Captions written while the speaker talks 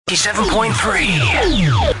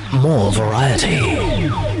97.3. More variety.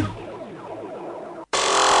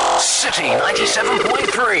 City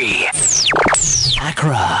 97.3.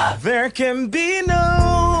 Accra. There can be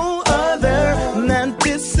no other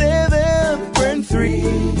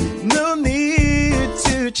 97.3. No need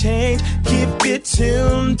to change. Keep it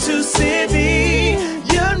tuned to City.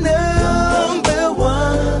 You're number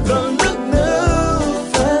one. Don't look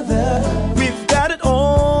no further. We've got it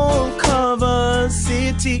all covered.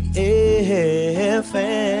 City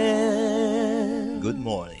FM. Good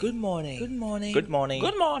morning. Good morning. Good morning. Good morning.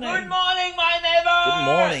 Good morning. Good morning, my neighbor. Good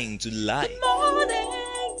morning to life. Good morning.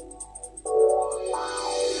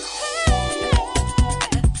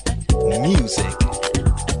 Music,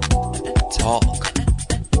 talk,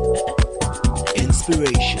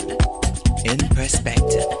 inspiration, in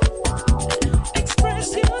perspective.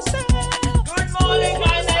 Express yourself. Good morning,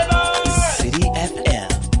 my neighbor. City FM,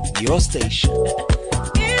 your station.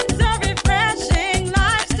 It's a refreshing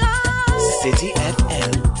lifestyle. City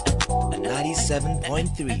FM,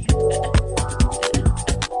 97.3.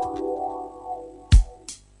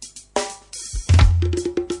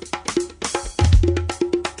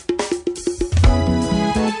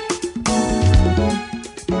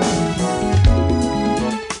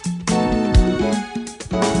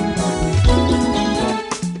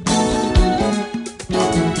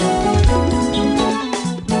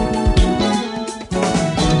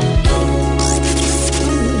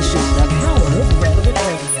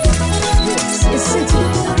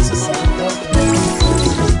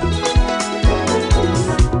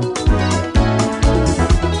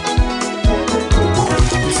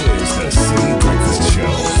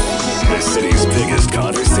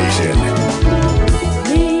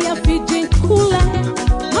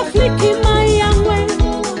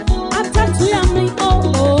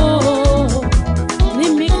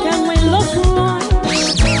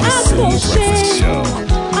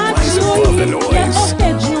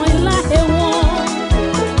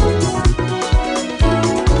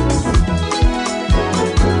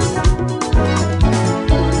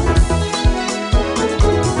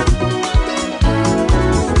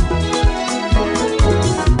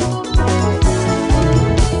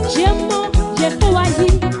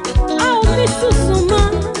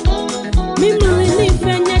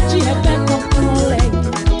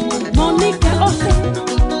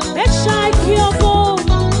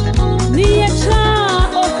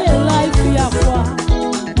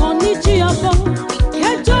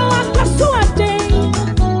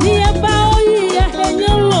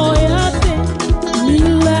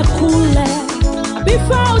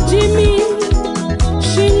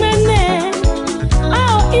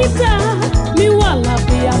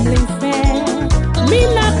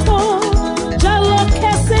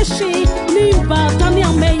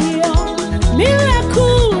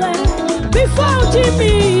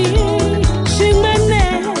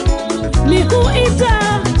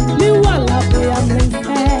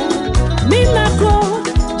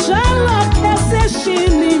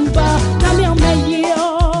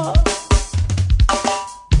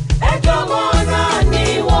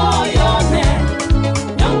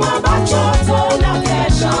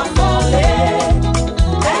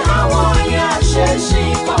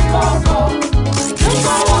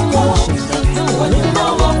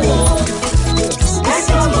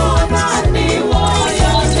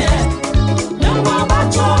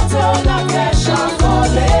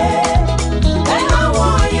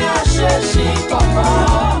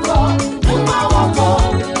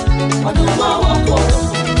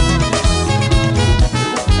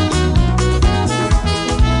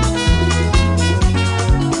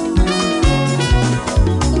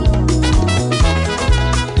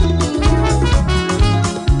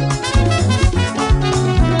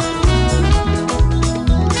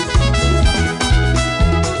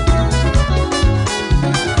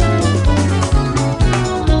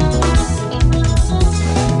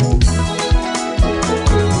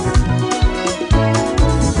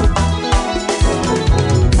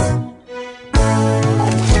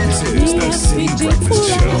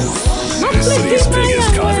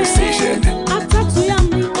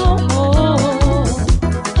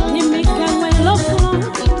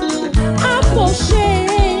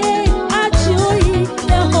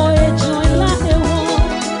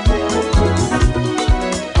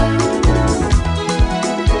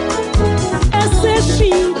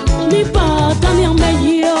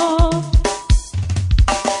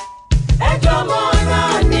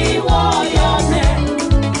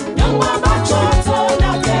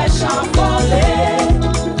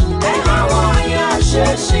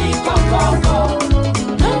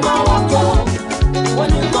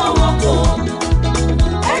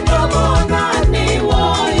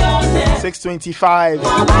 6:25.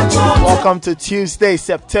 Welcome to Tuesday,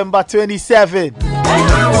 September 27,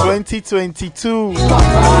 2022.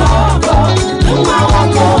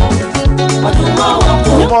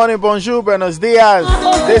 Good morning, bonjour, buenos dias.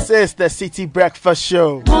 This is the City Breakfast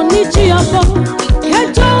Show.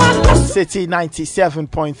 City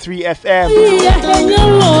 97.3 FM. We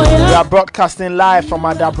are broadcasting live from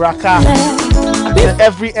Adabraka to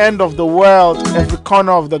every end of the world, every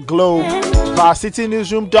corner of the globe, via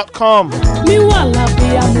citynewsroom.com.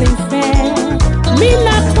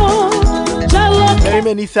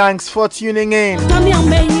 Many thanks for tuning in.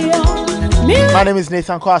 My name is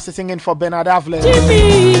Nathan Kwa, sitting in for Bernard Avle.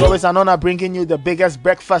 It's always an honor bringing you the biggest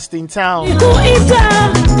breakfast in town.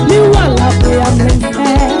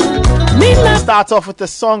 Start off with a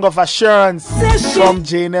song of assurance from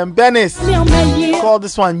Jane and Bennis. Call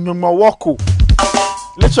this one Nyumawoku.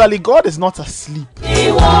 Literally, God is not asleep.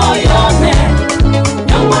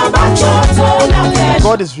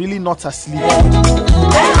 God is really not asleep.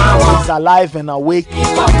 He's alive and awake,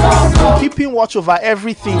 keeping watch over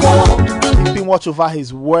everything, keeping watch over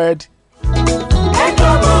His word,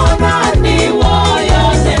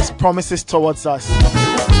 His promises towards us.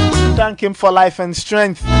 Thank Him for life and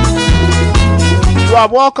strength. You are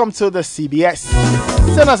welcome to the CBS.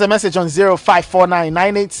 Send us a message on 0549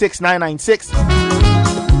 986 996.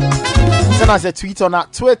 Send us a tweet on our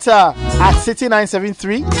Twitter at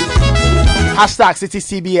City973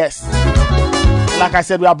 #CityCBS. Like I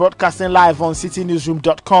said, we are broadcasting live on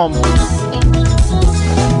citynewsroom.com.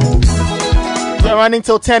 We're running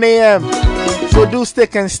till 10 a.m. So do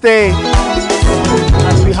stick and stay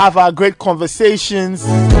as we have our great conversations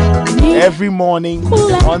every morning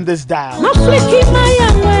on this dial.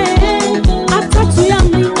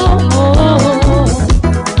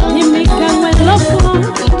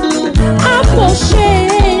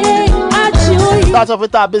 Start off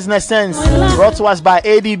with our business sense, brought to us by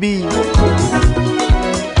ADB.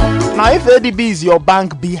 Now, if ADB is your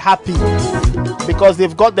bank, be happy, because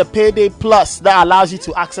they've got the Payday Plus that allows you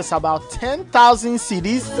to access about 10,000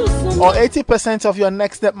 CDs or 80% of your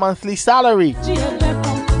next monthly salary.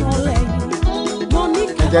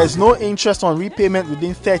 There's no interest on repayment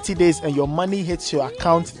within 30 days, and your money hits your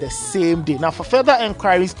account the same day. Now, for further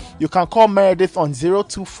inquiries, you can call Meredith on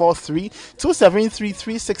 0243 273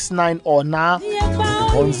 369 or now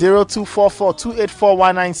on 0244 284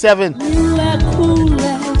 197.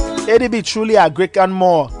 ADB truly a great and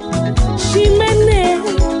more.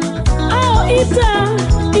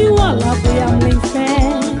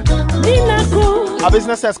 Our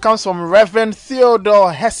business comes from Reverend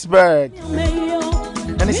Theodore Hesberg.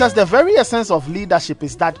 And he says the very essence of leadership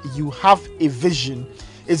is that you have a vision.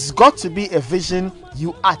 It's got to be a vision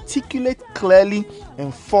you articulate clearly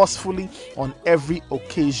and forcefully on every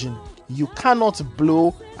occasion. You cannot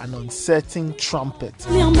blow an uncertain trumpet.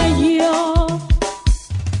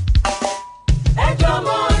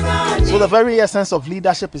 So the very essence of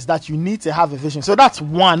leadership is that you need to have a vision. So that's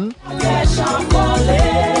one.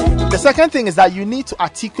 The second thing is that you need to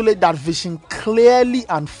articulate that vision clearly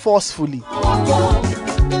and forcefully. So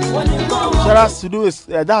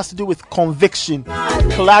that has to do with conviction,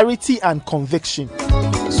 clarity and conviction.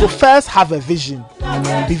 So first, have a vision,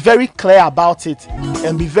 be very clear about it,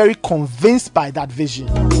 and be very convinced by that vision.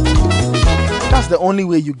 That's the only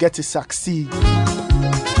way you get to succeed.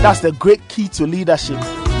 That's the great key to leadership.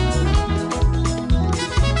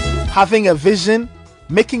 Having a vision,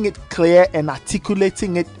 making it clear and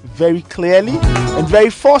articulating it very clearly and very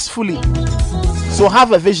forcefully. So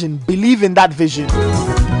have a vision, believe in that vision,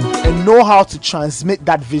 and know how to transmit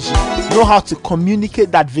that vision, know how to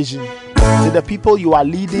communicate that vision to the people you are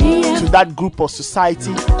leading, to that group or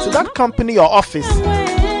society, to that company or office.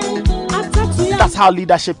 That's how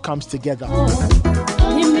leadership comes together.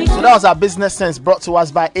 So that was our business sense, brought to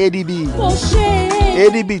us by ADB.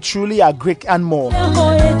 ADB truly a Greek and more.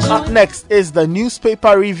 Up next is the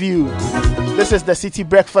newspaper review. This is the City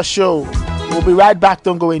Breakfast Show. We'll be right back.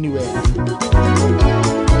 Don't go anywhere.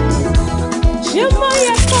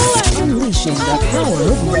 Unleashing the power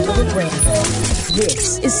of regular radio.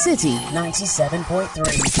 This is City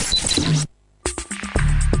 97.3.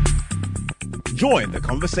 Join the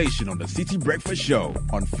conversation on the City Breakfast Show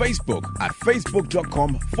on Facebook at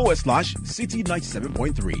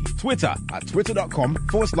facebook.com/City97.3, Twitter at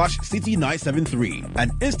twitter.com/City973,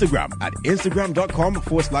 and Instagram at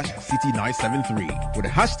instagram.com/City973 with the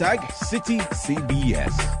hashtag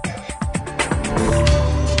CityCBS.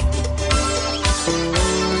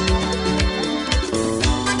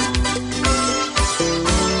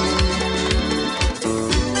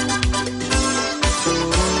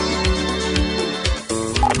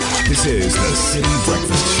 This is the City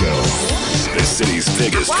Breakfast Show, the city's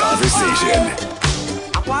biggest conversation.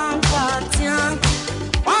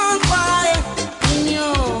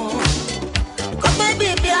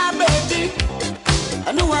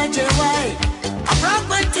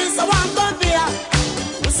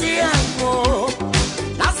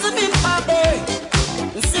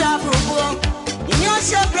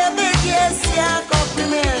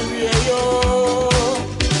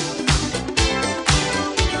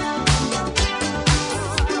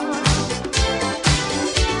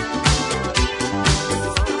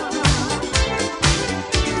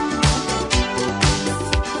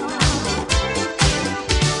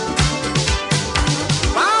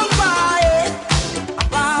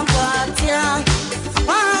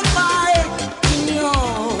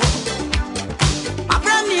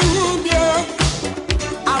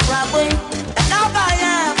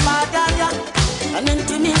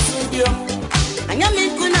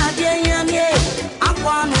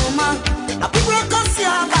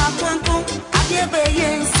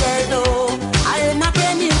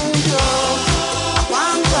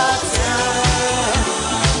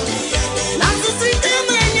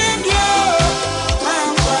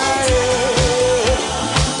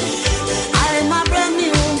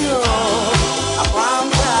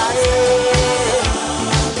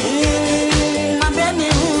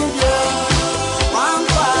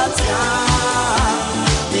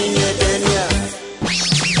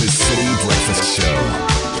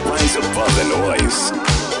 Above the noise.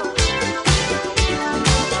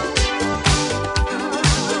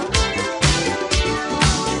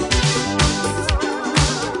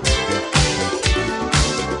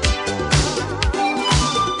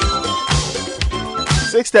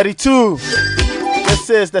 6:32. This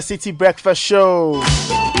is the City Breakfast Show.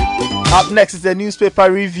 Up next is the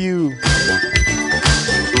newspaper review.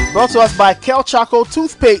 Brought to us by Kel Charcoal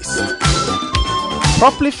Toothpaste.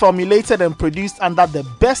 Properly formulated and produced under the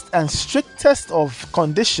best and strictest of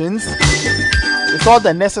conditions, with all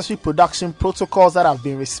the necessary production protocols that have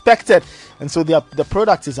been respected, and so the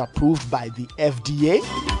product is approved by the FDA.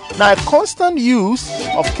 Now, a constant use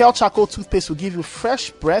of Kel Charcoal Toothpaste will give you fresh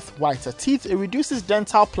breath, whiter teeth. It reduces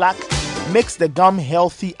dental plaque, makes the gum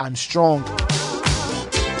healthy and strong,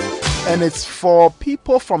 and it's for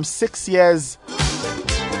people from 6 years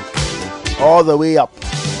all the way up.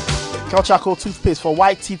 Kel Charcoal Toothpaste for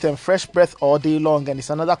white teeth and fresh breath all day long, and it's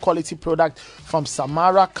another quality product from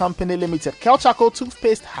Samara Company Limited. Kel Charcoal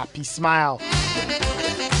Toothpaste, happy smile.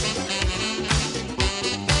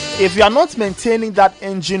 If you are not maintaining that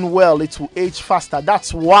engine well, it will age faster.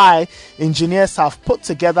 That's why engineers have put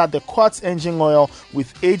together the Quartz engine oil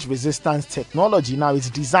with age resistance technology. Now, it's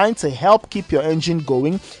designed to help keep your engine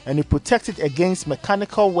going, and it protects it against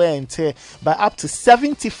mechanical wear and tear by up to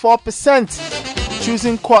 74%.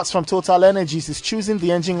 Choosing Quartz from Total Energies is choosing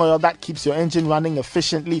the engine oil that keeps your engine running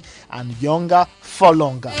efficiently and younger for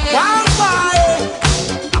longer.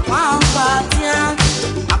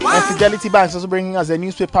 And Fidelity Bank is also bringing us a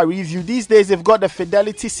newspaper review. These days, they've got the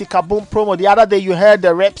Fidelity Sikaboom promo. The other day, you heard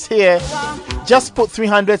the reps here. Just put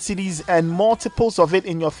 300 CDs and multiples of it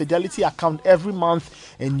in your Fidelity account every month,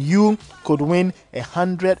 and you could win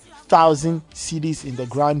 100,000 CDs in the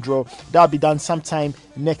grand draw. That'll be done sometime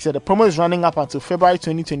next year. The promo is running up until February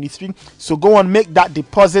 2023. So go on, make that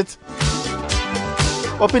deposit.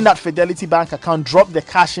 Open that Fidelity Bank account, drop the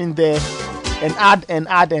cash in there, and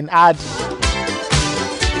add.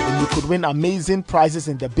 You could win amazing prizes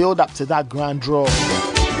in the build up to that grand draw.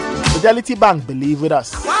 Fidelity Bank, believe with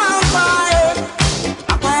us.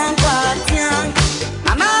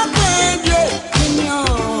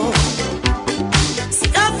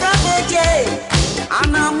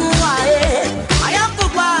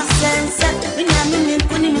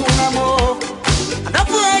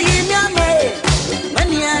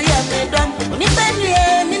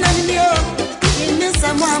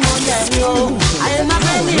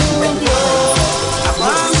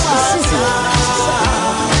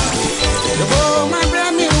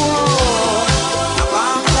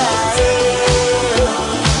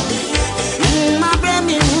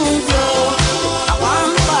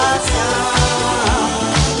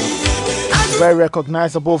 Very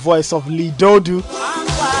recognizable voice of Lee Dodu.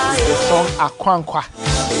 The song Akwankwa.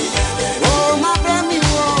 This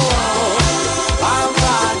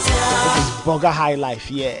is Bogger High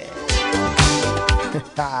Life, yeah.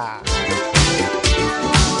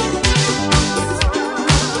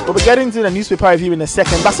 We'll be getting to the newspaper review in a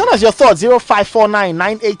second, but send us your thoughts. 0549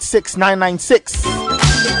 986 996.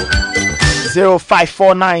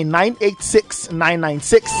 0549 986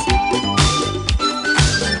 996.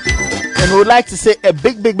 And we would like to say a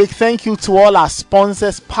big thank you to all our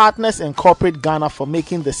sponsors, partners, and corporate Ghana for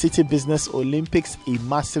making the City Business Olympics a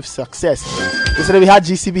massive success. Yesterday we had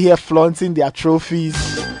GCB here flaunting their trophies.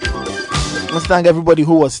 Let's thank everybody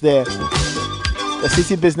who was there. The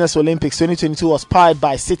City Business Olympics 2022 was powered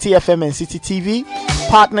by City FM and City TV,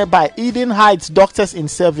 partnered by Eden Heights Doctors in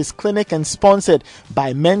Service Clinic, and sponsored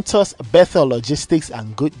by Mentos, Bethel Logistics,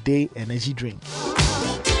 and Good Day Energy Drink.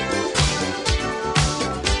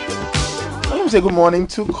 Let me say good morning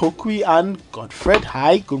to Kokui and Godfred.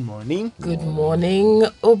 Hi, good morning. Good morning,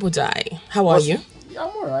 Obudai. How are you? I'm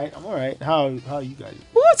alright. How are you guys?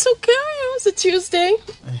 Oh, it's okay. It's a Tuesday.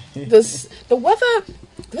 The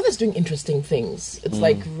weather's doing interesting things. It's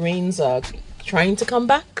like rains are trying to come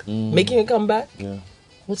back, making a comeback. Yeah.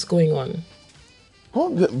 What's going on?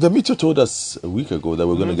 Well, the meteor told us a week ago that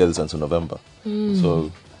we're going to get this until November. So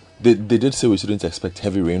they did say we shouldn't expect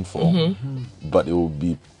heavy rainfall, but it will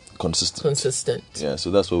be consistent. Yeah, so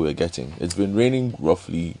that's what we're getting. It's been raining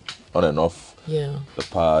roughly on and off the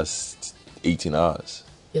past 18 hours.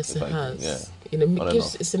 Yes, it has. Yeah.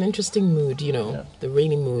 It's an interesting mood, the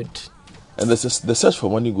rainy mood. And the search for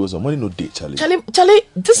money goes on. Money no day, Charlie. Charlie,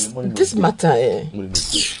 this matter,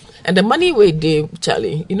 and the money where they,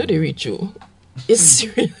 Charlie, they reach you. It's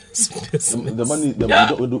serious business. The money, we don't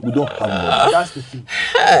have money. That's the thing.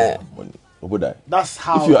 Money. That's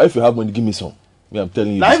how. If you have money, give me some. Yeah, I'm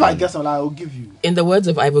telling you. Now, if I get some, I will give you. In the words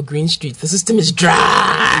of Ivor Greenstreet, the system is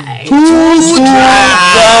dry. Too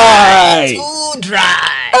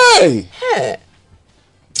dry. Hey.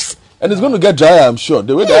 And it's going to get drier, I'm sure.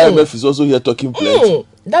 The way the IMF is also here talking plenty.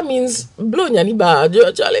 That means blow nyani ba,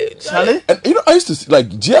 Charlie. And I used to see, like,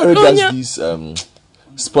 GRA does these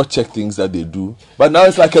spot check things that they do, but now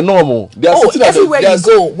it's like a normal. They are sitting everywhere you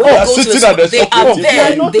go. They are sitting at the they are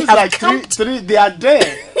there. They have three. They are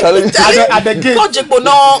there. At the gate.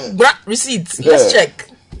 No receipts. Let's check.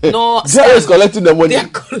 No, GRA is collecting the money. They are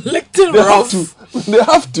collecting rough. They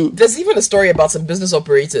have to. There's even a story about some business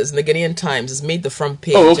operators in the Ghanaian Times. It's made the front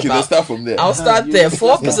page. Oh, okay. Let's start from there. I'll start there.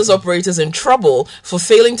 4 business operators in trouble for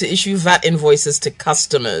failing to issue VAT invoices to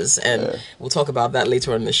customers. And we'll talk about that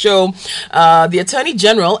later on in the show. The Attorney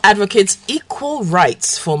General advocates equal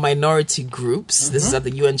rights for minority groups. This is at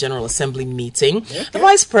the UN General Assembly meeting. The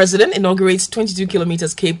Vice President inaugurates 22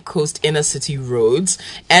 kilometers Cape Coast inner city roads.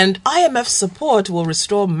 And IMF support will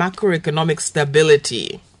restore macroeconomic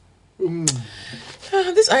stability.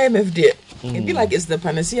 This IMF deal, it'd be like it's the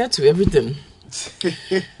panacea to everything.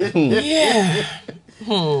 Yeah.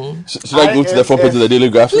 Should I go to the front page of the Daily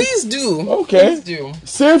Graphic? Please do. Okay. Please do.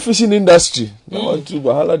 Safe fishing industry.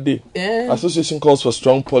 Association calls for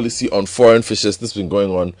strong policy on foreign fishers. This has been going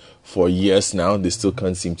on for years now. They still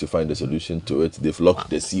can't seem to find a solution to it. They've locked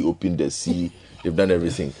the sea, opened the sea. They've done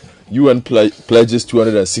everything. UN pledges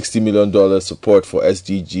 $260 million support for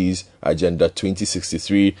SDGs Agenda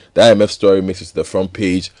 2063. The IMF story makes it to the front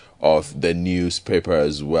page of the newspaper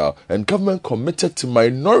as well. And government committed to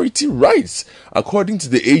minority rights, according to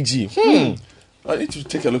the AG. I need to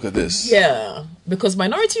take a look at this. Yeah, because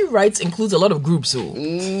minority rights includes a lot of groups. Let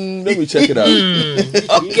me check it out.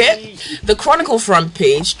 Okay. The Chronicle front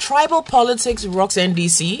page. Tribal politics rocks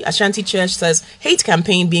NDC. Ashanti Church says hate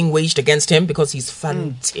campaign being waged against him because he's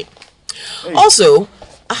fancy. Also,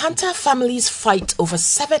 Ahanta families fight over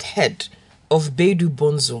severed head of Bedu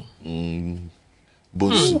Bonzo.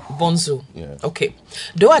 Bonzo. Yeah. Okay.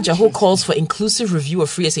 Doa Jaho calls for inclusive review of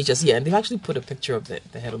free SHS. Yeah, and they've actually put a picture of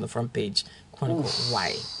the head on the front page. Chronicle.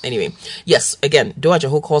 Why? Anyway, yes, again, Doa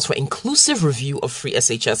Jaho calls for inclusive review of free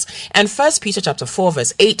SHS. And 1 Peter chapter 4,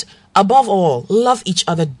 verse 8, above all, love each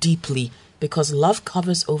other deeply, because love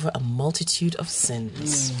covers over a multitude of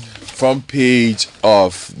sins. Front page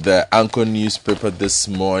of the Anchor newspaper this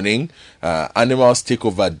morning. Animals take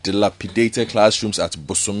over dilapidated classrooms at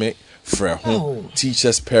Bosome, Frehu.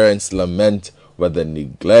 Teachers' parents lament with the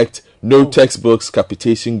neglect. No textbooks,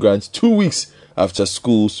 capitation grants 2 weeks after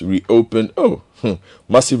schools reopen.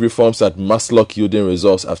 Massive reforms at Maslock yielding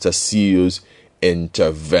results after CEO's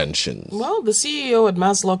interventions. Well, the CEO at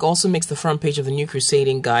Maslock also makes the front page of the New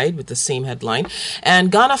Crusading Guide with the same headline.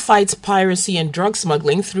 And Ghana fights piracy and drug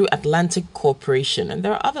smuggling through Atlantic Corporation. And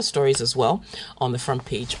there are other stories as well on the front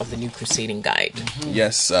page of the New Crusading Guide.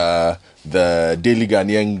 Yes, the Daily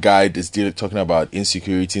Ghanaian Guide is talking about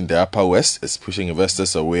insecurity in the Upper West. It's pushing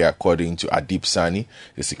investors away, according to Adib Sani,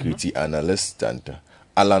 the security analyst. And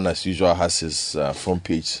Alan, as usual, has his front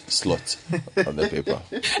page slot on the paper.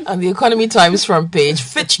 On the Economy Times front page,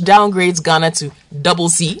 Fitch downgrades Ghana to double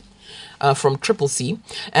C. from Triple C.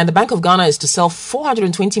 And the Bank of Ghana is to sell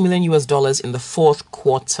 $420 million in the fourth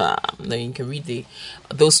quarter. Now you can read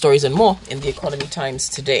those stories and more in the Economy Times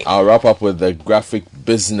today. I'll wrap up with the graphic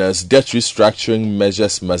business. Debt restructuring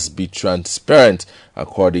measures must be transparent,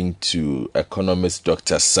 according to economist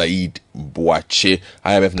Dr. Said Boache.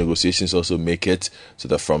 IMF negotiations also make it to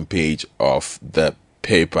the front page of the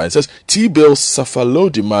paper. It says T-bills suffer low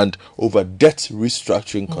demand over debt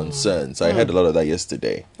restructuring concerns. I heard a lot of that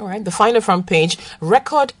yesterday. All right. The final front page,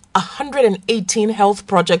 record 118 health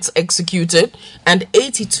projects executed and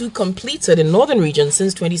 82 completed in Northern Region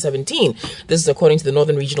since 2017. This is according to the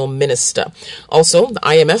Northern Regional Minister. Also, the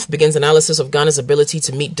IMF begins analysis of Ghana's ability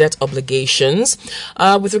to meet debt obligations.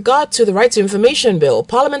 With regard to the Right to Information Bill,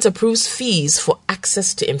 Parliament approves fees for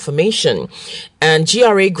access to information. And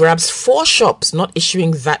GRA grabs 4 shops not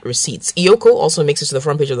issuing VAT receipts. EOCO also makes it to the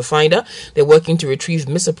front page of the Finder. They're working to retrieve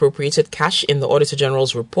misappropriated cash in the Auditor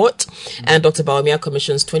General's report. And Dr. Bawumia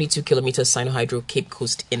commissions 22-kilometer Sino-Hydro Cape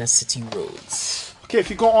Coast inner city roads. Okay, if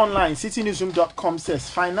you go online, citynewsroom.com says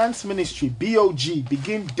Finance Ministry, BOG,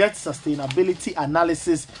 begin debt sustainability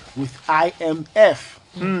analysis with IMF.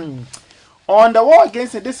 On the war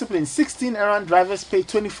against indiscipline, 16 errand drivers paid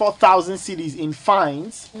 24,000 cedis in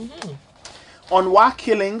fines. On war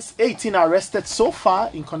killings, 18 arrested so far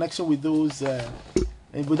in connection with those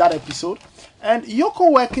with that episode. And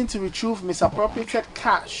Yoko working to retrieve misappropriated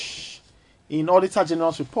cash in Auditor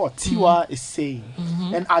General's report, Tiwa is saying.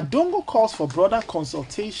 And Adongo calls for broader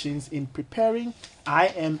consultations in preparing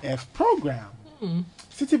IMF program.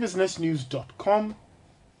 Citybusinessnews.com.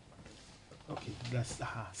 Okay, that's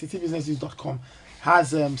citybusinessnews.com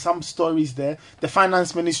has some stories there. The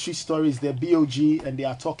Finance Ministry stories there, BOG, and they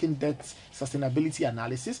are talking debt sustainability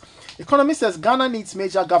analysis. Economy says Ghana needs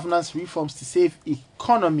major governance reforms to save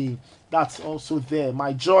economy. That's also there.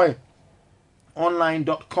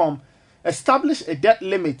 MyJoyOnline.com. Establish a debt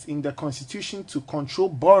limit in the constitution to control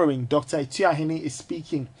borrowing. Dr. Ituahene is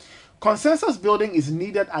speaking. Consensus building is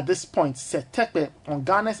needed at this point, said Tekbe on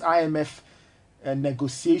Ghana's IMF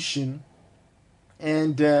negotiation.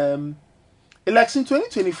 And election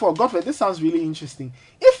 2024, Godfrey, this sounds really interesting.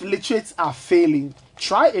 If literates are failing,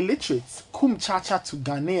 try illiterates. Kum chacha to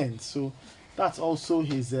Ghanaians. So that's also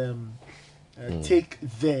his take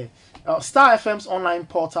there. Star FM's online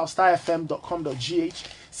portal, starfm.com.gh,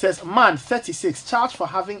 says man 36 charged for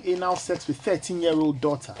having anal sex with 13-year-old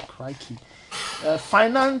daughter. Crikey.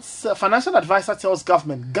 Financial advisor tells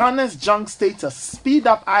government Ghana's junk status speed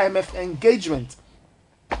up IMF engagement.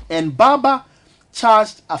 And Baba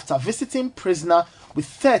charged after visiting prisoner with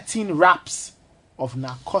 13 wraps of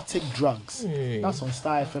narcotic drugs. That's on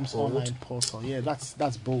Star FM's online portal. Yeah,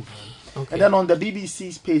 that's bold, man. Okay. And then on the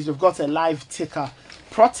BBC's page, they've got a live ticker.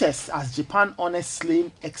 Protests as Japan honors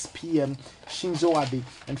slain ex-PM Shinzo Abe.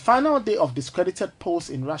 And final day of discredited polls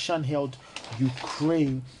in Russian-held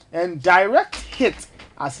Ukraine. And direct hit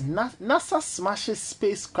as NASA smashes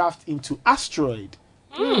spacecraft into asteroid.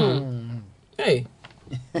 Hey.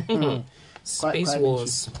 Space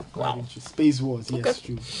Wars. Wow. Space Wars, yes,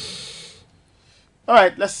 true. All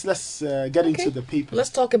right, let's get into the people. Let's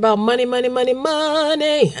talk about money,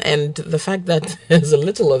 and the fact that there's a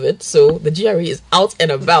little of it. So the GRE is out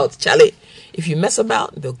and about, Charlie. If you mess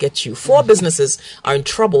about, they'll get you. 4 businesses are in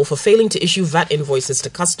trouble for failing to issue VAT invoices to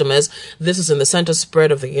customers. This is in the center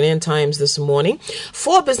spread of the Ghanaian Times this morning.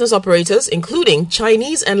 4 business operators, including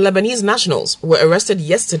Chinese and Lebanese nationals, were arrested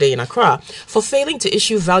yesterday in Accra for failing to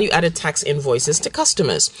issue value-added tax invoices to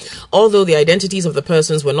customers. Although the identities of the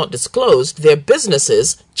persons were not disclosed, their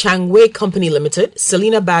businesses, Changwei Company Limited,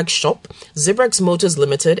 Selina Bag Shop, Zibrex Motors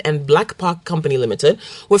Limited, and Black Park Company Limited,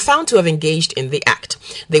 were found to have engaged in the act.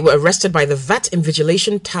 They were arrested by the VAT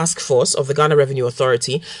Invigilation Task Force of the Ghana Revenue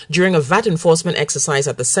Authority during a VAT enforcement exercise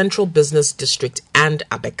at the Central Business District and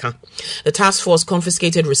Abeka. The task force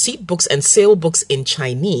confiscated receipt books and sale books in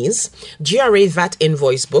Chinese, GRA VAT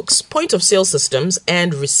invoice books, point of sale systems,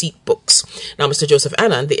 and receipt books. Now, Mr. Joseph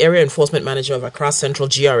Annan, the area enforcement manager of Accra Central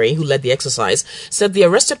GRA, who led the exercise, said the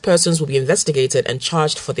arrested persons will be investigated and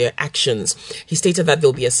charged for their actions. He stated that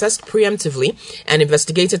they'll be assessed preemptively and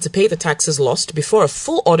investigated to pay the taxes lost before a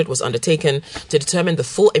full audit was undertaken to determine the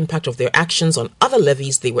full impact of their actions on other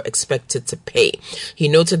levies they were expected to pay. He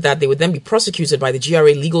noted that they would then be prosecuted by the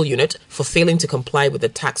GRA legal unit for failing to comply with the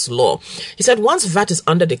tax law. He said once VAT is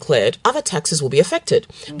underdeclared, other taxes will be affected.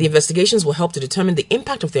 The investigations will help to determine the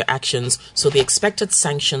impact of their actions so the expected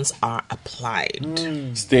sanctions are applied.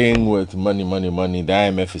 Staying with money, the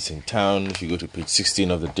IMF is in town. If you go to page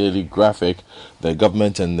 16 of the Daily Graphic, the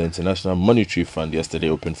government and the International Monetary Fund yesterday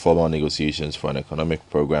opened formal negotiations for an economic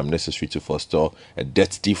program necessary to forestall a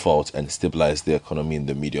debt default and stabilize the economy in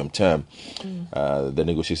the medium term. The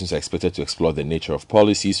negotiations are expected to explore the nature of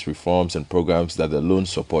policies, reforms, and programs that the loan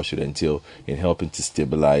support should entail in helping to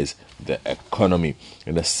stabilize the economy.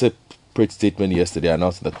 In a separate statement yesterday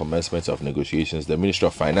announcing the commencement of negotiations, the Ministry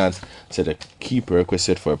of Finance said a key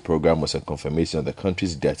prerequisite for a program was a confirmation that the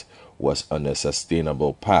country's debt was on a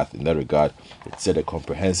sustainable path. In that regard, it said a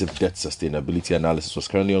comprehensive debt sustainability analysis was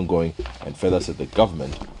currently ongoing, and further said the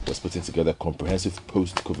government was putting together a comprehensive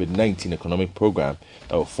post-COVID-19 economic program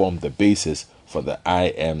that will form the basis for the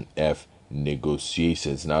IMF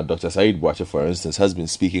negotiations. Now, Dr. Said Boache, for instance, has been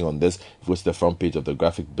speaking on this. It was the front page of the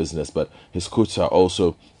Graphic Business, but his quotes are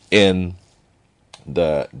also in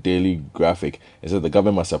the Daily Graphic. It said the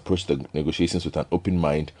government must approach the negotiations with an open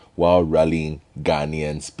mind while rallying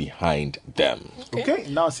Ghanaians behind them. Okay,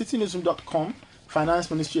 now citynewsroom.com,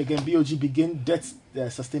 Finance Ministry again, BOG begin debt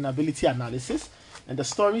sustainability analysis. And the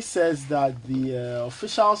story says that the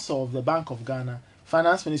officials of the Bank of Ghana,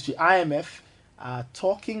 Finance Ministry, IMF, are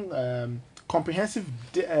talking comprehensive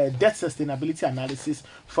debt sustainability analysis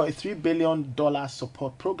for a $3 billion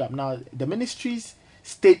support program. Now, the ministry's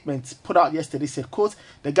statement put out yesterday said, quote,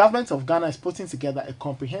 the government of Ghana is putting together a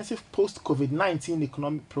comprehensive post-COVID-19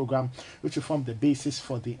 economic program which will form the basis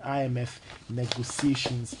for the IMF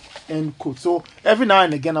negotiations, end quote. So every now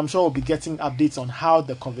and again, I'm sure we'll be getting updates on how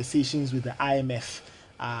the conversations with the IMF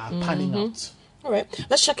are panning out. All right,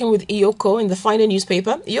 let's check in with Iyoko in the Finder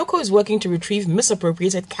newspaper. Iyoko is working to retrieve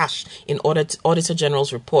misappropriated cash in Auditor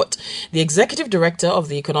General's report. The Executive Director of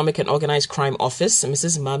the Economic and Organised Crime Office,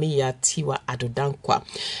 Mrs. Mami Yatiwa Adodankwa,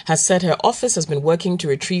 has said her office has been working to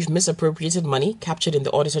retrieve misappropriated money captured in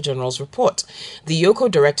the Auditor General's report. The Iyoko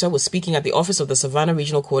Director was speaking at the office of the Savannah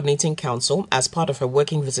Regional Coordinating Council as part of her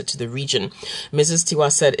working visit to the region. Mrs.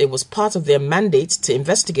 Tiwa said it was part of their mandate to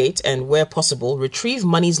investigate and, where possible, retrieve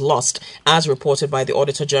monies lost as reported by the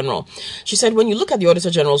Auditor General. She said, when you look at the Auditor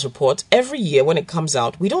General's report, every year when it comes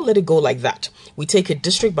out, we don't let it go like that. We take it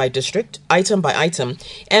district by district, item by item,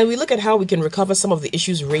 and we look at how we can recover some of the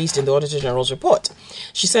issues raised in the Auditor General's report.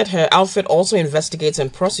 She said her outfit also investigates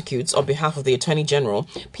and prosecutes on behalf of the Attorney General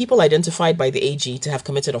people identified by the AG to have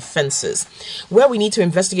committed offences. Where we need to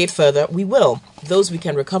investigate further, we will. Those we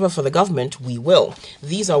can recover for the government, we will.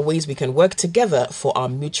 These are ways we can work together for our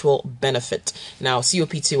mutual benefit. Now,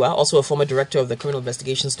 COP Tiwa, also a former director of the Criminal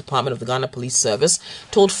Investigations Department of the Ghana Police Service,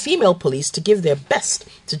 told female police to give their best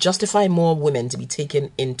to justify more women to be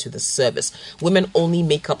taken into the service. Women only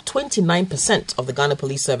make up 29% of the Ghana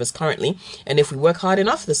Police Service currently, and if we work hard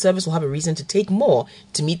enough, the service will have a reason to take more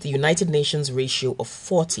to meet the United Nations ratio of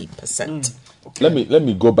 40%. Okay. Let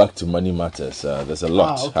me go back to money matters. There's a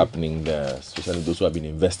lot happening there, especially those who have been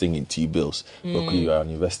investing in T-bills. Look, you are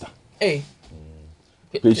an investor. Hey.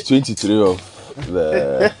 Page 23 of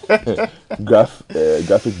the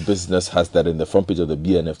Graphic Business has that in the front page of the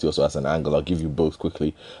BNFT also as an angle. I'll give you both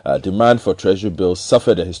quickly. Demand for treasury bills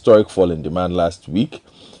suffered a historic fall in demand last week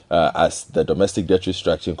as the domestic debt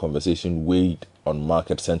restructuring conversation weighed on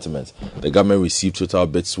market sentiment. The government received total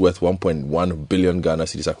bids worth 1.1 billion Ghana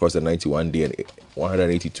cedis across the 91-day and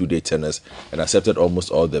 182-day tenors and accepted almost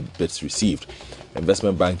all the bids received.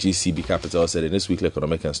 Investment bank GCB Capital said in its weekly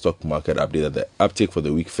economic and stock market update that the uptake for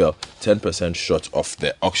the week fell 10% short of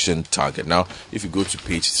the auction target. Now, if you go to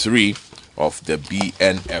page 3 of the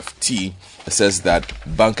BNFT, it says that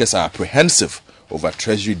bankers are apprehensive over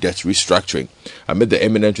treasury debt restructuring. Amid the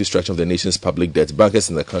imminent restructuring of the nation's public debt, bankers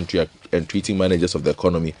in the country are entreating managers of the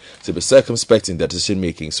economy to be circumspect in their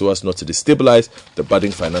decision-making so as not to destabilize the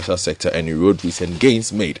budding financial sector and erode recent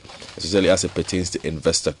gains made, especially as it pertains to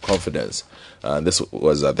investor confidence. This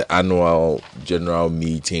was at the annual general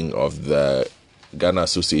meeting of the Ghana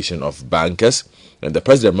Association of Bankers. And the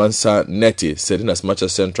President, Mansa Neti, said in as much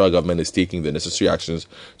as central government is taking the necessary actions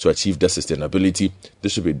to achieve debt sustainability,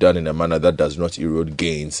 this should be done in a manner that does not erode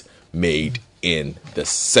gains made in the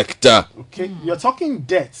sector. Okay, you're talking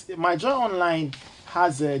debt. My Joy Online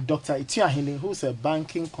has Dr. Itiahini, who's a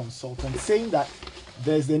banking consultant, saying that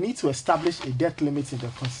there's the need to establish a debt limit in the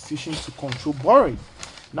constitution to control borrowing.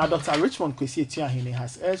 Now, Dr. Richmond Kwesi Itiahini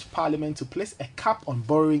has urged Parliament to place a cap on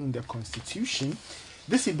borrowing in the constitution.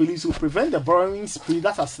 This, he believes, will prevent the borrowing spree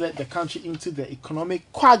that has led the country into the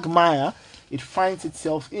economic quagmire it finds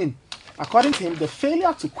itself in. According to him, the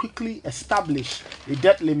failure to quickly establish a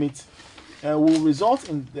debt limit will result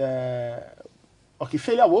in the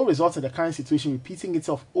current situation repeating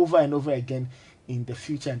itself over and over again in the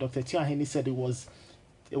future. And Dr. Tiahini said it was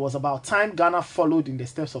about time Ghana followed in the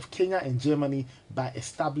steps of Kenya and Germany by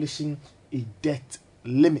establishing a debt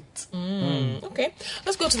limit. Okay,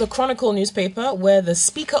 let's go to the Chronicle newspaper, where the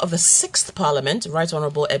Speaker of the 6th Parliament, Right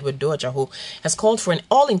Honourable Edward Doajaho, has called for an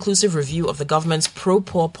all-inclusive review of the government's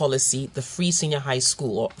pro-poor policy, the Free Senior High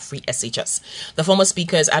School, or Free SHS. The former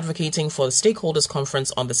Speaker is advocating for the Stakeholders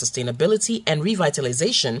Conference on the sustainability and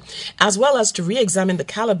revitalization, as well as to re-examine the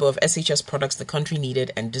calibre of SHS products the country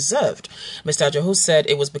needed and deserved. Mr. Ajaho said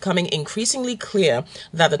it was becoming increasingly clear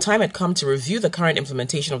that the time had come to review the current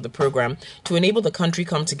implementation of the programme to enable the country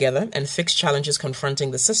come together and fix challenges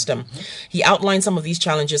confronting the system. He outlined some of these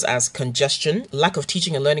challenges as congestion, lack of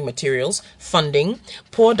teaching and learning materials, funding,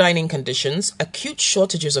 poor dining conditions, acute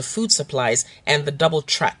shortages of food supplies, and the double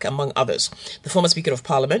track, among others. The former Speaker of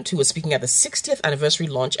Parliament, who was speaking at the 60th anniversary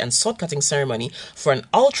launch and sword-cutting ceremony for an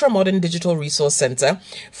ultra-modern digital resource centre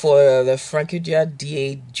for the Frankudia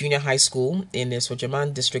DA Junior High School in the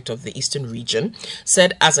Sojaman district of the Eastern region,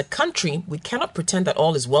 said, as a country, we cannot pretend that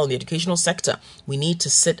all is well in the educational sector. We need to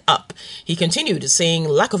sit up. He continued, saying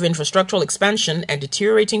lack of infrastructural expansion and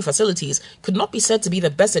deteriorating facilities could not be said to be the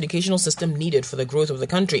best educational system needed for the growth of the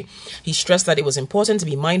country. He stressed that it was important to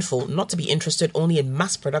be mindful not to be interested only in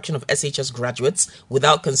mass production of SHS graduates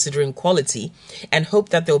without considering quality, and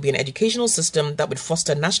hoped that there will be an educational system that would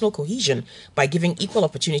foster national cohesion by giving equal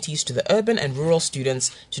opportunities to the urban and rural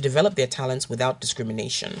students to develop their talents without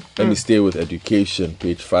discrimination. Let me stay with education.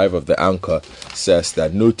 Page 5 of the Anchor says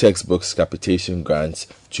that no textbooks capitation grants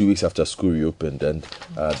 2 weeks after school reopened, and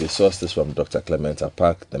they sourced this from Dr. Clement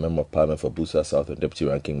Apak, the Member of Parliament for Busa South and Deputy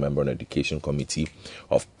Ranking Member on Education Committee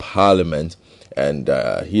of Parliament. And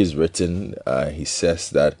he has written, he says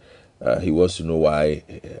that he wants to know why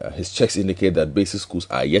his checks indicate that basic schools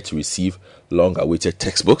are yet to receive long-awaited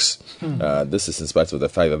textbooks. This is in spite of the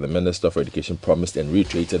fact that the Minister for Education promised and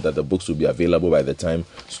reiterated that the books will be available by the time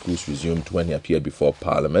schools resumed when he appeared before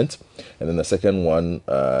Parliament. And then the second one,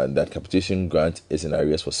 that capitation grant is in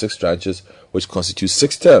arrears for 6 tranches, which constitutes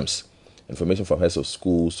 6 terms. Information from heads of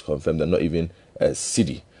schools confirmed that not even a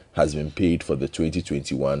cedi has been paid for the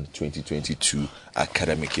 2021-2022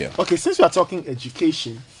 academic year. Okay, since we are talking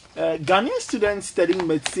education, Ghanaian students studying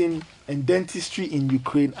medicine and dentistry in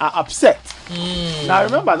Ukraine are upset. Now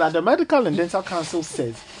remember that the Medical and Dental Council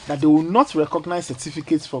says that they will not recognize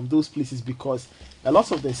certificates from those places because a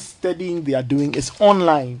lot of the studying they are doing is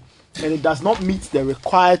online and it does not meet the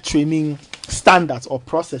required training standards or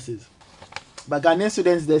processes. But Ghanaian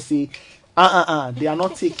students, they say, they are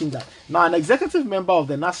not taking that. Now, an executive member of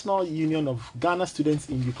the National Union of Ghana Students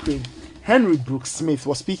in Ukraine, Henry Brooks Smith,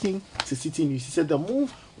 was speaking to City News. He said the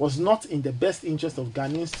move was not in the best interest of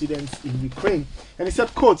Ghanaian students in Ukraine. And he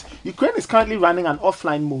said, quote, Ukraine is currently running an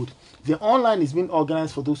offline mode. The online is being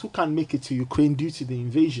organized for those who can't make it to Ukraine due to the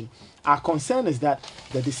invasion. Our concern is that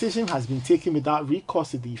the decision has been taken without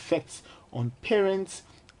recourse to the effects on parents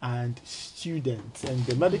and students. And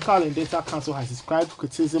the Medical and Dental Council has described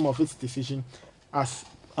criticism of its decision as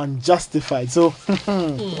unjustified. So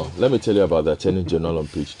let me tell you about the Attorney General on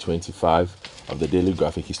page 25 of the Daily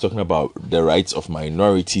Graphic. He's talking about the rights of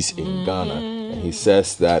minorities in Ghana, and he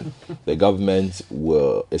says that the government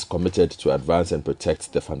is committed to advance and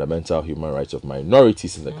protect the fundamental human rights of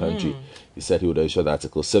minorities in the country. He said he would ensure that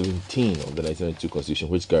Article 17 of the 1992 Constitution,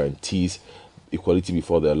 which guarantees equality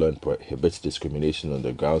before the law and prohibits discrimination on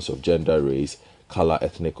the grounds of gender, race, color,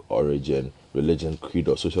 ethnic origin, religion, creed,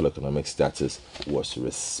 or social economic status, was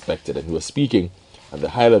respected. And he was speaking at the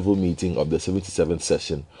high-level meeting of the 77th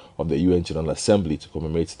session of the UN General Assembly to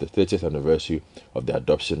commemorate the 30th anniversary of the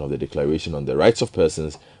adoption of the Declaration on the Rights of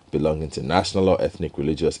Persons Belonging to National or Ethnic,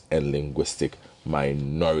 Religious, and Linguistic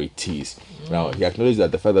Minorities. Now, he acknowledged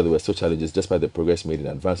that the fact that there were still challenges despite the progress made in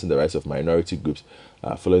advancing the rights of minority groups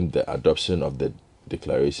following the adoption of the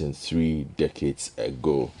declaration 3 decades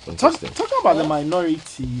ago. Talking about the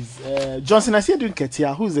minorities, Johnson Asiedu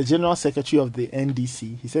Ketia, who is the General Secretary of the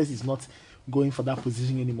NDC, he says he's not going for that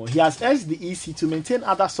position anymore. He has urged the EC to maintain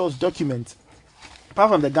other source documents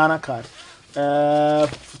apart from the Ghana card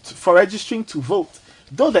for registering to vote,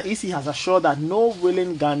 though the EC has assured that no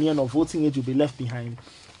willing Ghanaian of voting age will be left behind.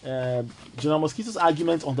 General Mosquito's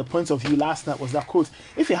argument on the point of view last night was that, quote,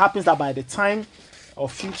 if it happens that by the time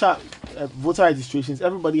of future voter registrations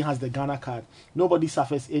everybody has the Ghana card, nobody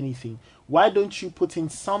suffers anything, why don't you put in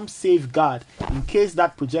some safeguard in case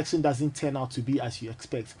that projection doesn't turn out to be as you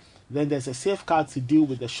expect? Then there's a safeguard to deal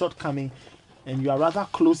with the shortcoming, and you are rather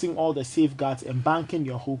closing all the safeguards and banking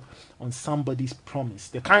your hope on somebody's promise.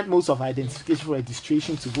 The current modes of identification for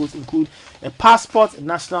registration to vote include a passport, a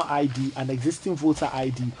national ID, an existing voter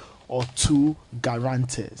ID, or 2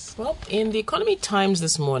 guarantors. Well, in the Economy Times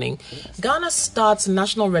this morning, Ghana starts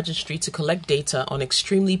national registry to collect data on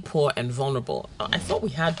extremely poor and vulnerable. I thought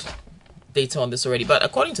we had data on this already, but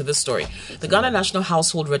according to this story, the Ghana National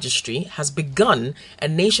Household Registry has begun a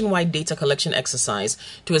nationwide data collection exercise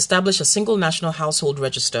to establish a single national household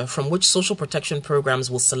register from which social protection programs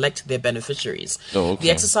will select their beneficiaries. The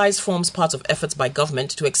exercise forms part of efforts by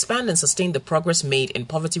government to expand and sustain the progress made in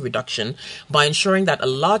poverty reduction by ensuring that a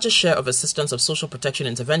larger share of assistance of social protection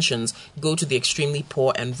interventions go to the extremely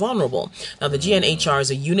poor and vulnerable. Now, the GNHR is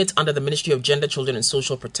a unit under the Ministry of Gender, Children and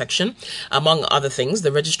Social Protection. Among other things,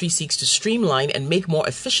 the registry seeks to streamline and make more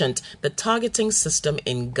efficient the targeting system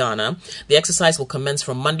in Ghana. The exercise will commence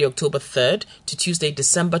from Monday, October 3rd to Tuesday,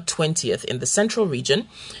 December 20th in the Central Region,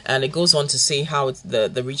 and it goes on to say how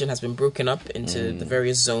the region has been broken up into the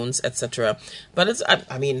various zones, etc. But it's, I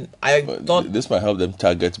thought this might help them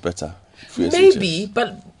target better. Maybe,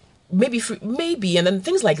 but maybe, and then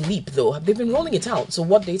things like Leap, though, they've been rolling it out. So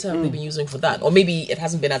what data have they been using for that? Or maybe it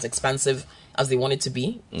hasn't been as expansive as they want it to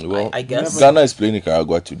be. Well, I guess Ghana is playing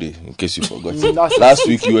Nicaragua today, in case you forgot. Last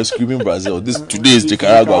week you were screaming Brazil. Today is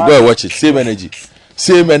Nicaragua. Go and watch it. Same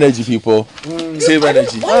energy, people. Same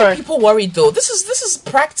energy. Why are people worried though? This is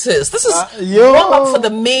practice. This is warm up for the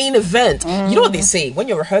main event. You know what they say? When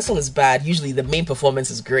your rehearsal is bad, usually the main performance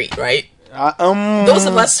is great, right? Those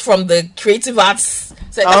of us from the creative arts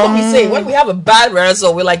say that's what we say. When we have a bad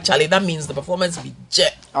rehearsal, we're like, Charlie, that means the performance will be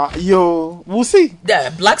jet. We'll see. Yeah,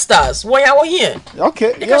 Black Stars. We're here.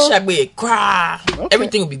 Okay.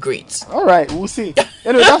 Everything will be great. All right, we'll see.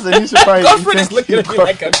 Anyway, that's the news surprise. Godfrey is looking at me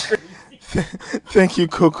like a crazy. Thank you,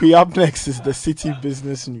 Koki. Up next is the City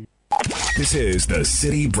Business News. This is the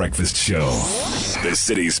City Breakfast Show, the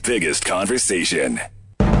city's biggest conversation.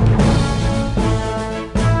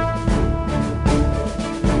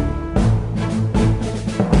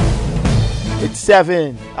 It's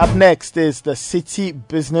 7. Up next is the City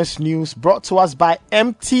Business News brought to us by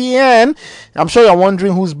MTN. I'm sure you're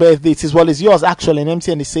wondering whose birthday it is. Well, it's yours actually. And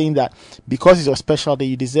MTN is saying that because it's your special day,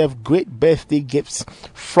 you deserve great birthday gifts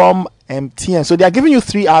from MTN. So they are giving you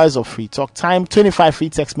 3 hours of free talk time, 25 free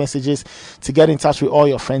text messages to get in touch with all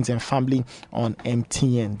your friends and family on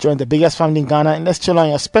MTN. Join the biggest family in Ghana and let's chill on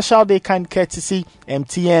your special day, kind courtesy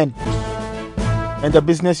MTN. And the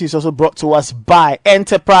business is also brought to us by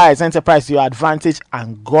Enterprise. Enterprise, your advantage,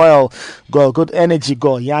 and Goil, good energy,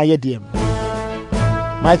 Goil. Yeah, DM.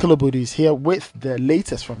 Michael Obudu is here with the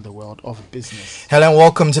latest from the world of business. Hello and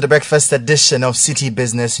welcome to the breakfast edition of City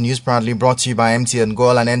Business News, proudly brought to you by MTN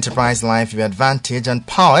Goil and Enterprise Life, your advantage, and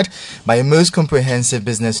powered by your most comprehensive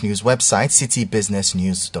business news website,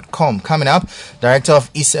 citybusinessnews.com. Coming up, Director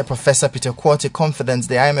of ISE, Professor Peter Quartey, confidence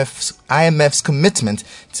the IMF's commitment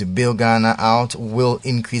to bail Ghana out will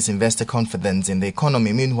increase investor confidence in the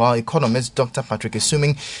economy. Meanwhile, economist Dr. Patrick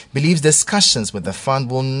Esuming believes discussions with the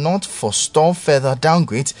fund will not forestall further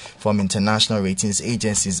downgrade from international ratings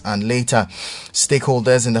agencies. And later,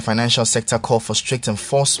 stakeholders in the financial sector call for strict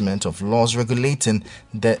enforcement of laws regulating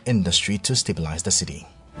the industry to stabilize the city.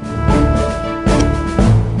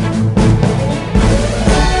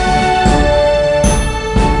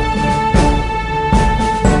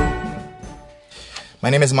 My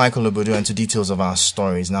name is Michael Obudu, and to details of our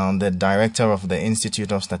stories. Now, the director of the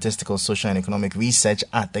Institute of Statistical, Social and Economic Research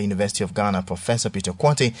at the University of Ghana, Professor Peter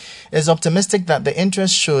Quartey, is optimistic that the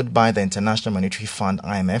interest showed by the International Monetary Fund,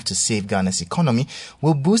 IMF, to save Ghana's economy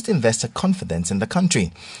will boost investor confidence in the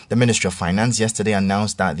country. The Ministry of Finance yesterday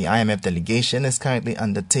announced that the IMF delegation is currently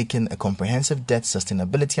undertaking a comprehensive debt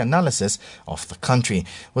sustainability analysis of the country.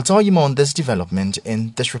 We'll tell you more on this development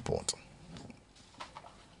in this report.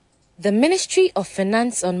 The Ministry of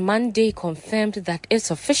Finance on Monday confirmed that its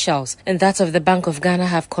officials and that of the Bank of Ghana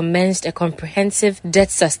have commenced a comprehensive debt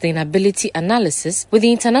sustainability analysis with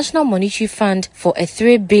the International Monetary Fund for a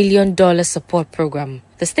 $3 billion support program.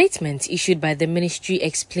 The statement issued by the ministry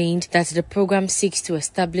explained that the program seeks to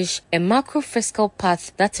establish a macro-fiscal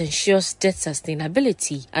path that ensures debt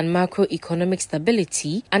sustainability and macroeconomic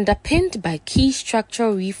stability, underpinned by key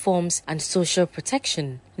structural reforms and social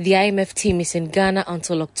protection. The IMF team is in Ghana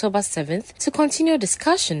until October 7th to continue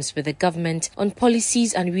discussions with the government on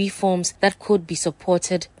policies and reforms that could be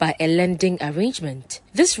supported by a lending arrangement.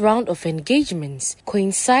 This round of engagements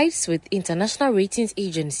coincides with international ratings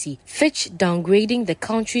agency Fitch downgrading the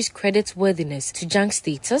country's creditworthiness to junk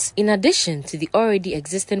status, in addition to the already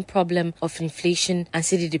existing problem of inflation and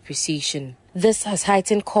cedi depreciation. This has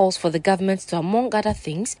heightened calls for the government to, among other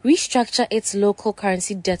things, restructure its local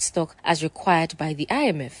currency debt stock as required by the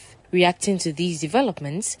IMF. Reacting to these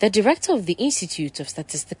developments, the director of the Institute of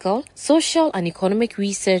Statistical, Social and Economic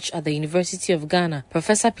Research at the University of Ghana,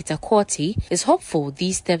 Professor Peter Quartey, is hopeful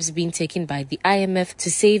these steps being taken by the IMF to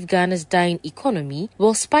save Ghana's dying economy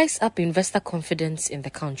will spice up investor confidence in the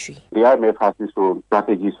country. The IMF has its own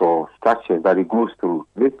strategies or structures that it goes through.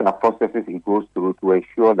 These are processes it goes through to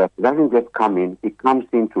ensure that it doesn't just come in, it comes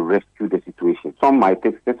in to rescue the situation. Some might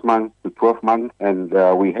take 6 months to 12 months, and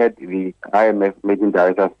we had the IMF managing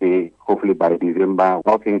director say, hopefully by December,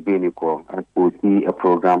 all things being equal, we'll see a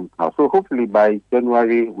program out. So hopefully by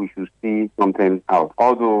January, we should see something out.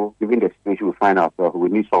 Although, given the situation we find ourselves, we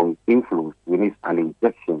need some influence, we need an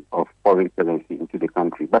injection of foreign currency into the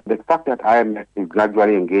country. But the fact that IMF is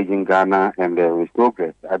gradually engaging Ghana and there is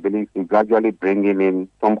progress, I believe is gradually bringing in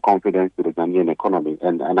some confidence to the Ghanaian economy.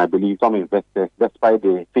 And I believe some investors, despite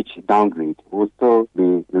the Fitch downgrade, will still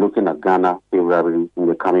be looking at Ghana favorably in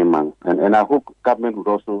the coming months. And I hope government would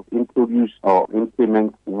also introduce or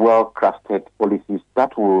implement well-crafted policies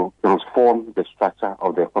that will transform the structure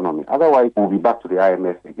of the economy. Otherwise, we'll be back to the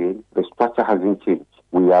IMF again. The structure hasn't changed.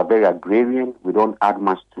 We are very agrarian. We don't add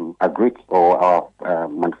much to agric or our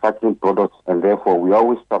manufacturing products, and therefore we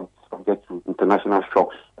always subject to international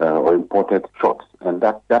shocks or imported shocks, and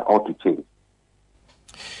that ought to change.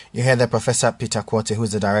 You heard the Professor Peter Quartey, who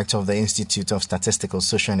is the director of the Institute of Statistical,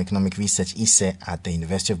 Social and Economic Research, ISE, at the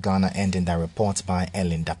University of Ghana, ending that report by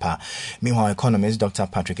Ellen Dapa. Meanwhile, economist Dr.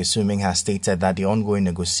 Patrick Esuming has stated that the ongoing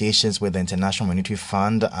negotiations with the International Monetary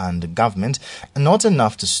Fund and the government are not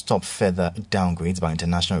enough to stop further downgrades by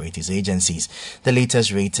international ratings agencies. The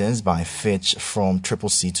latest ratings by Fitch from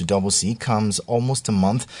CCC to CC comes almost a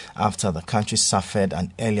month after the country suffered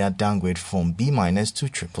an earlier downgrade from B- to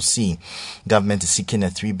CCC. Government is seeking a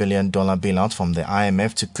 $3 billion bailout from the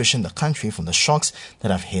IMF to cushion the country from the shocks that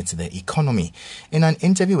have hit the economy. In an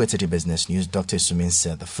interview with City Business News, Dr. Esuming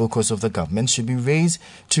said the focus of the government should be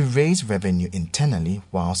to raise revenue internally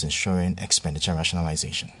whilst ensuring expenditure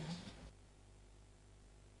rationalization.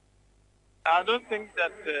 I don't think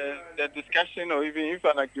that the discussion or even if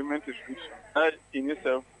an agreement is reached, that in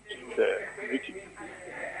itself the rating.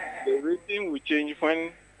 The rating will change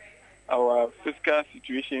when our fiscal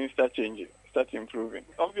situation start improving.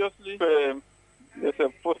 Obviously, there's a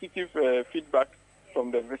positive feedback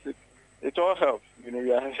from the visit. It all helps.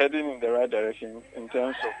 We are heading in the right direction in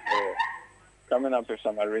terms of coming up with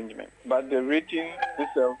some arrangement. But the rating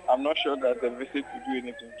itself, I'm not sure that the visit will do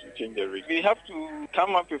anything to change the rating. We have to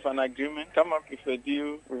come up with an agreement, come up with a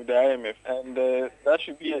deal with the IMF, and that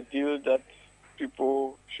should be a deal that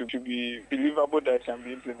people should be believable that can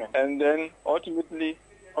be implemented. And then ultimately,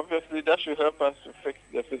 obviously, that should help us to fix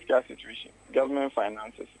the fiscal situation, government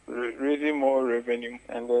finances, raising more revenue,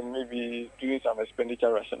 and then maybe doing some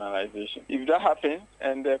expenditure rationalization. If that happens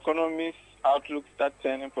and the economy's outlook starts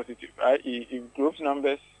turning positive, i.e., if growth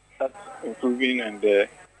numbers start improving and the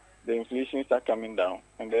inflation starts coming down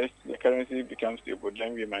and the currency becomes stable,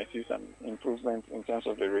 then we might see some improvement in terms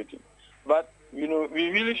of the rating. But, we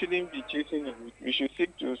really shouldn't be chasing it. We should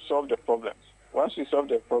seek to solve the problems. Once we solve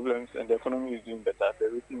the problems and the economy is doing better, the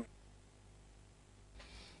rating.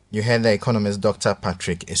 You heard the economist Dr.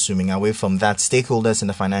 Patrick Esuming. Away from that, stakeholders in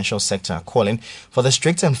the financial sector are calling for the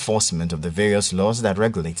strict enforcement of the various laws that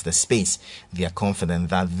regulate the space. They are confident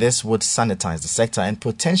that this would sanitize the sector and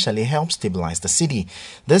potentially help stabilize the city.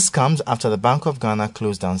 This comes after the Bank of Ghana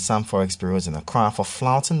closed down some forex bureaus in Accra for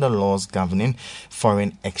flouting the laws governing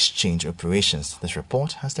foreign exchange operations. This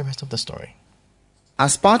report has the rest of the story.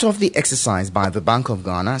 As part of the exercise by the Bank of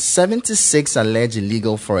Ghana, 76 alleged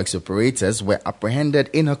illegal forex operators were apprehended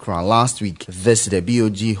in Accra last week. This, the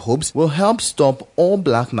BOG hopes, will help stop all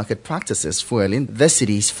black market practices fueling the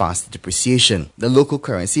city's fast depreciation. The local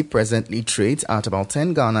currency presently trades at about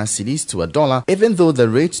 10 Ghana cedis to a dollar, even though the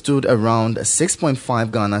rate stood around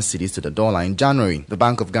 6.5 Ghana cedis to the dollar in January. The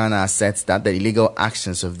Bank of Ghana asserts that the illegal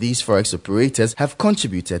actions of these forex operators have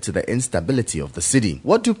contributed to the instability of the city.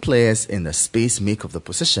 What do players in the space make of the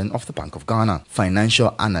position of the Bank of Ghana?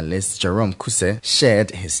 Financial analyst Jerome Kuse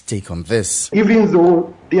shared his take on this. Even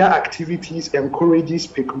though their activities encourages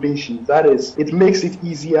speculation, that is, it makes it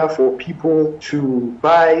easier for people to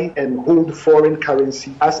buy and hold foreign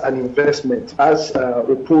currency as an investment as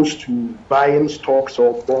opposed to buying stocks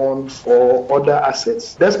or bonds or other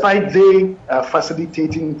assets. Despite they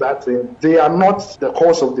facilitating that, they are not the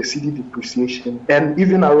cause of the city depreciation, and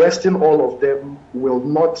even arresting all of them will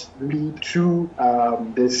not lead to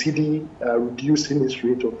the city reducing its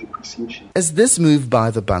rate of depreciation. Is this move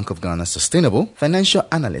by the Bank of Ghana sustainable? Financial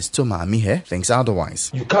analyst Toma Amihe thinks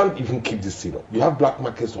otherwise. You can't even keep this thing up. You have black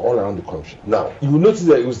markets all around the country. Now, you will notice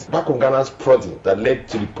that it was Bank of Ghana's prodding that led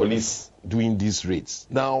to the police doing these raids.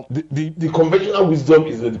 Now, the conventional wisdom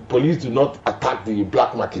is that the police do not attack the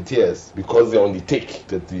black marketeers because they're on the take,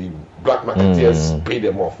 that the black marketeers pay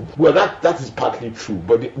them off. Well, that is partly true,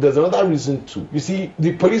 but there's another reason too. You see,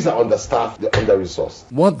 the police are understaffed, they're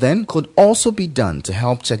under-resourced. What then could also be done to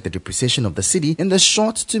help check the depreciation of the cedi in the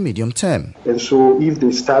short to medium term? And so if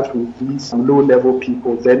they start with these low-level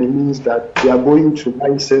people, then it means that they are going to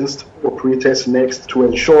licensed operators next to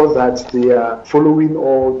ensure that they are following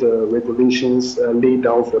all the regulations laid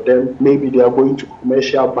down for them. Maybe they are going to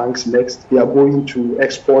commercial banks next. They are going to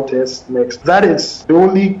exporters next. That is the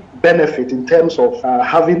only benefit in terms of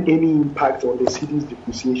having any impact on the cedi's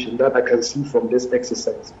depreciation that I can see from this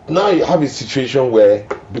exercise. Now you have a situation where,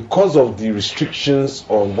 because of the restrictions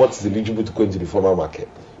on what's eligible to go into the formal market,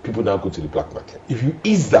 people now go to the black market. If you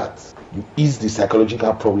ease that, you ease the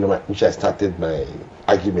psychological problem which I started my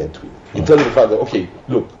argument with. You tell the fact that, okay,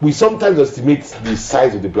 look, we sometimes estimate the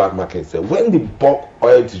size of the black market. So when the bulk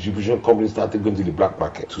oil distribution companies started going to the black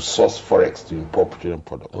market to source forex to import petroleum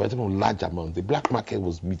products, they were talking large amounts. The black market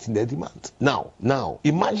was meeting their demand. Now,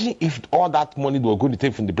 imagine if all that money they were going to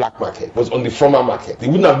take from the black market was on the formal market. They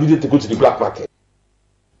wouldn't have needed to go to the black market.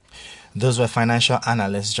 Those were financial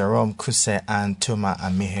analysts Jerome Kuse and Toma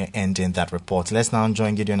Amehe ending that report. Let's now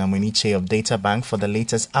join Gideon Amweniche of DataBank for the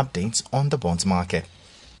latest updates on the bonds market.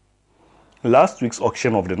 Last week's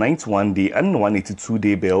auction of the 91-day and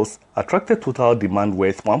 182-day bills attracted total demand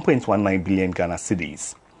worth 1.19 billion Ghana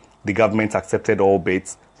cedis. The government accepted all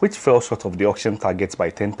bids, which fell short of the auction target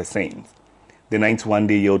by 10%. The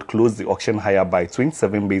 91-day yield closed the auction higher by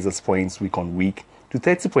 27 basis points week on week to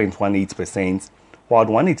 30.18%, while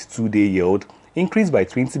the 182-day yield increased by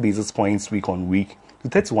 20 basis points week on week to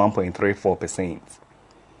 31.34%.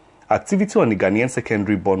 Activity on the Ghanaian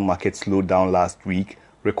secondary bond market slowed down last week,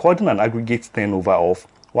 recording an aggregate turnover of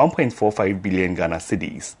 1.45 billion Ghana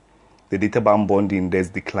cedis. The DataBank bond index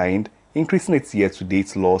declined, increasing its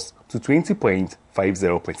year-to-date loss to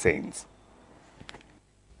 20.50%.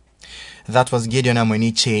 That was Gideon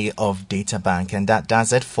Amweniche of DataBank, and that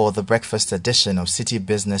does it for the breakfast edition of City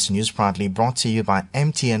Business News, proudly brought to you by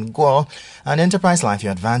MTN Goal and Enterprise Life,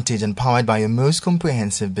 your advantage, and powered by your most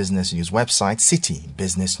comprehensive business news website,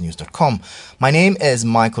 citybusinessnews.com. My name is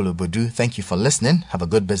Michael Obodu. Thank you for listening. Have a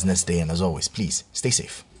good business day, and as always, please stay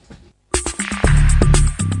safe.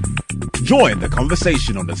 Join the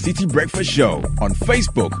conversation on the City Breakfast Show on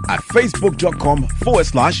Facebook at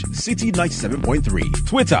facebook.com/City97.3,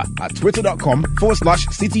 Twitter at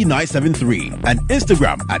twitter.com/City973, and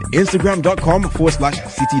Instagram at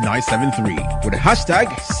instagram.com/City973 with the hashtag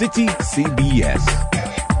CityCBS.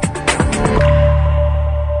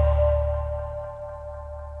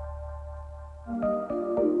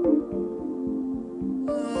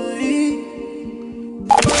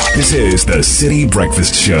 This is the City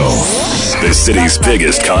Breakfast Show, the city's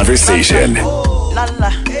biggest conversation.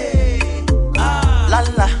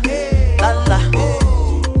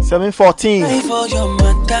 7:14.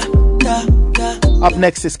 Up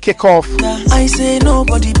next is Kickoff,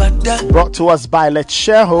 brought to us by Let's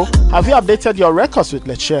Share Ho. Have you updated your records with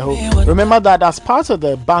Let's Share Ho? Remember that as part of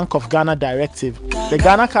the Bank of Ghana directive, the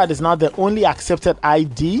Ghana card is now the only accepted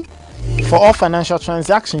ID for all financial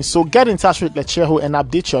transactions. So get in touch with Let's Share Ho and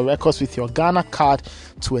update your records with your Ghana card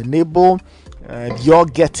to enable your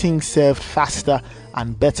getting served faster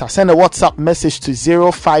and better. Send a WhatsApp message to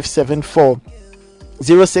 0574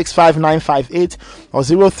 065958 or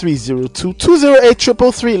 0302 208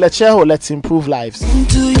 333. Let's Share Ho. Let's improve lives.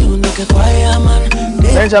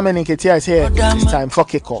 Benjamin Nketia is here. It's time for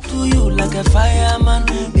Kickoff.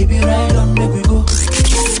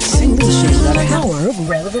 The power of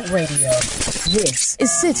relevant radio. This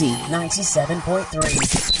is City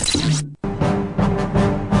 97.3.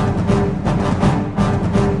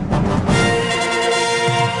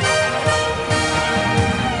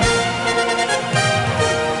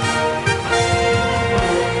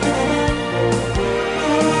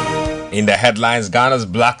 In the headlines, Ghana's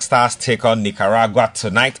Black Stars take on Nicaragua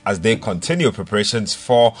tonight as they continue preparations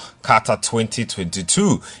for Qatar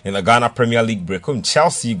 2022. In the Ghana Premier League breakroom,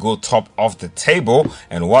 Chelsea go top of the table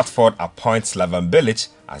and Watford appoints Slaven Bilic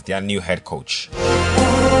as their new head coach.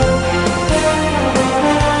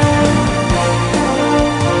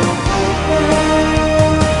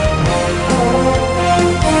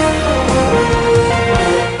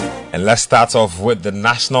 And let's start off with the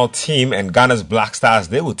national team and Ghana's Black Stars.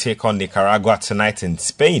 They will take on Nicaragua tonight in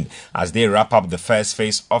Spain as they wrap up the first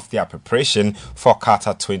phase of their preparation for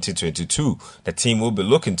Qatar 2022. The team will be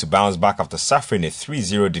looking to bounce back after suffering a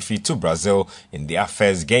 3-0 defeat to Brazil in their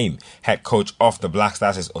first game. Head coach of the Black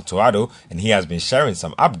Stars is Otto Addo, and he has been sharing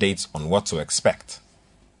some updates on what to expect.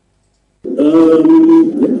 I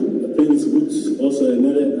think it's good. Also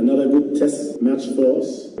another good test match for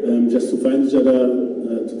us. Just to find each other,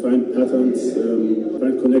 to find patterns,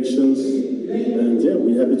 find connections. And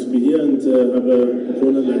we're happy to be here and have an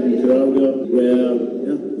opponent like Nicaragua where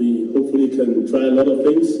we hopefully can try a lot of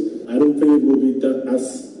things. I don't think it will be that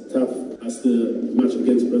as tough as the match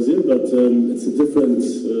against Brazil, but it's a different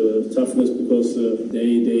toughness because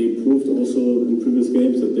they proved also in previous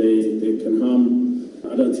games that they can harm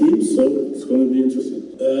other teams, so it's going to be interesting.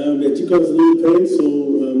 They took us a little pain, so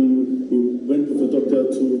we went with the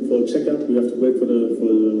doctor for a checkup. We have to wait for the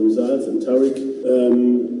results, and Tariq,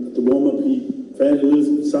 the warm-up, he felt a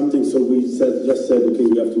little something, so we just said, okay,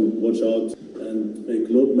 we have to watch out and make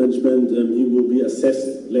load management. He will be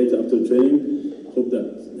assessed later after training. Hope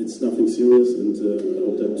that it's nothing serious, and I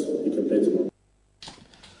hope that we can play tomorrow.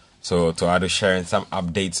 So Toado sharing some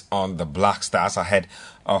updates on the Black Stars ahead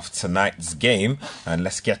of tonight's game. And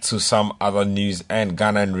let's get to some other news. And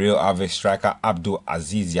Ghana and Real Ave striker Abdul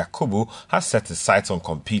Aziz Yakubu has set his sights on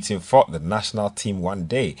competing for the national team one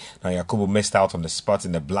day. Now, Yakubu missed out on the spot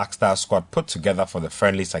in the Black Stars squad put together for the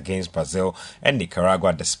friendlies against Brazil and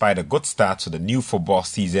Nicaragua despite a good start to the new football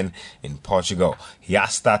season in Portugal. He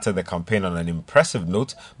has started the campaign on an impressive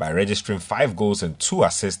note by registering 5 goals and 2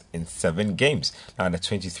 assists in 7 games. Now, the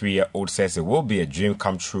 23-year-old says it will be a dream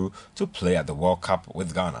come true to play at the World Cup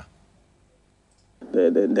with Ghana.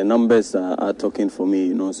 The numbers are talking for me,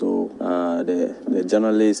 you know. So the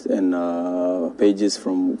journalists and pages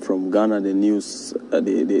from Ghana, the news,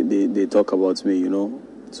 they talk about me, you know.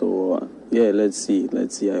 So let's see.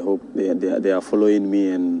 I hope they are following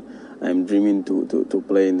me, and I'm dreaming to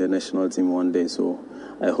play in the national team one day. So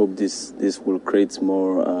I hope this will create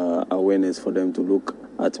more awareness for them to look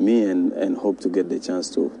at me and hope to get the chance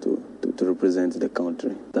to represent the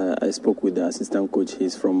country. I spoke with the assistant coach.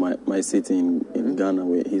 He's from my city in Ghana,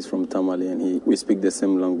 where he's from Tamale, and we speak the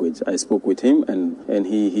same language. I spoke with him, and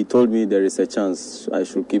he told me there is a chance I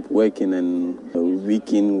should keep working, and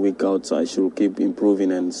week in, week out, so I should keep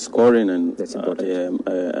improving and scoring, and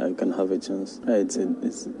I can have a chance.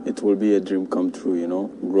 It will be a dream come true, you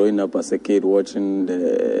know. Growing up as a kid, watching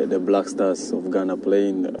the Black Stars of Ghana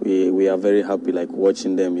playing, we are very happy, like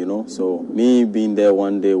watching them, you know. So me being there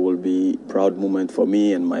one day will be a proud moment for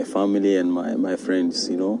me and my family and my friends,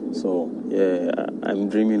 you know. So I'm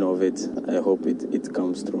dreaming of it. I hope it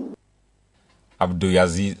comes true. Abdul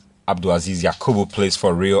Aziz Yakubu plays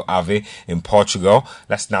for Rio Ave in Portugal.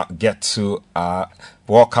 Let's now get to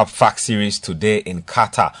World Cup Fact Series today in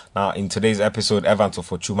Qatar. Now, in today's episode, Evan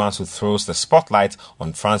Tofochumansu throws the spotlight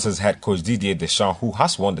on France's head coach Didier Deschamps, who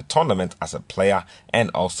has won the tournament as a player and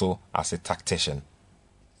also as a tactician.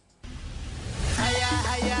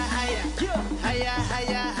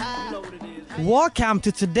 Welcome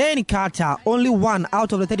to Today in Qatar. Only one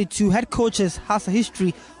out of the 32 head coaches has a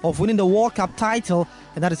history of winning the World Cup title,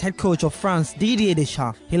 and that is head coach of France, Didier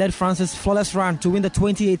Deschamps. He led France's flawless run to win the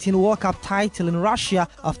 2018 World Cup title in Russia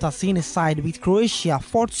after seeing his side beat Croatia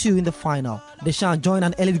 4-2 in the final. Deschamps joined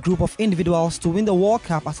an elite group of individuals to win the World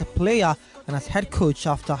Cup as a player and as head coach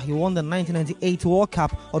after he won the 1998 World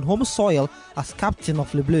Cup on home soil as captain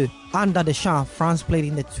of Les Bleus. Under Deschamps, France played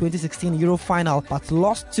in the 2016 Euro final but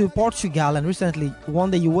lost to Portugal and recently won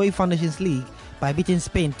the UEFA Nations League by beating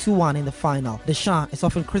Spain 2-1 in the final. Deschamps is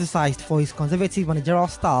often criticized for his conservative managerial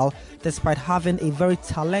style despite having a very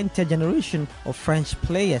talented generation of French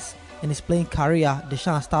players. In his playing career,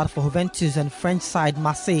 Deschamps started for Juventus and French side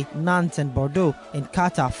Marseille, Nantes and Bordeaux. In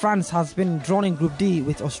Qatar, France has been drawn in Group D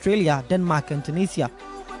with Australia, Denmark and Tunisia.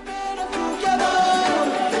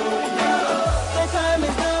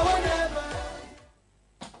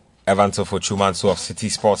 Evan Tofochumansu of City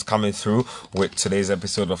Sports coming through with today's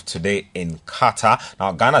episode of Today in Qatar.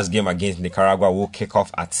 Now, Ghana's game against Nicaragua will kick off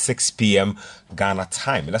at 6 p.m. Ghana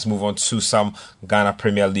time. Let's move on to some Ghana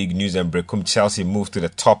Premier League news. And Brekum Chelsea moved to the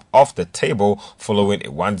top of the table following a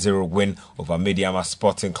 1-0 win over Mediama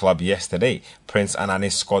Sporting Club yesterday. Prince Anane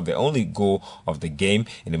scored the only goal of the game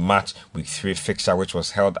in the match week 3 fixture, which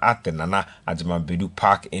was held at the Nana Adjumabadu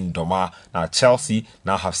Park in Doma. Now, Chelsea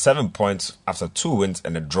now have 7 points after 2 wins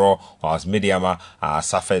and a draw, whilst Mediama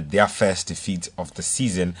suffered their first defeat of the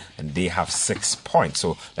season and they have 6 points.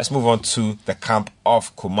 So let's move on to the camp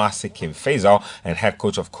of Kumasi Kim Faisal, and head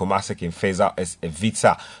coach of Kumasi Kim Faisal is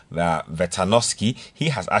Evita Vetanoski. He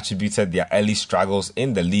has attributed their early struggles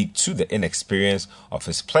in the league to the inexperience of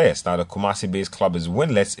his players. Now, the Kumasi-based club is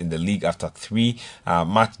winless in the league after 3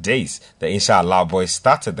 match days. The Inshallah boys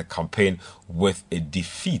started the campaign with a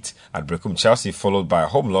defeat at Brekum Chelsea, followed by a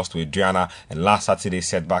home loss to Adriana, and last Saturday's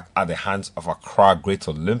setback at the hands of Accra Great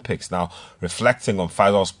Olympics. Now, reflecting on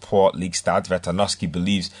Faisal's poor league start, Vetanovsky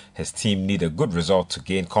believes his team need a good result to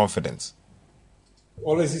gain confidence.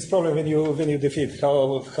 Always this problem when you defeat,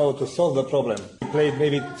 how to solve the problem. We played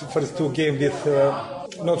maybe first two games with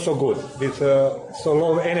not so good, with so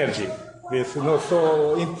low energy, with not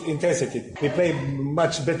so intensity. We play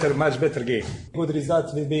much better game. Good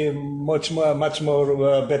result will be much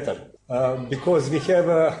more better because we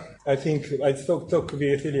have. I think I talk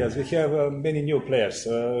with Elias. We have many new players,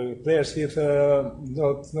 players with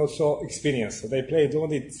not so experience. They played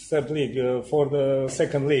only third league for the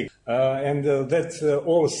second league, and that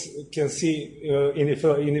all can see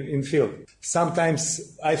in field.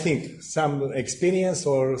 Sometimes I think some experience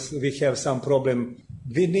or we have some problem.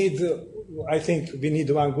 I think we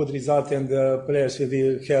need one good result, and players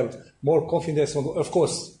will have more confidence. Of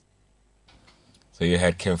course. So you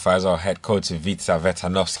heard Kim Faisal, head coach Vica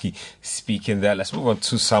Vetanovsky speaking there. Let's move on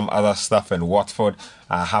to some other stuff. In Watford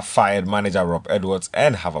have fired manager Rob Edwards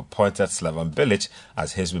and have appointed Slaven Bilic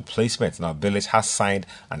as his replacement. Now, Bilic has signed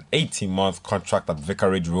an 18-month contract at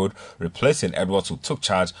Vicarage Road, replacing Edwards, who took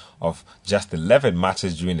charge of just 11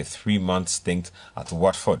 matches during a 3-month stint at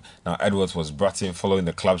Watford. Now, Edwards was brought in following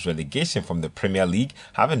the club's relegation from the Premier League,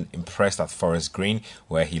 having impressed at Forest Green,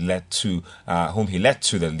 where he led to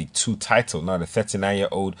the League 2 title. Now, the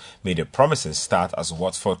 39-year-old made a promising start as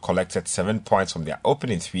Watford collected 7 points from their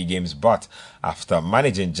opening 3 games, but after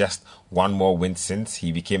managing just one more win since,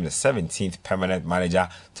 he became the 17th permanent manager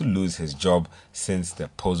to lose his job since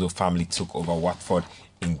the Pozzo family took over Watford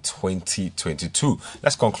in 2022.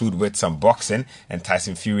 Let's conclude with some boxing. And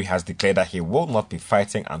Tyson Fury has declared that he will not be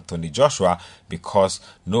fighting Anthony Joshua because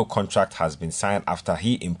no contract has been signed after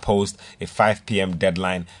he imposed a 5 p.m.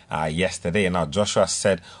 deadline yesterday. And now Joshua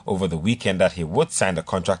said over the weekend that he would sign the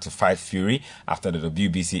contract to fight Fury after the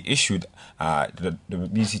WBC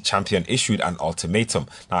champion issued an ultimatum.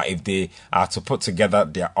 Now, if they are to put together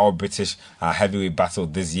their all-British heavyweight battle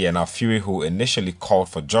this year, now Fury, who initially called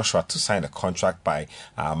for Joshua to sign the contract by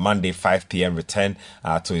Monday 5 p.m. returned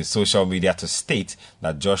to his social media to state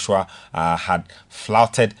that Joshua had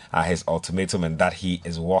flouted his ultimatum and that he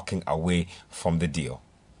is walking away from the deal.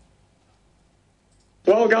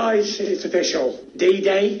 Well, guys, it's official.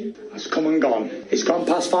 D-Day has come and gone. It's gone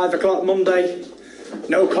past 5 o'clock Monday.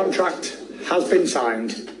 No contract has been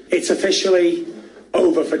signed. It's officially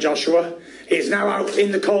over for Joshua. He's now out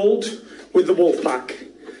in the cold with the Wolfpack.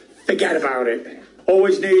 Forget about it.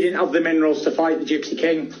 Always needing of the minerals to fight the Gypsy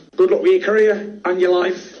King. Good luck with your career and your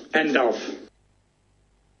life. End of.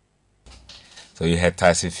 So you heard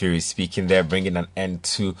Tyson Fury speaking there, bringing an end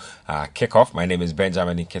to Kickoff. My name is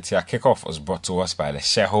Benjamin Nketia. Kickoff was brought to us by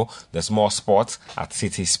Lesheho. There's more sports at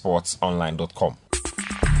citysportsonline.com.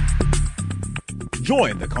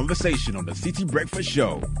 Join the conversation on the City Breakfast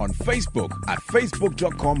Show on Facebook at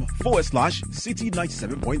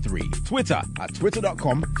facebook.com/City97.3, Twitter at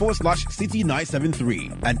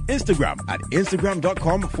twitter.com/City973, and Instagram at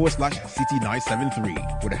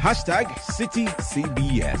instagram.com/City973 with the hashtag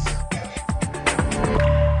CityCBS.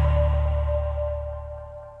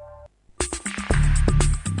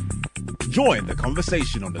 Join the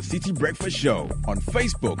conversation on the City Breakfast Show on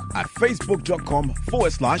Facebook at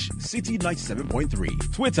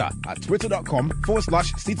facebook.com/City97.3, Twitter at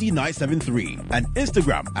twitter.com/City973, and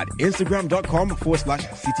Instagram at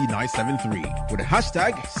instagram.com/City973 with the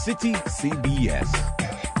hashtag CityCBS.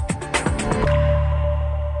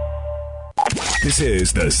 This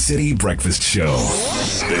is the City Breakfast Show,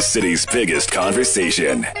 the city's biggest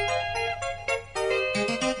conversation.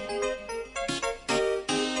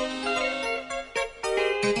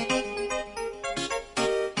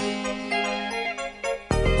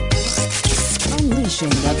 Unleashing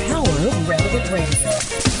the power of relevant radio.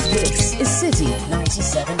 This is City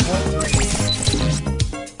 97.3.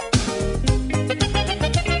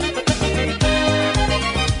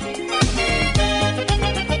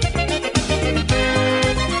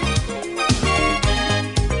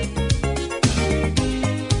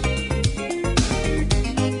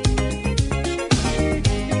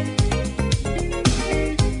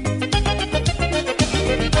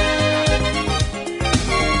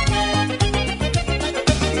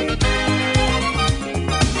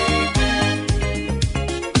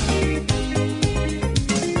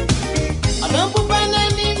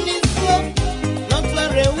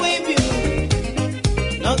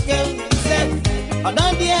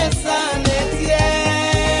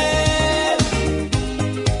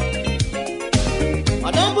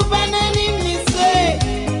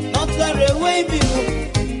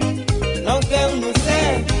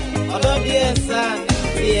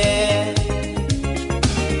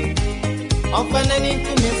 Open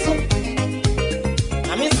into me.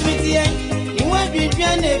 tie, you want to be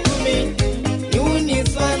an ekume. You need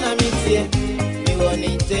son of me tie, you want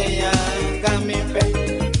to tell coming back.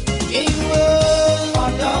 You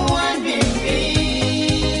don't want me.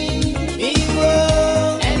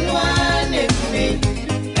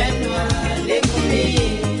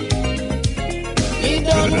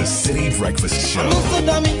 The City Breakfast Show.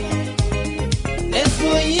 Let's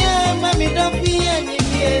go, yeah, mommy, don't be any.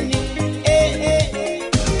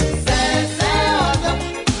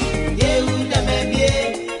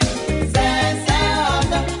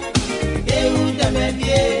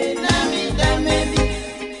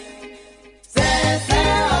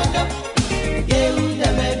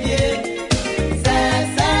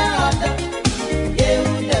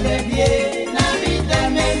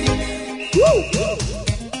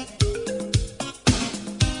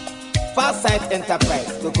 Farsight Enterprise,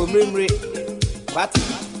 Kokomrimri, what?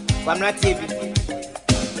 Wamra TV.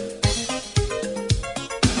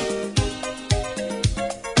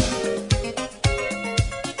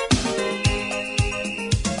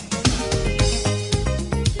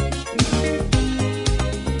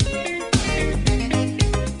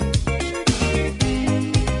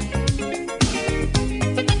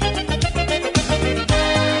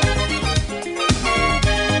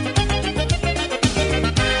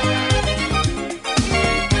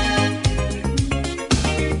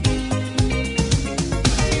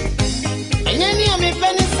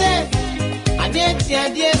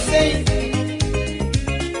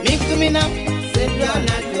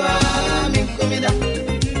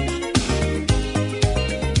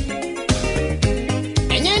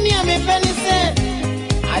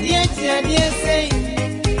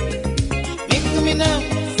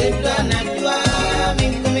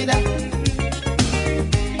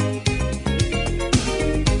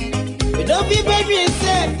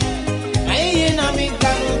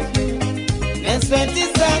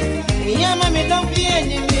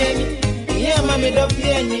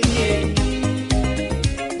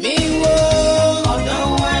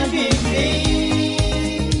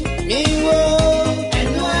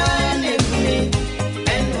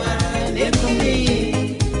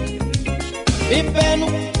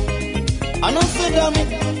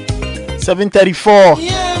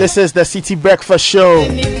 This is the City Breakfast Show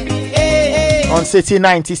on City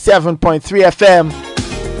 97.3 FM.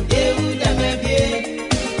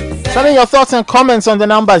 Send in your thoughts and comments on the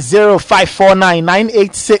number 0549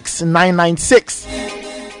 986 996.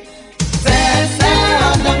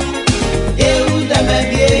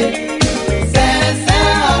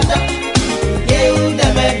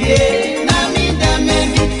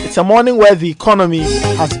 It's a morning where the economy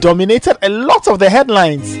has dominated a lot of the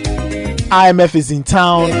headlines. IMF is in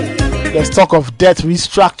town. There's talk of debt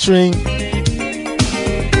restructuring.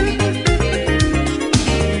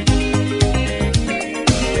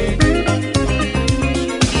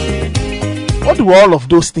 What do all of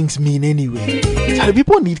those things mean anyway? So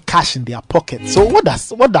people need cash in their pocket. So what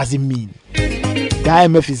does it mean? The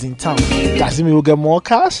IMF is in town. Does it mean we'll get more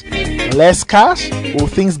cash? Less cash? Will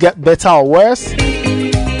things get better or worse?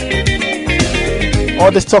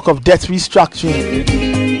 All this talk of debt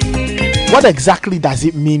restructuring. What exactly does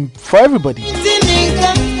it mean for everybody?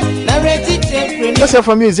 Let's hear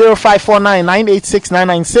from you, 0549 986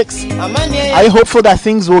 996. Are you hopeful that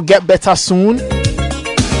things will get better soon?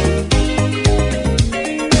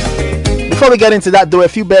 Before we get into that, though, a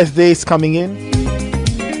few birthdays coming in.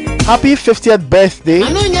 Happy 50th birthday to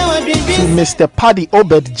Mr. Paddy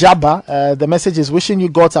Obed Jabba. The message is wishing you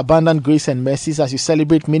God's abundant grace and mercies as you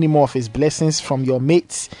celebrate many more of his blessings from your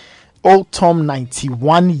mates. Old Tom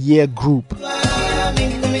 91-year group.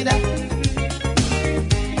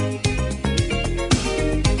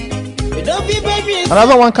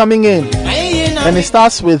 Another one coming in, and it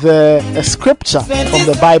starts with a scripture from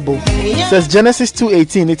the Bible. It says Genesis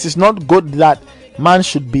 2:18, it is not good that man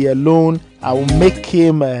should be alone. I will make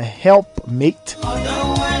him a helpmate.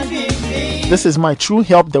 This is my true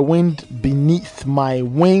help, the wind beneath my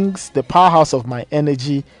wings, the powerhouse of my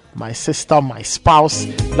energy, my sister, my spouse.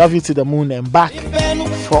 Love you to the moon and back.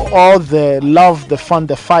 For all the love, the fun,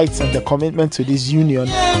 the fights, and the commitment to this union.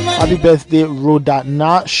 Happy birthday, Rhoda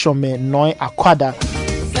Na Shome Noi Akwada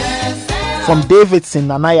from Davidson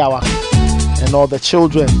Nanayawa and all the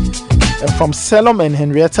children, and from Selom and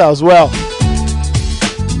Henrietta as well.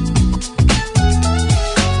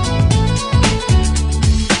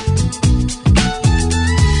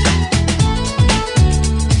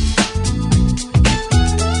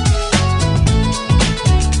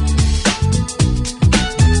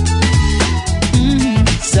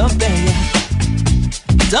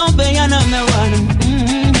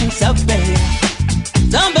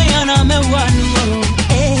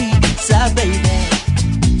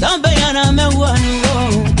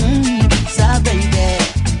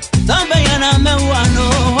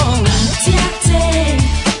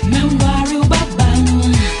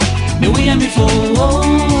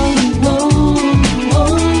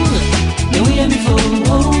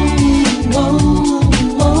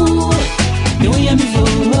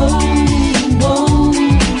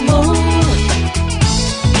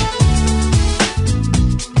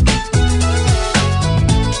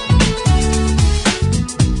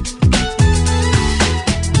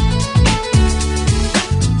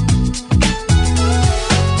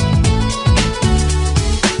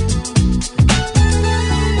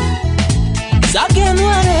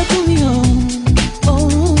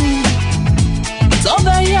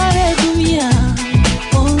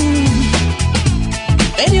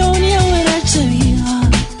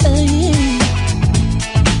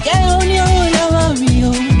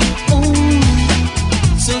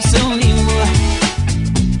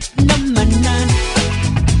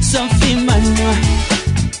 Sophie Mano.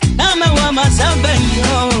 Nama wama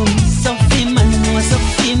sabayo. Sophie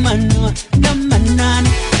Mano. Namanan.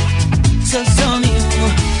 So sonny.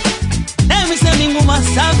 Let me say me mama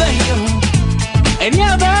sabayo. And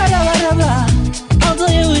ya bada. I'll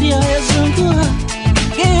tell you with your head so good.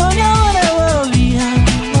 Get on your whatever we are.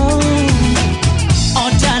 Oh,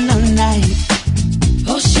 done all night.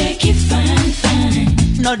 Oh, shake it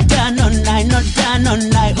fine. Not done all night.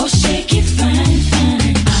 Oh, shake it fine.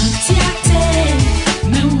 Auntie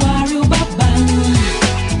Ate, me worry baba.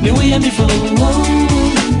 Me we am before.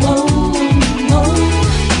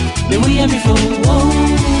 Me we am before.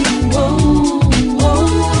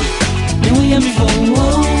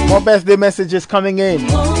 More birthday messages coming in.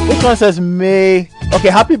 This one says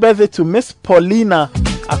happy birthday to Miss Paulina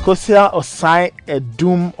Akosia Osai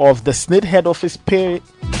Edum of the Snid Head Office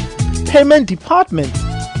Payment Department.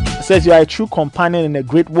 It says you are a true companion and a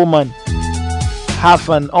great woman. Have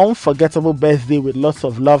an unforgettable birthday with lots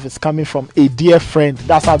of love. It's coming from a dear friend.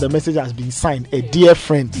 That's how the message has been signed. A dear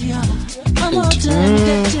friend.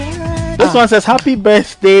 This one says happy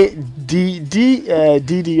birthday Didi.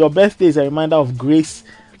 Your birthday is a reminder of grace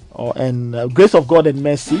and grace of God and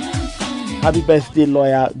mercy. Happy birthday,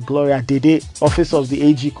 lawyer Gloria Dede, Office of the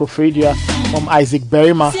AG Kofredia, from Isaac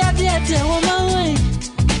Berima.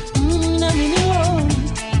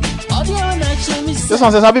 This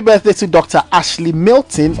one says happy birthday to Dr. Ashley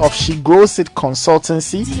Milton of She Grows It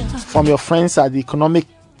Consultancy, from your friends at the Economic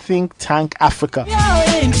Think Tank Africa.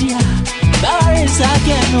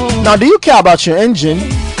 Now, do you care about your engine?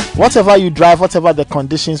 Whatever you drive, whatever the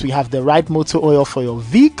conditions, we have the right motor oil for your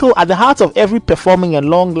vehicle. At the heart of every performing and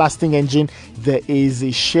long-lasting engine, there is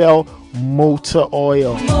a Shell motor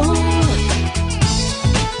oil.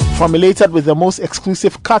 Formulated with the most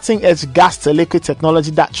exclusive cutting-edge gas-to-liquid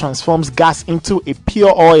technology that transforms gas into a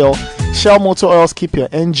pure oil, Shell motor oils keep your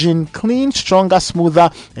engine clean, stronger,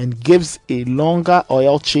 smoother, and gives a longer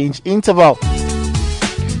oil change interval.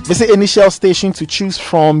 Visit any Shell station to choose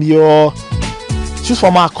from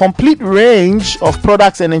our complete range of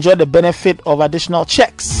products and enjoy the benefit of additional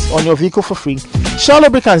checks on your vehicle for free. Shell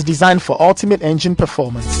lubricants designed for ultimate engine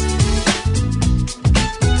performance.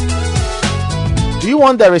 Do you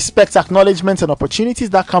want the respect, acknowledgement, and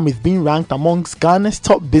opportunities that come with being ranked amongst Ghana's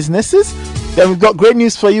top businesses? Then we've got great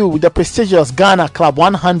news for you. The prestigious Ghana Club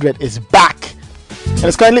 100 is back, and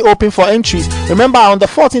it's currently open for entries. Remember, on the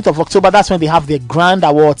 14th of October, that's when they have their grand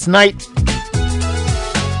awards night.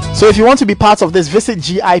 So if you want to be part of this, visit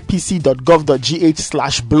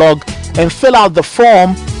gipc.gov.gh/blog and fill out the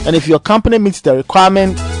form. And if your company meets the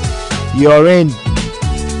requirement, you're in.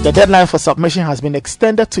 The deadline for submission has been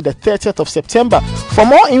extended to the 30th of September. For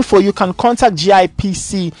more info, you can contact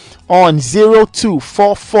GIPC on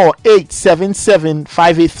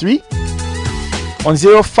 0244877583, on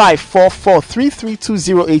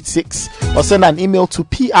 0544332086, or send an email to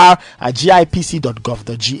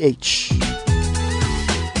pr@gipc.gov.gh.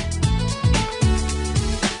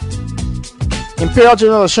 Imperial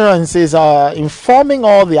General Assurance is informing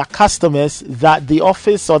all their customers that the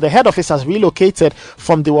office or the head office has relocated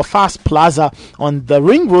from the Wafas Plaza on the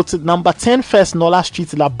Ring Road to number 10 First Nola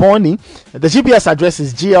Street, Laboni. The GPS address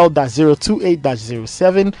is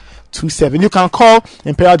GL-028-0727. You can call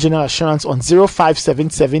Imperial General Assurance on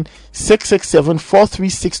 0577 667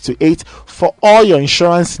 43628 for all your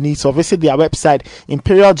insurance needs, or visit their website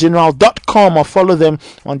imperialgeneral.com or follow them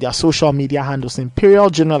on their social media handles. Imperial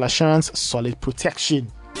General Assurance, solid protection.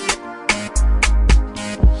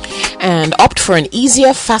 And opt for an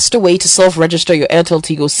easier, faster way to self-register your Airtel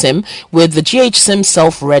Tigo SIM with the GH SIM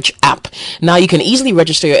Self-Reg app. Now you can easily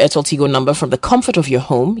register your Airtel Tigo number from the comfort of your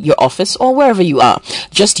home, your office, or wherever you are.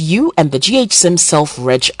 Just you and the GH SIM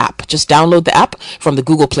Self-Reg app. Just download the app from the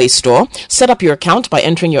Google Play Store. Set up your account by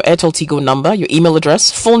entering your Airtel Tigo number, your email address,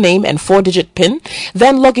 full name, and 4-digit PIN.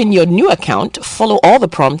 Then log in your new account, follow all the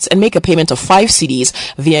prompts, and make a payment of 5 cedis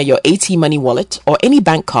via your AT Money wallet or any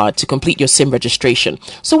bank card to complete your SIM registration.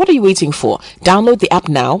 So what are you waiting for? Download the app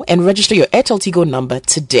now and register your Airtel Tigo number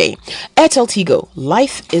today. Airtel Tigo,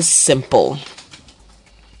 life is simple.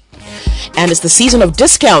 And it's the season of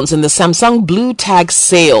discounts in the Samsung Blue Tag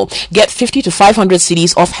sale. Get 50 to 500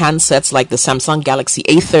 cedis off handsets like the Samsung Galaxy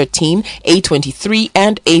A13, A23,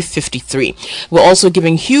 and A53. We're also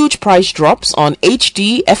giving huge price drops on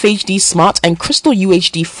HD, FHD Smart, and Crystal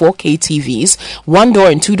UHD 4K TVs, 1-door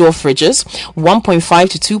and 2-door fridges, 1.5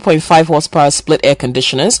 to 2.5 horsepower split air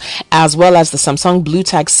conditioners, as well as the Samsung Blue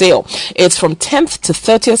Tag sale. It's from 10th to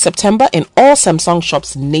 30th September in all Samsung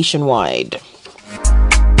shops nationwide.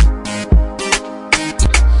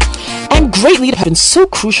 Great leaders have been so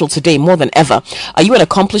crucial today more than ever. Are you an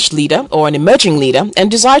accomplished leader or an emerging leader and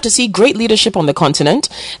desire to see great leadership on the continent?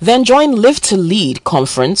 Then join Live to Lead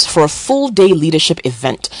conference for a full-day leadership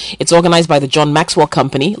event. It's organized by the John Maxwell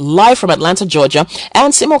Company, live from Atlanta, Georgia,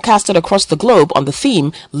 and simulcasted across the globe on the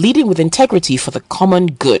theme Leading with Integrity for the Common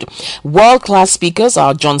Good. World-class speakers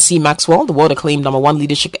are John C. Maxwell, the world-acclaimed #1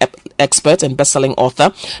 leadership expert and best-selling author,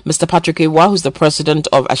 Mr. Patrick Ewa, who's the president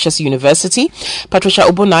of Ashesi University, Patricia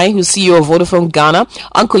Obonai, who's CEO of Vodafone Ghana,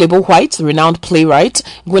 Uncle Ebo White, the renowned playwright,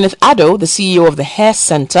 Gwyneth Addo, the CEO of the Hair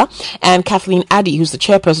Center, and Kathleen Addy, who's the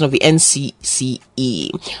chairperson of the NCCE.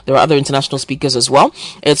 There are other international speakers as well.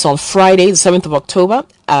 It's on Friday, the 7th of October.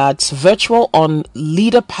 It's virtual on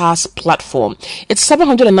Leader Pass platform. It's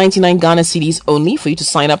 799 Ghana cedis only for you to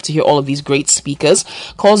sign up to hear all of these great speakers.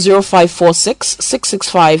 Call 0546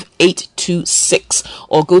 665 826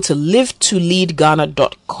 or go to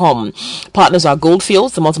livetoleadghana.com. Partners are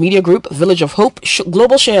Goldfields, the Multimedia Group, Village of Hope,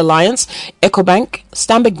 Global Share Alliance, EcoBank,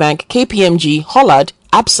 Stanbic Bank, KPMG, Hollard,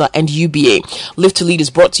 ABSA, and UBA. Live to Lead is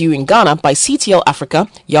brought to you in Ghana by CTL Africa,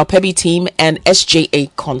 Yalpebi Team, and SJA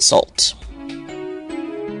Consult.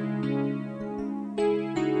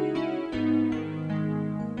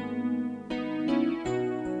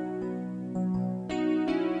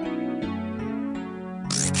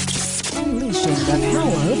 Unleashing the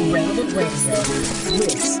power of relevant radio.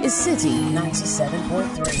 This is City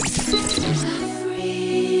 97.3.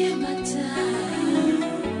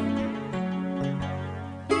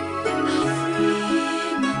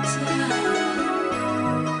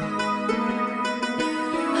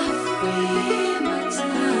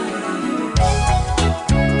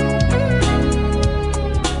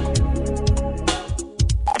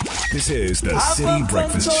 This is the City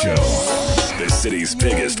Breakfast Show, the city's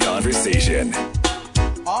biggest conversation.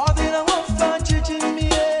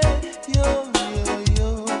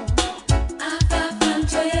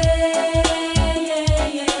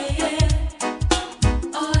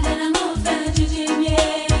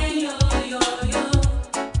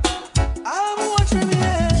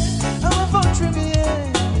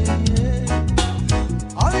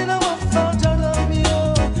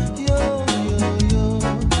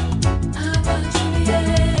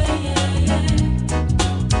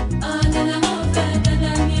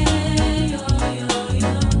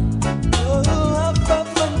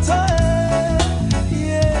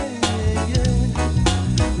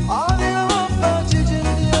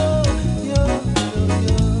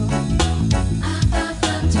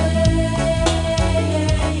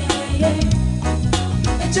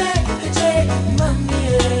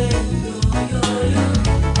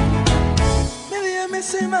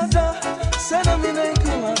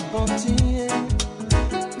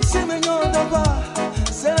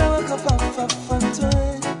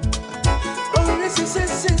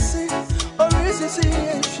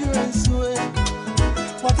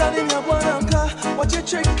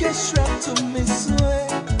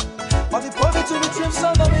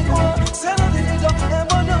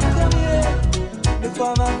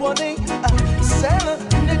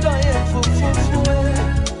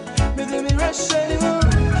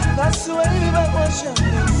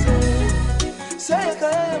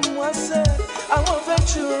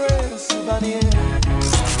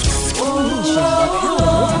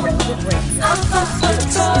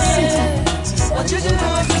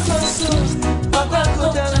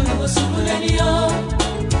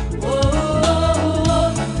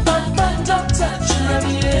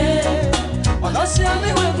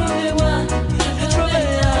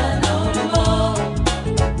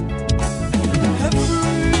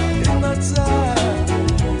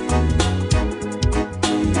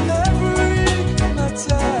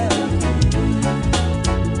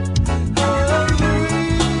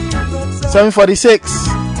 $7:46.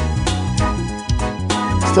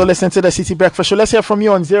 Still listening to the City Breakfast Show. Let's hear from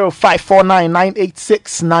you on 0549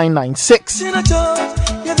 986 996.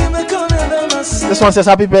 This one says,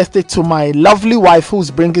 happy birthday to my lovely wife who's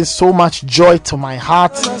bringing so much joy to my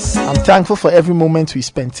heart. I'm thankful for every moment we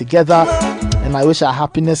spend together, and I wish our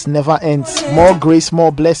happiness never ends. More grace,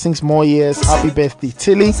 more blessings, more years. Happy birthday,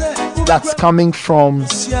 Tilly. That's coming from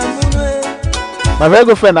my very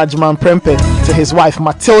good friend Ajiman Prempe to his wife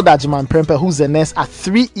Matilda Ajiman Prempe, who's a nurse at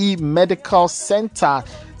 3E Medical Center,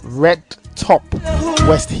 Red Top,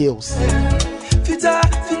 West Hills.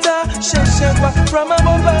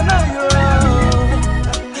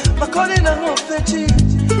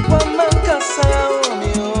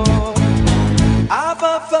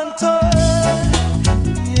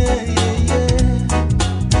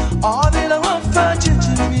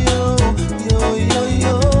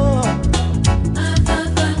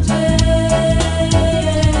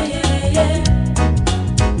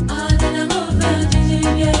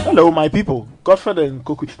 Hello, my people. Godfred and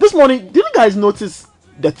Koku. This morning, did you guys notice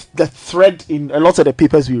the thread in a lot of the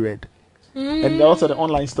papers we read? And a lot of the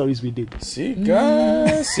online stories we did? Cash.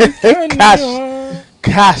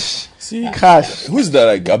 Who's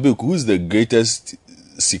the who's the greatest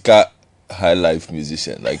Sika high life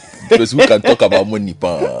musician? Like, because who can talk about money?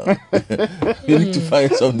 We need to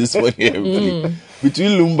find some this morning, everybody.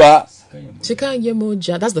 Between Lumba, Sika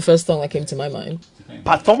Yemoja. That's the first song that came to my mind.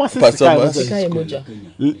 Pat Thomas is Sika Yemoja.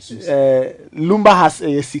 Lumba has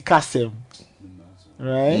a Sika Sem.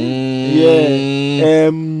 Right? Yeah.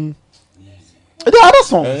 The other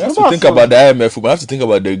song. I have to think about the IMF. I have to think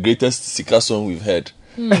about the greatest Sika song we've heard.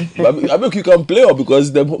 I think you can play it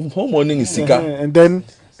because the whole morning is Sika. And then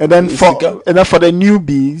for the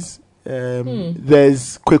newbies,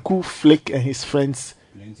 there's Kweku Flick and his friends,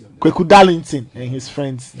 Kweku Darlington and his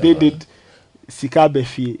friends. They did Sika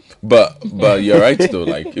Befi. But you're right though.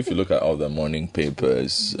 Like, if you look at all the morning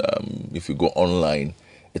papers, if you go online,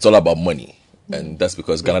 it's all about money, and that's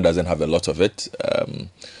because Ghana doesn't have a lot of it.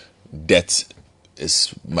 Debt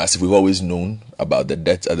is massive. We've always known about the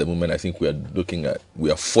debt at the moment. I think we are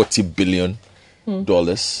 $40 billion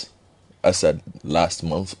as at last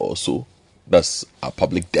month or so. That's our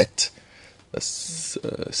public debt. That's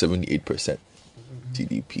 78%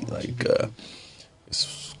 GDP. Like,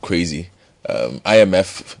 it's crazy.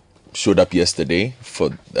 IMF showed up yesterday for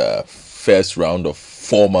the first round of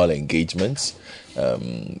formal engagements.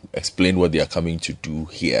 Explain what they are coming to do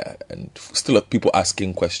here, and still have people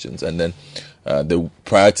asking questions. And then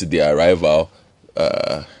prior to their arrival,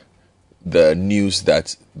 the news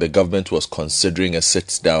that the government was considering a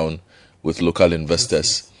sit down with local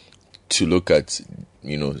investors to look at,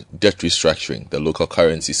 debt restructuring, the local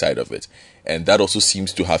currency side of it, and that also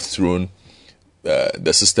seems to have thrown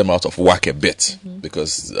the system out of whack a bit,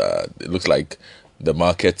 because it looks like the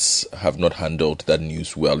markets have not handled that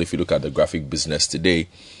news well. If you look at the graphic business today,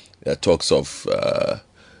 there are talks of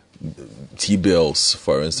T-bills,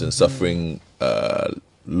 for instance, suffering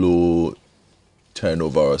low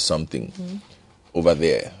turnover or something over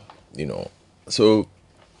there, So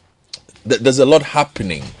there's a lot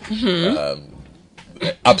happening.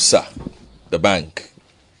 ABSA, the bank,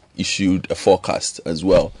 issued a forecast as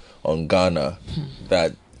well on Ghana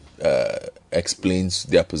that explains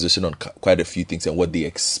their position on quite a few things and what they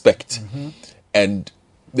expect. And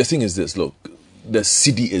the thing is this, look, the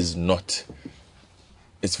cedi is not,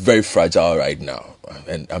 it's very fragile right now,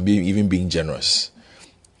 and I'm even being generous.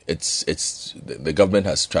 It's the government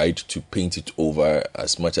has tried to paint it over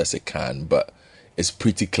as much as it can, but it's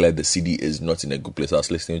pretty clear the cedi is not in a good place. I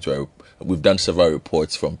was listening to we've done several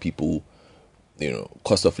reports from people,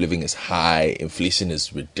 cost of living is high, inflation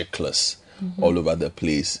is ridiculous all over the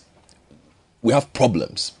place. We have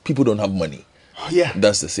problems. People don't have money. Yeah,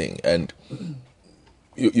 that's the thing. And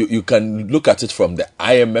you can look at it from the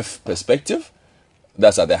IMF perspective,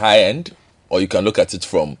 that's at the high end, or you can look at it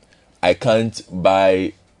from, I can't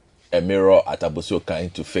buy a mirror at Abosio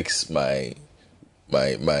Kind to fix my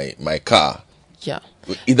car. Yeah.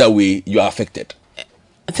 Either way, you are affected.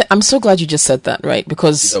 I'm so glad you just said that, right?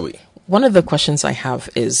 Because one of the questions I have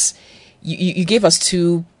is, you gave us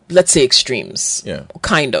two, let's say, extremes. Yeah.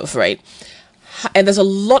 Kind of, right? And there's a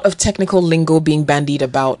lot of technical lingo being bandied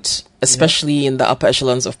about, especially in the upper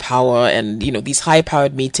echelons of power, and these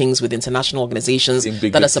high-powered meetings with international organizations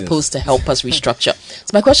that are supposed to help us restructure.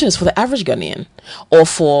 So my question is, for the average Ghanaian, or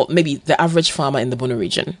for maybe the average farmer in the Bono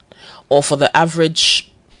region, or for the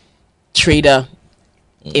average trader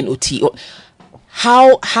in Uti,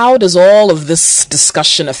 how does all of this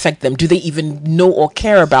discussion affect them? Do they even know or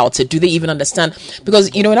care about it? Do they even understand? Because,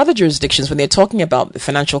 in other jurisdictions, when they're talking about the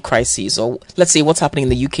financial crises, or let's say what's happening in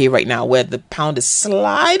the UK right now, where the pound is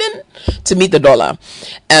sliding to meet the dollar,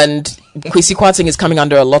 and Kwesi Kwarteng is coming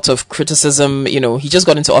under a lot of criticism, he just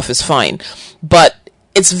got into office fine, but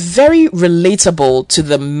it's very relatable to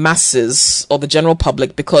the masses or the general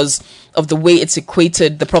public because of the way it's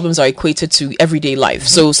equated. The problems are equated to everyday life.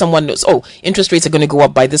 So someone knows, interest rates are going to go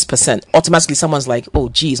up by this percent. Automatically, someone's like,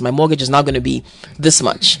 geez, my mortgage is now going to be this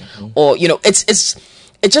much. Or, it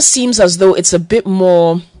just seems as though it's a bit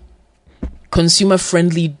more consumer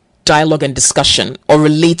friendly dialogue and discussion, or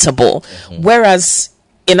relatable. Whereas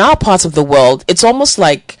in our part of the world, it's almost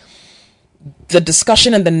like the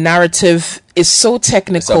discussion and the narrative is so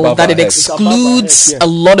technical that it excludes a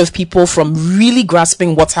lot of people from really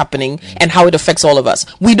grasping what's happening and how it affects all of us.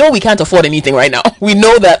 We know we can't afford anything right now. We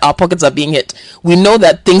know that our pockets are being hit. We know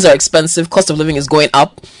that things are expensive. Cost of living is going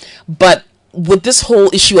up. But with this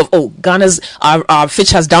whole issue of Ghana's our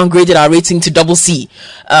Fitch has downgraded our rating to CC,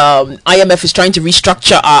 IMF is trying to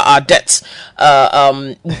restructure our debts,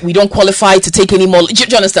 we don't qualify to take any more. Do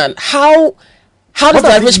you understand how does the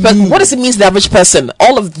average person, what does it mean to the average person,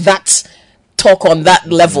 all of that talk on that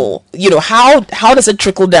level, how does it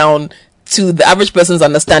trickle down to the average person's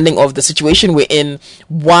understanding of the situation we're in,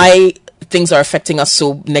 why things are affecting us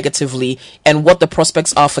so negatively, and what the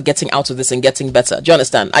prospects are for getting out of this and getting better? Do you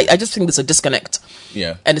understand? I just think there's a disconnect.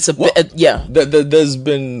 Yeah, and it's a bit. Yeah, there's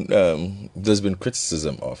been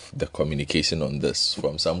criticism of the communication on this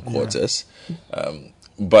from some quarters,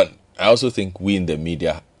 but I also think we in the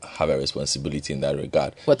media have a responsibility in that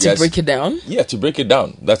regard. To break it down? Yeah, to break it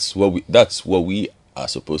down. That's what we are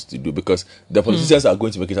supposed to do, because the politicians are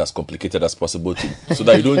going to make it as complicated as possible so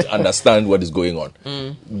that you don't understand what is going on.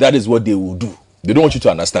 That is what they will do. They don't want you to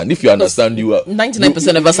understand. If you understand, you are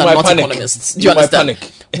 99% of us are not economists. Do you understand?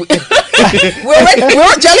 Panic. We're already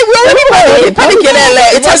panicking.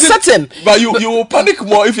 It has set in. But you will panic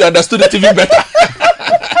more if you understood it even better.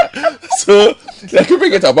 So like, we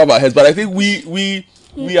bring it above our heads. But I think we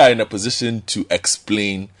are in a position to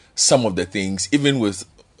explain some of the things, even with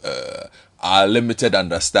our limited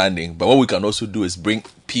understanding. But what we can also do is bring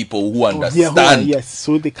people who understand,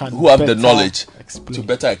 so they can, who have the knowledge to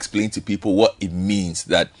better explain to people what it means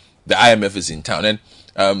that the IMF is in town. And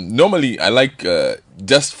normally I like,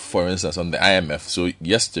 just for instance, on the IMF. So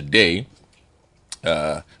yesterday,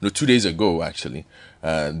 2 days ago actually,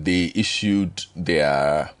 they issued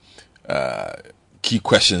their key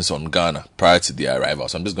questions on Ghana prior to their arrival.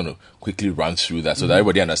 So I'm just going to quickly run through that so that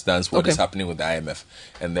everybody understands what is happening with the IMF,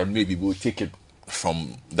 and then maybe we'll take it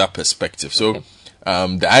from that perspective. So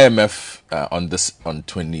the IMF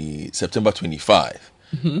on September 25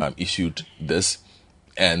 issued this,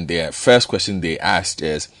 and their first question they asked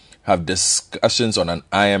is, have discussions on an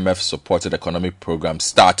IMF supported economic program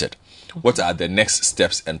started? What are the next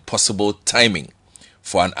steps and possible timing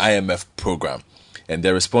for an IMF program? And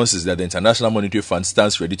their response is that the International Monetary Fund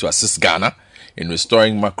stands ready to assist Ghana in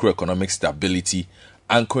restoring macroeconomic stability,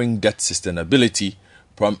 anchoring debt sustainability,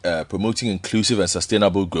 promoting inclusive and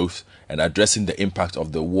sustainable growth, and addressing the impact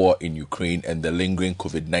of the war in Ukraine and the lingering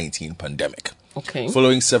COVID-19 pandemic. Okay.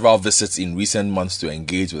 Following several visits in recent months to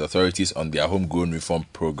engage with authorities on their homegrown reform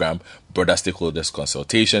program, broader stakeholders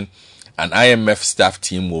consultation, an IMF staff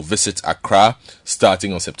team will visit Accra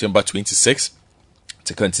starting on September 26th.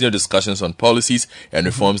 To continue discussions on policies and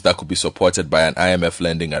reforms that could be supported by an IMF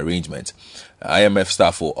lending arrangement. IMF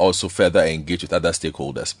staff will also further engage with other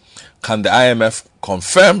stakeholders. Can the IMF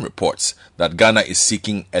confirm reports that Ghana is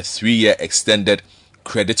seeking a 3-year extended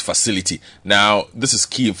credit facility? Now, this is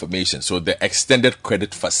key information. So the extended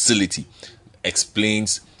credit facility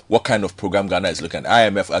explains what kind of program Ghana is looking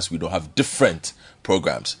at. IMF, as we know, have different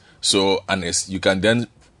programs. So, and you can then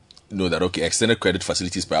know that, okay, extended credit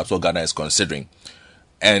facility is perhaps what Ghana is considering.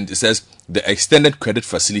 And it says the extended credit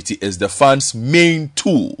facility is the fund's main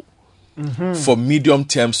tool for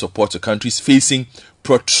medium-term support to countries facing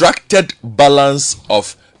protracted balance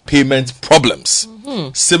of payment problems,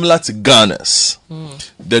 similar to Ghana's.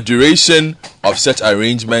 The duration of such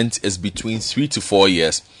arrangement is between 3 to 4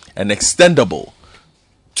 years and extendable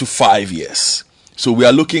to 5 years. So we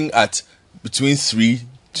are looking at between 3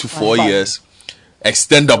 to 4 years,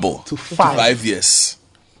 extendable to 5 years.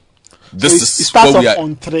 This so is it starts where we off are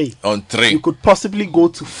on 3. On 3. You could possibly go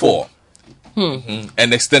to 4. And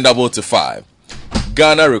extendable to 5.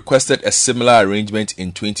 Ghana requested a similar arrangement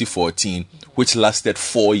in 2014, which lasted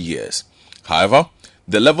 4 years. However,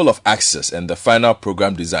 the level of access and the final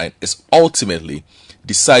program design is ultimately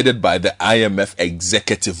decided by the IMF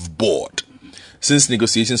Executive Board. Since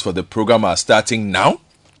negotiations for the program are starting now,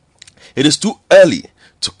 it is too early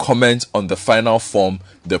to comment on the final form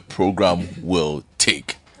the program will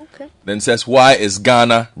take. Then says, why is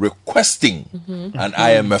Ghana requesting an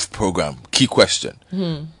IMF program? Key question.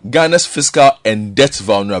 Ghana's fiscal and debt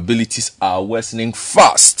vulnerabilities are worsening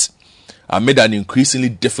fast amid an increasingly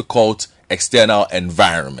difficult external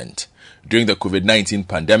environment. During the COVID-19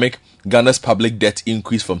 pandemic, Ghana's public debt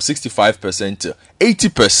increased from 65% to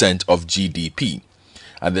 80% of GDP.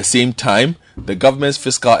 At the same time, the government's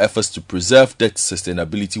fiscal efforts to preserve debt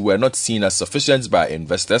sustainability were not seen as sufficient by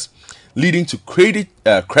investors, leading to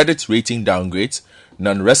credit rating downgrades,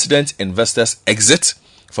 non-resident investors' exit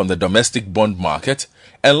from the domestic bond market,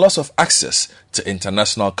 and loss of access to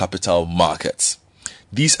international capital markets.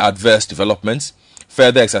 These adverse developments,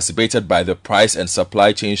 further exacerbated by the price and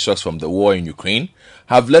supply chain shocks from the war in Ukraine,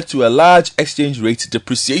 have led to a large exchange rate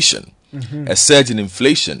depreciation, a surge in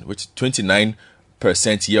inflation, which 29%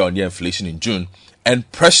 year-on-year inflation in June,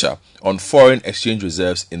 and pressure on foreign exchange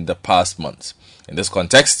reserves in the past months. In this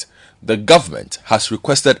context, the government has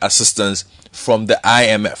requested assistance from the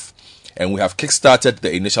IMF, and we have kickstarted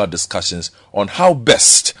the initial discussions on how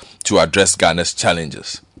best to address Ghana's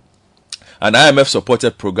challenges. An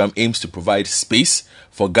IMF-supported program aims to provide space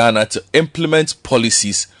for Ghana to implement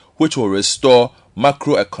policies which will restore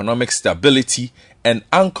macroeconomic stability and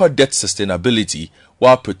anchor debt sustainability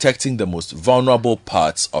while protecting the most vulnerable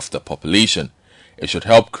parts of the population. It should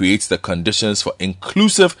help create the conditions for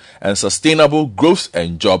inclusive and sustainable growth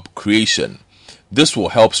and job creation. This will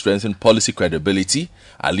help strengthen policy credibility,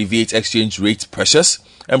 alleviate exchange rate pressures,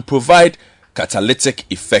 and provide catalytic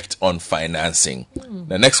effect on financing.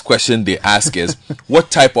 The next question they ask is,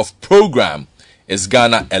 what type of program is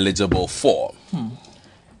Ghana eligible for?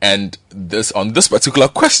 And on this particular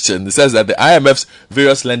question, it says that the IMF's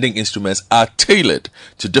various lending instruments are tailored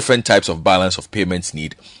to different types of balance of payments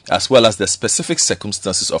need, as well as the specific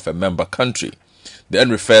circumstances of a member country. Then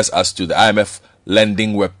refers us to the IMF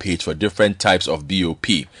lending webpage for different types of BOP.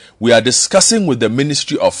 We are discussing with the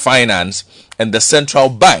Ministry of Finance and the Central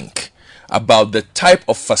Bank about the type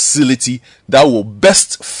of facility that will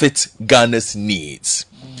best fit Ghana's needs.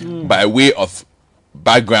 By way of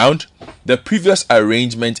background, the previous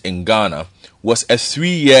arrangement in Ghana was a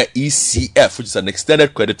 3-year ECF, which is an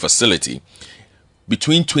extended credit facility,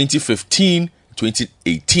 between 2015 and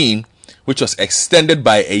 2018, which was extended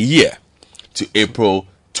by a year to April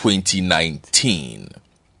 2019.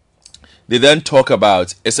 They then talk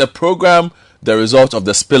about, it's a program the result of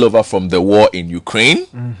the spillover from the war in Ukraine.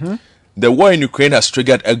 The war in Ukraine has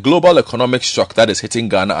triggered a global economic shock that is hitting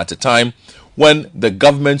Ghana at a time when the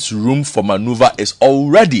government's room for maneuver is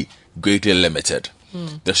already greatly limited.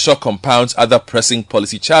 The shock compounds other pressing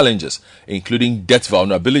policy challenges, including debt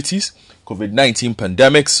vulnerabilities, COVID-19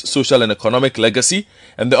 pandemics, social and economic legacy,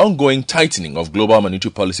 and the ongoing tightening of global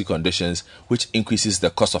monetary policy conditions, which increases the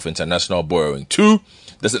cost of international borrowing.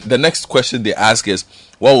 The next question they ask is,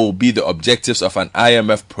 what will be the objectives of an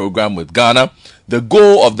IMF program with Ghana? The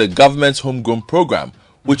goal of the government's homegrown program,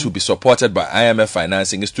 which will be supported by IMF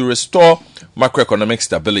financing, is to restore macroeconomic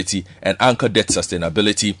stability and anchor debt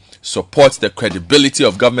sustainability, support the credibility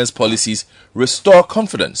of government's policies, restore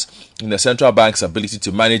confidence in the central bank's ability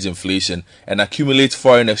to manage inflation, and accumulate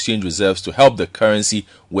foreign exchange reserves to help the currency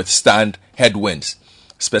withstand headwinds.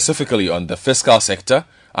 Specifically on the fiscal sector,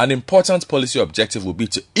 an important policy objective will be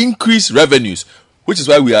to increase revenues, which is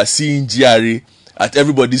why we are seeing GRA at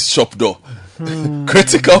everybody's shop door.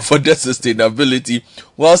 Critical for debt sustainability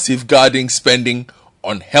while safeguarding spending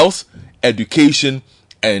on health, education,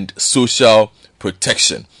 and social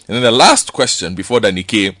protection. And then the last question before the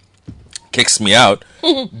Nikkei kicks me out,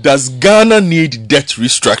 does Ghana need debt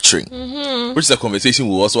restructuring? Which is a conversation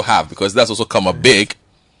we'll also have, because that's also come up big.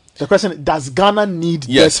 The question, does Ghana need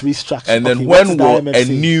debt restructuring? And then when will a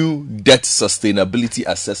new debt sustainability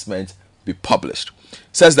assessment be published? It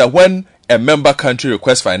says that when a member country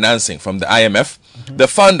requests financing from the IMF, the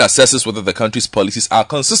fund assesses whether the country's policies are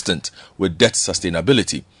consistent with debt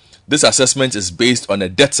sustainability. This assessment is based on a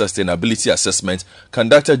debt sustainability assessment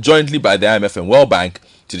conducted jointly by the IMF and World Bank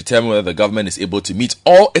to determine whether the government is able to meet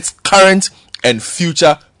all its current and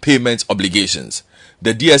future payment obligations.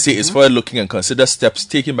 The DSA is forward-looking and considers steps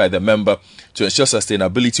taken by the member to ensure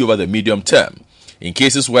sustainability over the medium term. In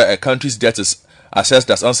cases where a country's debt is assessed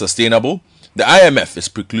as unsustainable, the IMF is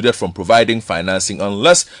precluded from providing financing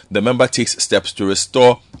unless the member takes steps to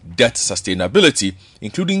restore debt sustainability,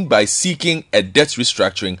 including by seeking a debt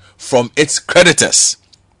restructuring from its creditors.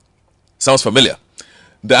 Sounds familiar?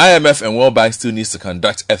 The IMF and World Bank still needs to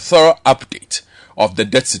conduct a thorough update of the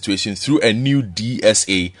debt situation through a new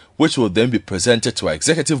DSA, which will then be presented to our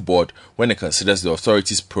executive board when it considers the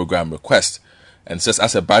authority's program request. And says,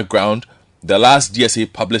 as a background, the last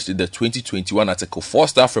DSA published in the 2021 Article 4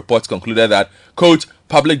 staff report concluded that, quote,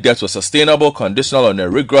 public debt was sustainable, conditional on a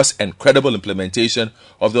rigorous and credible implementation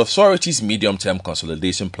of the authority's medium-term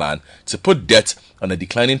consolidation plan to put debt on a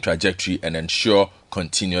declining trajectory and ensure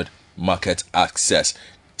continued market access.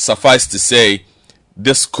 Suffice to say,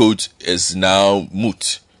 this quote is now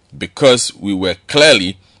moot because we were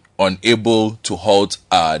clearly unable to halt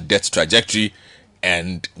our debt trajectory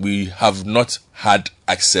and we have not had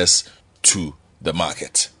access to the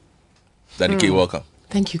market. Danny, welcome.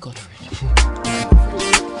 Thank you, Godfrey.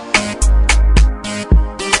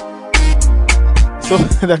 So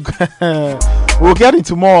we'll get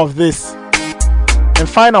into more of this and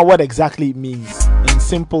find out what exactly it means in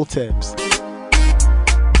simple terms.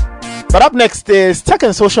 But up next is tech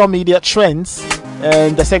and social media trends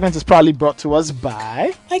And the segment is proudly brought to us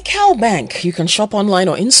by CalBank. You can shop online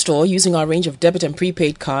or in-store using our range of debit and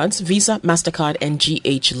prepaid cards, Visa, MasterCard, and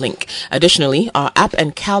GH Link. Additionally, our app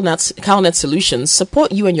and CalNet solutions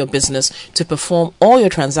support you and your business to perform all your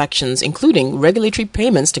transactions, including regulatory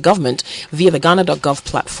payments to government via the Ghana.gov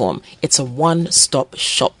platform. It's a one-stop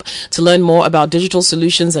shop. To learn more about digital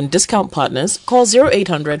solutions and discount partners, call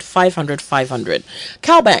 0800 500 500.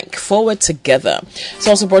 CalBank, forward together. It's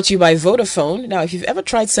also brought to you by Vodafone. Now, if you've ever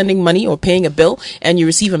tried sending money or paying a bill and you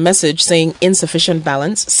receive a message saying insufficient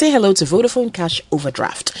balance, say hello to Vodafone Cash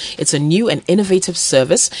Overdraft. It's a new and innovative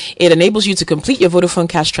service. It enables you to complete your Vodafone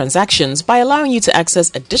Cash transactions by allowing you to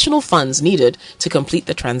access additional funds needed to complete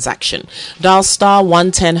the transaction. Dial star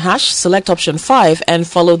 110 hash, select option 5, and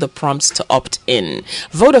follow the prompts to opt in.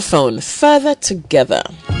 Vodafone, further together.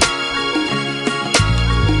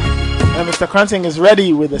 And Mr. Cranting is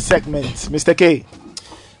ready with the segment. Mr. K.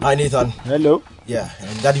 Hi, Nathan. Hello. Yeah,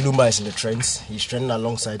 and Daddy Lumba is in the trends. He's trending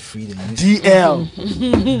alongside Free. DL.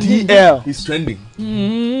 DL. He's trending.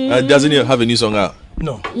 Doesn't he have a new song out?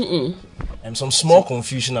 No. Some small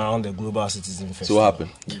confusion around the Global Citizen Festival. So what happened?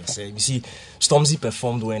 Yes, you see, Stormzy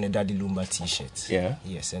performed wearing a Daddy Lumba t-shirt. Yeah.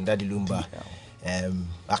 Yes, and Daddy Lumba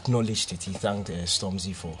acknowledged it. He thanked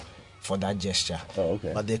Stormzy for that gesture. Oh,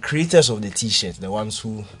 okay. But the creators of the t-shirt, the ones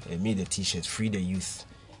who made the t-shirt, Free the Youth,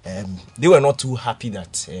 they were not too happy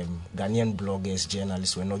that Ghanaian bloggers,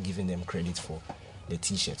 journalists were not giving them credit for the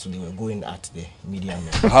t-shirt, so they were going at the media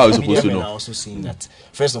men. How are you supposed to know? Are also saying that,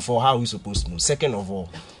 first of all, how are we supposed to know? Second of all,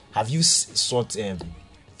 have you sought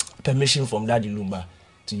permission from Daddy Lumba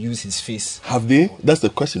to use his face? Have they? That's the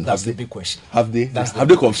question. That's the big question. Have they? Have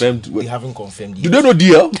they confirmed? They haven't confirmed yet. Do they know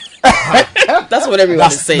DL? That's what everyone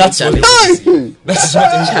is saying. That's what That's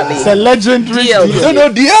what it's a legendary DL. You don't know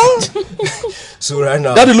DL? So right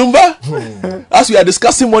now, Daddy Lumba, as we are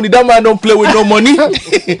discussing money, that man don't play with no money.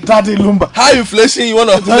 Daddy Lumba. High inflation, you want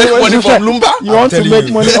to make money from Lumba? You want to make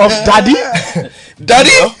money off Daddy? Daddy?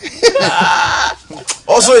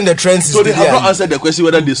 Also in the trends. So they have not answered the question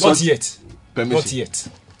whether they sought not yet. Permission.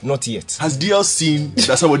 Not yet. Has DL seen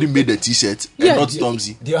that somebody made the t-shirt and not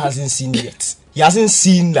Stormzy? DL hasn't seen yet. He hasn't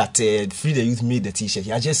seen that Free the Youth made the t-shirt. He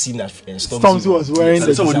has just seen that Stormzy was wearing the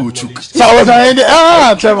t-shirt. Somebody will choke.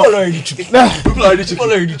 Trevor. People already choke.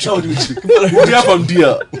 People already choke. We are from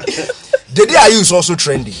DL. The day I use also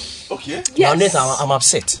trending. Okay. Now, Nathan, I'm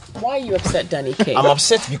upset. Why are you upset, Danny K? I'm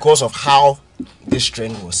upset because of how this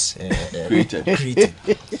trend was created.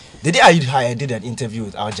 The day I did an interview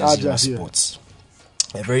with Al Jazeera Sports,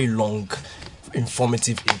 a very long,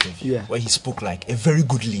 informative interview where he spoke like a very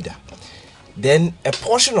good leader. Then a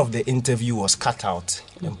portion of the interview was cut out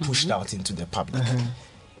and pushed out into the public.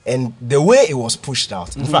 And the way it was pushed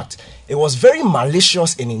out, in fact, it was very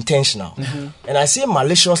malicious and intentional. And I say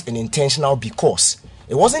malicious and intentional because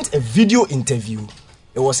it wasn't a video interview,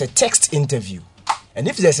 it was a text interview. And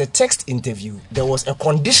if there's a text interview, there was a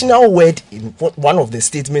conditional word in one of the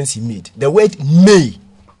statements he made. The word may.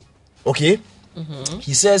 Okay?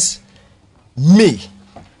 He says, may.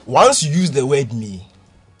 Once you use the word may,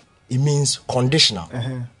 it means conditional.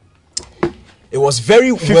 It was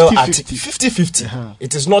very 50, well at 50-50.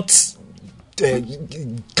 It is not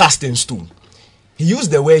cast in stone. He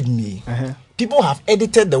used the word may. People have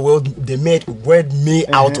edited the word may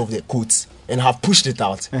out of the quotes and have pushed it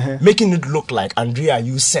out, making it look like Andrea,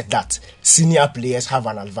 you said that senior players have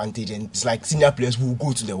an advantage and it's like senior players will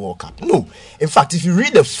go to the World Cup. No. In fact, if you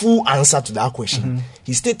read the full answer to that question,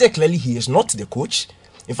 he stated clearly he is not the coach.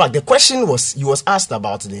 In fact, the question was, he was asked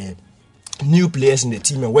about the new players in the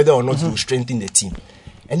team and whether or not he will strengthen the team.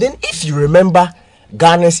 And then if you remember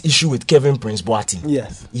Ghana's issue with Kevin Prince Boateng.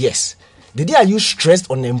 Yes. The day you stressed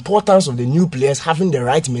on the importance of the new players having the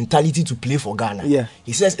right mentality to play for Ghana.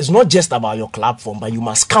 He says it's not just about your club form, but you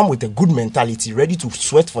must come with a good mentality, ready to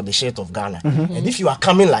sweat for the shirt of Ghana. And if you are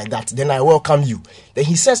coming like that, then I welcome you. Then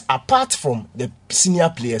he says, apart from the senior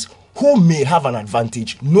players who may have an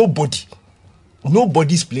advantage, nobody's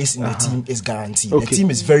place in the team is guaranteed. The team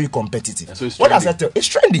is very competitive. So what does that tell? It's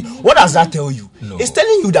trending. What does that tell you? No. It's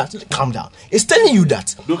telling you that. Calm down. It's telling you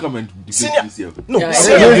that. Don't come and debate this year.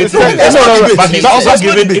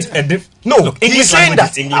 No, he's saying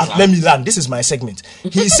that. Let me learn. This is my segment.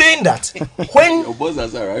 He's saying that when your boss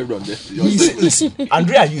has arrived on this. Listen,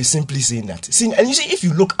 Andrea, you is simply saying that. And you see, if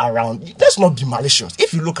you look around, let's not be malicious.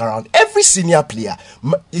 If you look around, every senior player,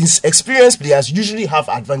 experienced players usually have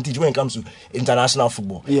advantage when it comes to international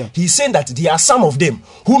football. Yeah. He's saying that there are some of them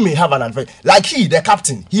who may have an advantage. Like the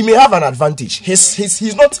captain, he may have an advantage.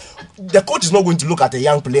 He's not. The coach is not going to look at a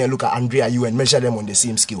young player and look at Andrea Ayew and measure them on the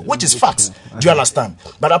same scale, which is facts. Do you understand?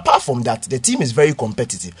 But apart from that, the team is very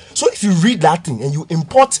competitive. So if you read that thing and you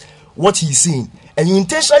import what he's saying and you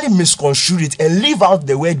intentionally misconstrue it and leave out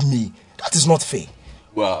the word "me," that is not fair.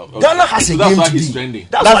 Wow. Okay. Ghana has a game today.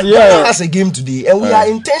 That's why Ghana has a game today, and we are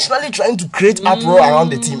intentionally trying to create uproar around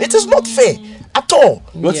the team. It is not fair at all.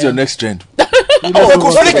 What's your next trend?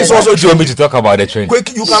 Kweku Flick is also. Do you want me to talk about the trend? You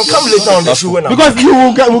can come later on the show when because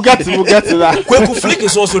we'll get to that. Kweku Flick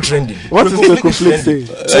is also trending. What is Kweku Flick saying?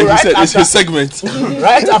 So right after, it's his segment.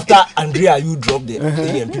 Right after Andrea Ayew dropped the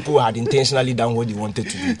thing and people had intentionally done what they wanted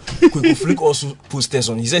to do, Kweku Flick also posted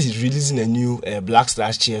on. He says he's releasing a new Black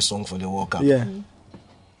Stars Cheer song for the World Cup. Yeah.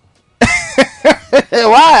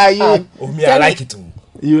 Why are you? I like it too.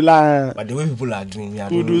 You lie. But the way people are doing,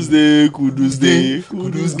 Kudus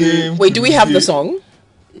Day. Wait, do we have the song?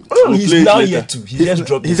 He's now yet to. He just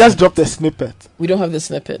dropped a snippet. We don't have the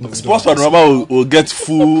snippet. Sports Panorama will get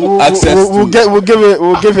full access. We'll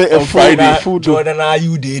give it a full Jordan, are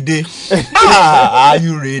you ready? Are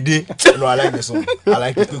you ready? No, I like the song. I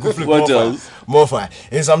like it. What else? More fire.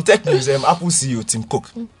 In some tech news, Apple CEO Tim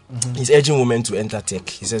Cook. He's urging women to enter tech.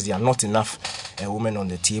 He says there are not enough women on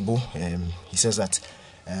the table. He says that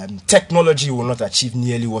technology will not achieve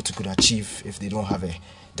nearly what we could achieve if they don't have a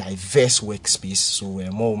diverse workspace. So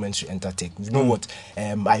more women should enter tech. You know what?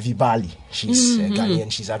 Ivy Bali, she's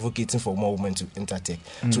Ghanaian. She's advocating for more women to enter tech.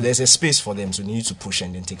 So there's a space for them. So they need to push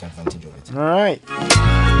and then take advantage of it. All right.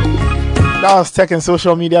 That was tech and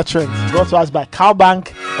social media trends brought to us by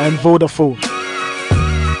Cowbank and Vodafone.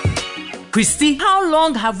 Christy, how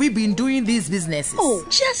long have we been doing these businesses? Oh,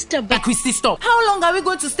 just about. Hey, Christy, stop. How long are we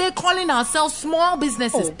going to stay calling ourselves small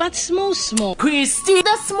businesses? Oh, but small. Christy,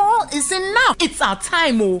 the small is enough. It's our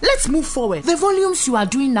time, oh. Let's move forward. The volumes you are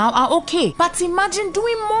doing now are okay, but imagine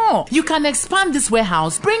doing more. You can expand this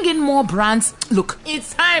warehouse, bring in more brands. Look,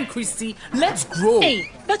 it's time, Christy. Let's grow. Hey,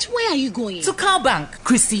 but where are you going? To Cowbank.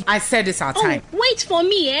 Christy, I said it's our time. Wait for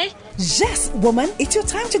me, eh? Yes, woman, it's your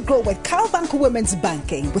time to grow with Cowbank Women's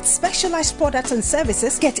Banking. With specialized products and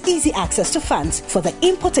services, get easy access to funds for the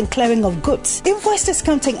import and clearing of goods, invoice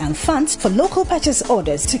discounting and funds for local purchase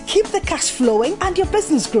orders to keep the cash flowing and your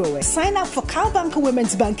business growing. Sign up for Cowbank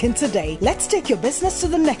Women's Banking today. Let's take your business to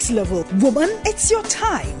the next level. Woman, it's your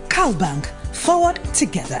time. Cowbank. Forward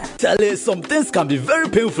together. Charlie, some things can be very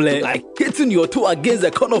painful, like hitting your toe against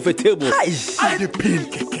the corner of a table.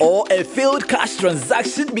 Or a failed cash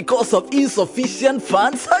transaction because of insufficient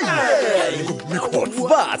funds. But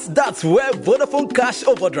that's where Vodafone Cash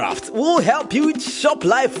Overdraft will help you shop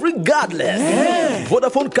life regardless.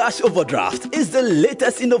 Vodafone Cash Overdraft is the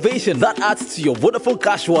latest innovation that adds to your Vodafone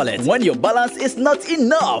Cash wallet when your balance is not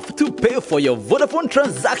enough to pay for your Vodafone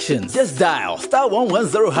transactions. Just dial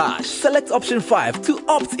 *110#. Select option 5 to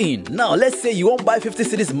opt in. Now, let's say you won't buy 50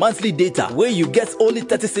 cedis monthly data where you get only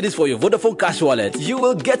 30 cedis for your Vodafone Cash wallet. You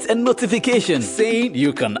will get a notification saying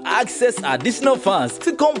you can access additional funds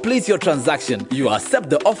to complete your transaction. You accept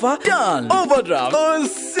the offer, done. Overdraft. Oh,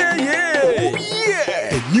 say yeah. Oh, yeah.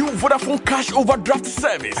 The new Vodafone Cash Overdraft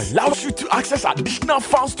service allows you to access additional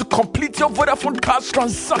funds to complete your Vodafone Cash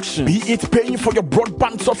transaction. Be it paying for your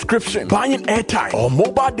broadband subscription, buying airtime or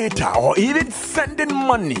mobile data, or even sending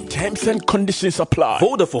money. Terms and conditions apply.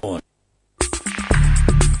 Vodafone.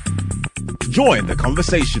 Join the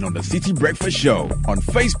conversation on the City Breakfast Show on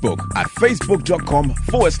Facebook at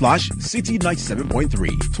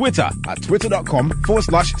facebook.com/City97.3, Twitter at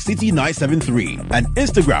twitter.com/City973, and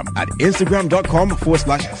Instagram at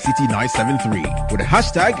instagram.com/City973 with the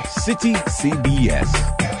hashtag CityCBS.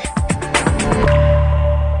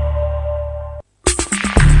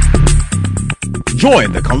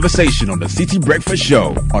 Join the conversation on the City Breakfast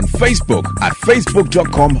Show on Facebook at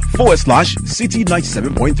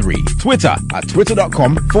facebook.com/City97.3, Twitter at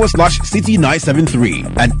twitter.com/City973,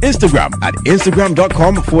 and Instagram at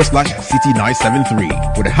instagram.com/City973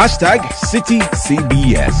 with the hashtag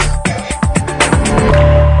CityCBS.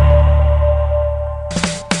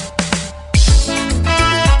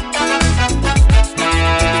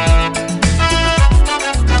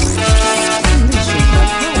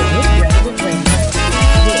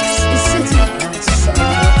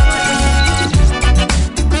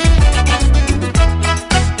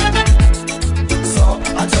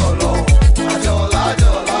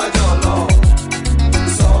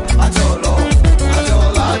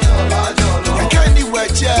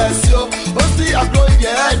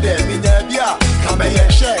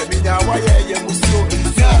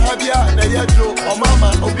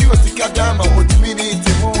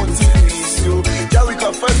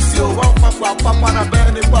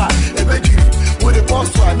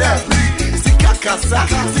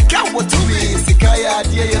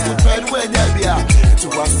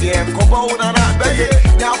 bone and I beg it.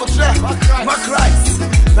 Now I'm a my Christ.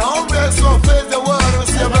 Now I'm real so face the world and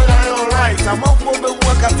see I'm alright. I'm up for the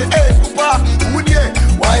work at the end. Papa, would you?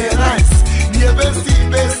 Why you nice? Yeah, Bessie,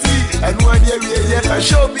 and when you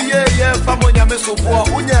show me, yeah, Famonia Meso,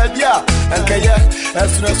 Unya, and Kaya,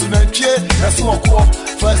 as soon as you walk,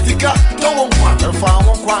 first sticker, no one, and found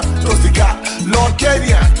one, Lord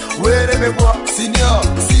Kenya, where they walk, senior,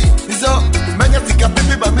 see, is up, Magnetica,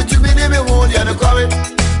 baby, but me to me, they won't, and a quarry.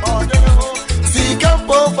 See, come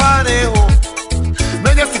for Faneo,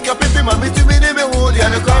 Magnetica, baby, but me to me, they won't,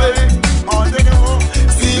 and a quarry.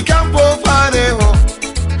 See, come for Faneo.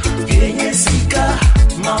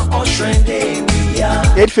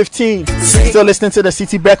 8:15. Still listening to the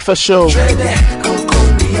City Breakfast Show. Send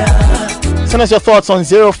us your thoughts on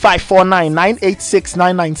 0549 986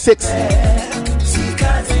 996.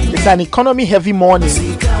 It's an economy heavy morning.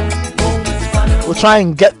 We'll try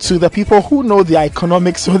and get to the people who know the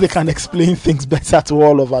economics so they can explain things better to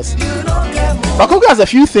all of us. Bakogo has a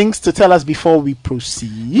few things to tell us before we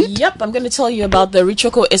proceed. Yep, I'm going to tell you about the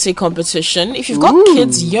Richoko essay competition. If you've got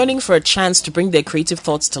kids yearning for a chance to bring their creative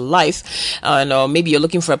thoughts to life, and maybe you're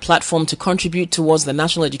looking for a platform to contribute towards the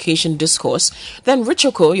national education discourse, then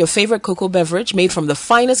Richoko, your favorite cocoa beverage made from the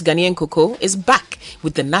finest Ghanaian cocoa, is back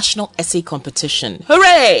with the national essay competition.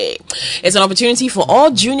 Hooray! It's an opportunity for all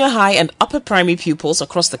junior high and upper primary pupils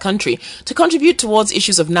across the country to contribute towards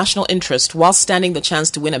issues of national interest while standing the chance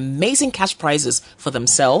to win amazing cash prizes for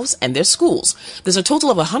themselves and their schools. There's a total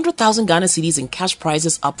of 100,000 Ghana cedis in cash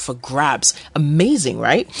prizes up for grabs. Amazing,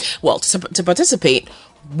 right? Well, to participate,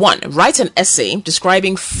 1. Write an essay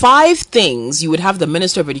describing 5 things you would have the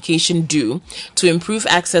Minister of Education do to improve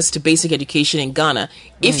access to basic education in Ghana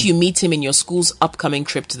if you meet him in your school's upcoming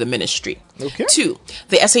trip to the ministry. Okay. 2.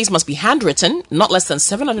 The essays must be handwritten, not less than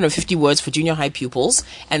 750 words for junior high pupils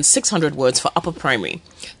and 600 words for upper primary.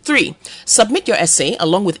 3. Submit your essay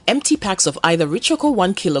along with empty packs of either Richoko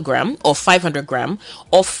 1 kilogram or 500 gram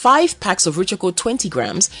or 5 packs of Richoko 20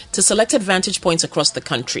 grams to selected vantage points across the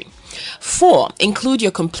country. 4. Include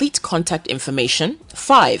your complete contact information.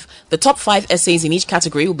 5. The top 5 essays in each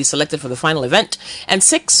category will be selected for the final event. And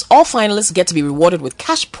 6. All finalists get to be rewarded with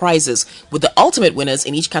cash prizes, with the ultimate winners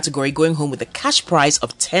in each category going home with a cash prize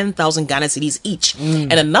of 10,000 Ghana cedis each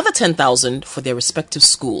and another 10,000 for their respective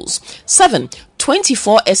schools. 7.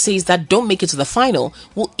 24 essays that don't make it to the final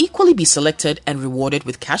will equally be selected and rewarded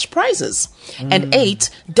with cash prizes. And 8,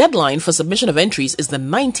 deadline for submission of entries is the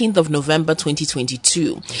 19th of November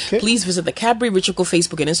 2022. Okay. Please visit the Cadbury Richoko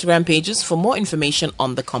Facebook and Instagram pages for more information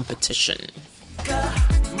on the competition.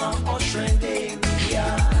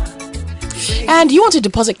 And you want to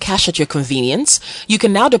deposit cash at your convenience? You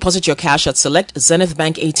can now deposit your cash at select Zenith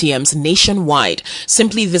Bank ATMs nationwide.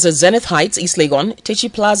 Simply visit Zenith Heights, East Legon,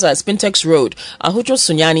 Techi Plaza, Spintex Road, Ahujo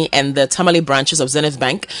Sunyani, and the Tamale branches of Zenith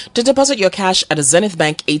Bank to deposit your cash at a Zenith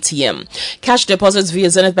Bank ATM. Cash deposits via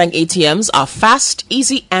Zenith Bank ATMs are fast,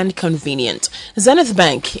 easy, and convenient. Zenith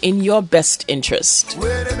Bank, in your best interest.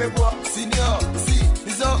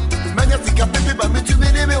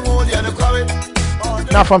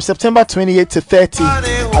 Now, from September 28 to 30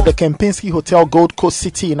 at the Kempinski Hotel, Gold Coast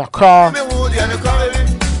City in Accra,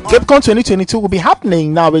 GAPECON 2022 will be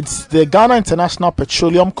happening. Now, it's the Ghana International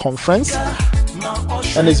Petroleum Conference,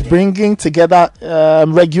 and it's bringing together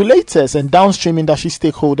regulators and downstream industry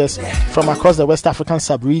stakeholders from across the West African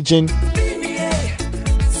sub-region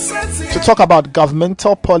to talk about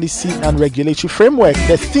governmental policy and regulatory framework.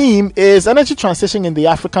 The theme is energy transition in the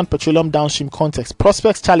African petroleum downstream context,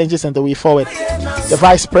 prospects, challenges, and the way forward. The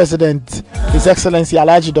Vice President, His Excellency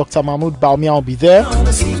Alhaji Dr. Mahmoud Bawumia, will be there.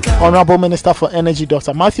 Honorable Minister for Energy,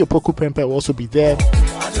 Dr. Matthew Poku Prempeh, will also be there.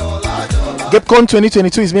 GAPECON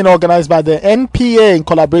 2022 is being organized by the NPA in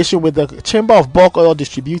collaboration with the Chamber of Bulk Oil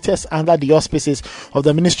Distributors under the auspices of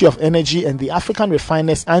the Ministry of Energy and the African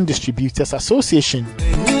Refiners and Distributors Association.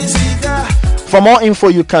 For more info,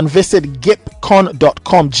 you can visit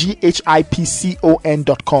gapcon.com, GHIPCON.com.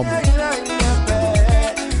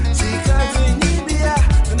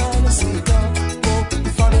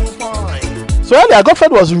 So earlier,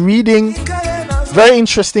 Godfred was reading very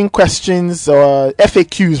interesting questions or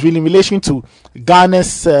FAQs really in relation to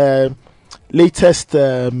Ghana's latest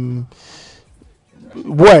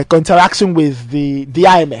work or interaction with the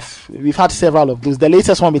IMF. We've had several of those. The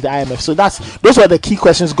latest one with the IMF. So those were the key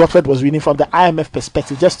questions Godfred was reading from the IMF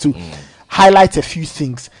perspective, just to highlight a few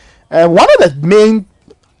things. One of the main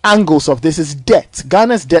angles of this is debt.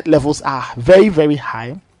 Ghana's debt levels are very, very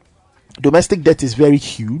high. Domestic debt is very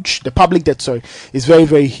huge. The public debt, is very,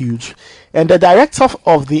 very huge. And the director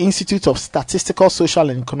of the Institute of Statistical, Social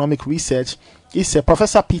and Economic Research is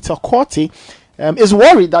Professor Peter Quarty. is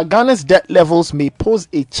worried that Ghana's debt levels may pose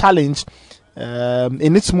a challenge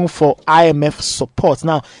in its move for IMF support.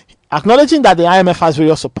 Now, acknowledging that the IMF has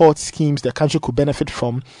various support schemes the country could benefit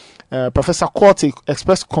from, Professor Quartey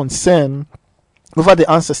expressed concern over the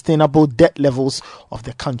unsustainable debt levels of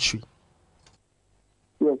the country.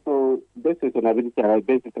 Yeah, so this is an ability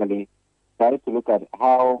basically try to look at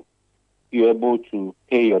how you're able to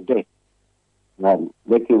pay your debt.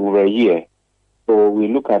 Let's say over a year. So we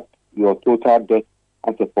look at your total debt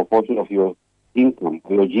as a proportion of your income,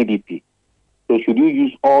 your GDP. So should you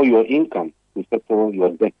use all your income to settle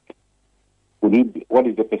your debt? What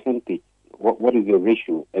is the percentage? What is the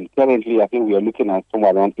ratio? And currently, I think we are looking at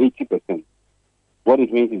somewhere around 80%. What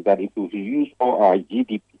it means is that if we use all our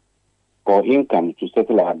GDP or income to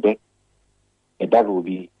settle our debt, that will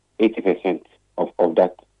be 80% of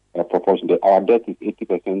that proportion. Our debt is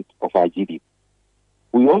 80% of our GDP.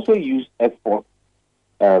 We also use export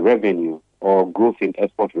revenue or growth in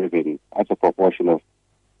export revenue as a proportion of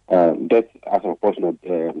debt, as a proportion of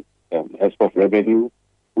export revenue.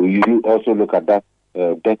 We also look at that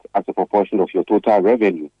debt as a proportion of your total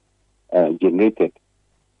revenue generated.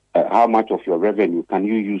 How much of your revenue can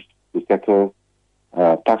you use to settle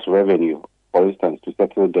tax revenue, for instance, to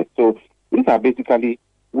settle debt? So these are basically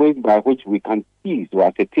ways by which we can seize or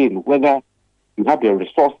ascertain whether you have the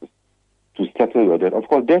resources to settle your debt. Of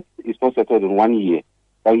course, debt is not settled in 1 year,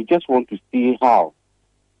 but you just want to see how,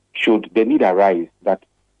 should the need arise that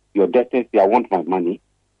your debtors say, I want my money,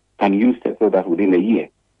 can you settle that within a year?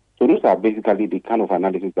 So those are basically the kind of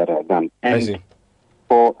analysis that are done. And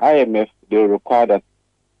for IMF, they require that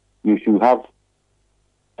you should have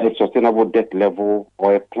a sustainable debt level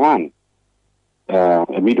or a plan, a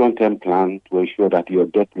medium-term plan to ensure that your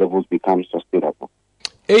debt levels become sustainable.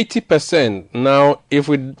 80%. Now, if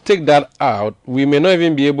we take that out, we may not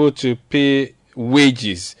even be able to pay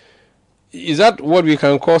wages. Is that what we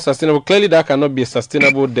can call sustainable? Clearly, that cannot be a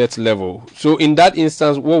sustainable debt level. So, in that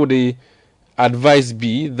instance, what would the advice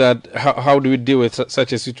be? That how do we deal with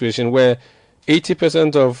such a situation where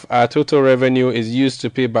 80% of our total revenue is used to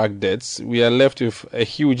pay back debts? We are left with a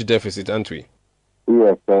huge deficit, aren't we?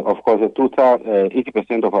 Yes, of course, the total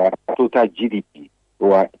 80% of our total GDP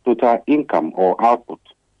or total income or output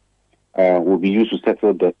will be used to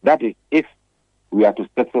settle debt. That is, if we are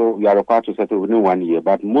required to settle within 1 year.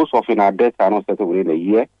 But most often our debts are not settled within a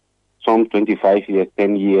year. Some 25 years,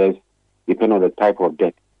 10 years, depending on the type of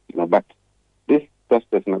debt. But this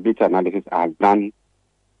sustainability analysis are done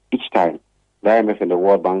each time. The IMF and the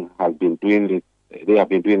World Bank have been doing this. They have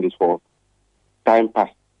been doing this for time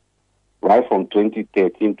past. Right from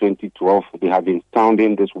 2013, 2012, they have been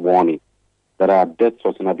sounding this warning that our debt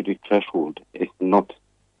sustainability threshold is not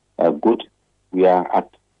good. We are at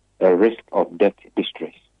a risk of debt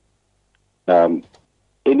distress.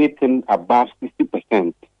 Anything above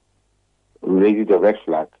 60% raises the red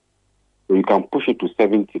flag. So you can push it to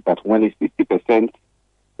 70, but when it's 60%,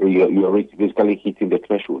 you're basically hitting the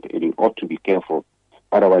threshold, and you ought to be careful.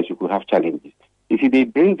 Otherwise, you could have challenges. You see, they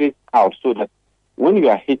bring this out so that when you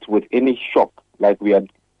are hit with any shock, like we are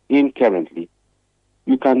in currently,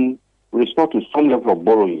 you can resort to some level of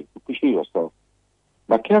borrowing to cushion yourself.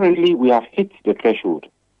 But currently, we have hit the threshold.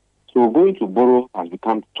 So going to borrow has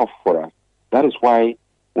become tough for us. That is why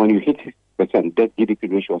when you hit 60% debt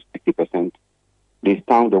GDP ratio of 60%, they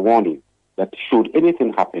sound the warning that should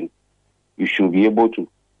anything happen, you should be able to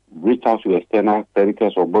reach out to external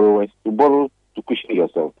creditors or borrowers to borrow to cushion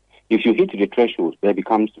yourself. If you hit the threshold, that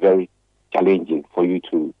becomes very challenging for you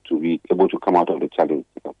to be able to come out of the challenge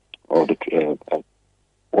or the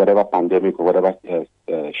whatever pandemic or whatever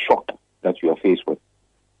shock that you are faced with.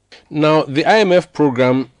 Now, the IMF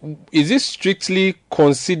program, is this strictly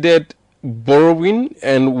considered borrowing,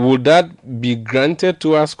 and would that be granted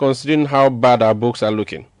to us considering how bad our books are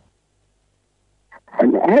looking?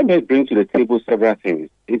 And IMF brings to the table several things.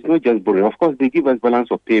 It's not just borrowing. Of course, they give us balance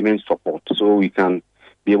of payment support so we can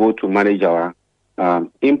be able to manage our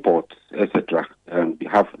imports, etc., and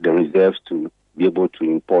have the reserves to be able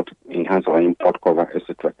to enhance our import cover,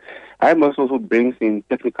 etc. IMF also brings in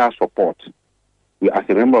technical support. As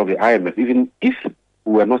a member of the IMF, even if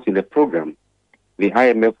we were not in the program, the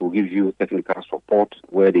IMF will give you technical support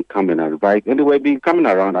where they come and advise. And they will be coming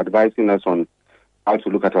around advising us on how to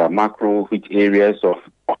look at our macro, which areas of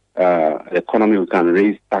economy we can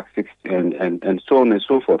raise taxes, and so on and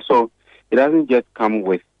so forth. So it doesn't just come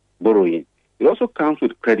with borrowing. It also comes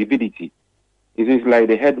with credibility. It is like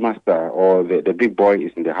the headmaster or the big boy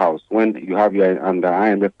is in the house. When you have your under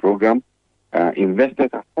IMF program,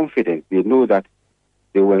 investors are confident. They know that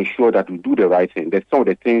they will ensure that we do the right thing. There's some of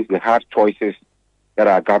the things, the hard choices that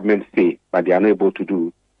our government say, but they are not able to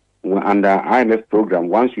do. under IMF program,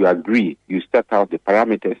 once you agree, you set out the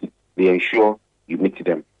parameters, they ensure you meet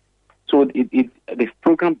them. So the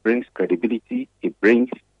program brings credibility, it brings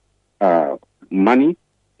money,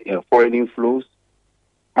 foreign inflows,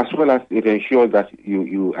 as well as it ensures that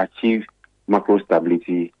you achieve macro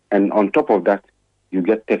stability. And on top of that, you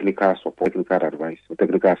get technical support, technical advice,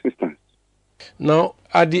 technical assistance. Now,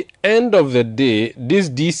 at the end of the day, this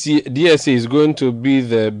DSA is going to be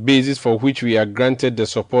the basis for which we are granted the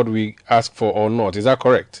support we ask for or not. Is that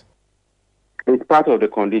correct? It's part of the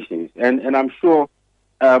conditions. And I'm sure,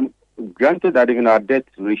 granted that even our debt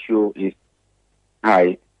ratio is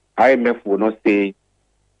high, IMF will not say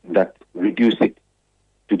that reduce it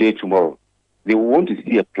today, tomorrow. They want to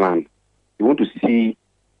see a plan. They want to see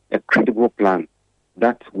a credible plan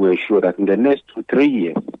that will ensure that in the next 2-3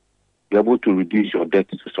 years, you're able to reduce your debt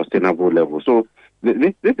to sustainable level. So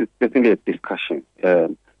this is certainly a discussion.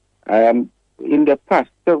 In the past,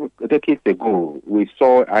 decades ago, we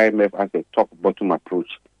saw IMF as a top-bottom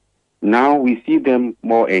approach. Now we see them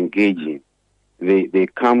more engaging. They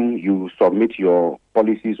come, you submit your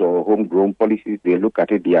policies or homegrown policies, they look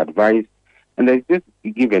at it, they advise, and there's this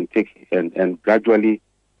give and take, and gradually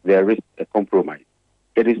there is a compromise.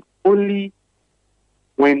 It is only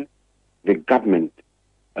when the government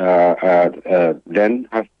then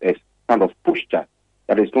has a kind of pushback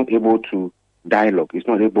that is not able to dialogue, is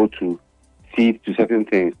not able to see to certain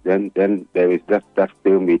things, then there is that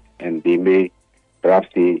stalemate, and they may perhaps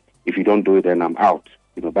say, if you don't do it, then I'm out.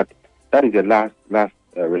 But that is the last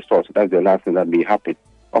resort. That's the last thing that may happen.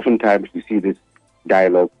 Oftentimes, you see this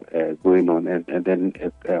dialogue going on, and then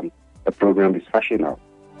a program is fashioned out.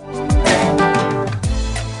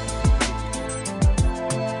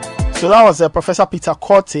 So that was Professor Peter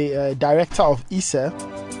Quartey, director of ISE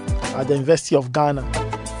at the University of Ghana.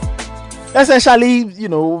 Essentially,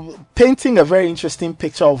 painting a very interesting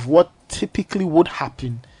picture of what typically would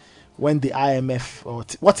happen when the IMF, or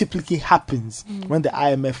what typically happens when the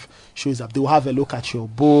IMF shows up. They will have a look at your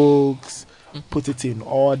books, put it in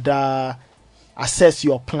order, assess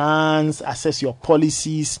your plans, assess your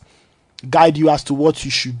policies, guide you as to what you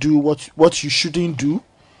should do, what you shouldn't do.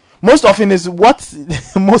 Most often is what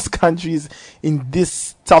most countries in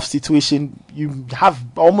this tough situation, you have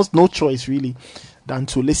almost no choice really than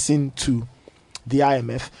to listen to the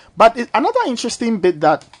IMF. But another interesting bit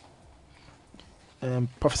that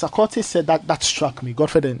Professor Quartey said that struck me,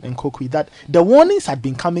 Godfred and Kokui, that the warnings had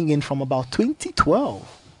been coming in from about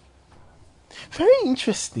 2012. Very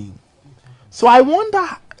interesting. So I wonder,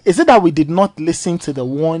 is it that we did not listen to the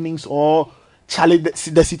warnings, or Charlie,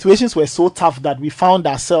 the situations were so tough that we found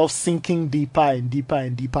ourselves sinking deeper and deeper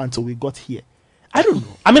and deeper until we got here? I don't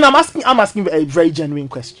know. I mean, I'm asking a very genuine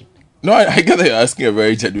question. No, I get that you're asking a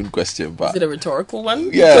very genuine question, but is it a rhetorical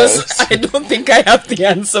one? Yeah. Because I don't think I have the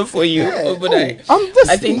answer for you. Yeah. But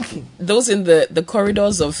I think those in the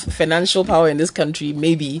corridors of financial power in this country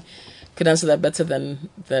maybe could answer that better than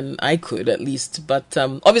I could, at least. But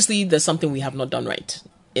obviously, there's something we have not done right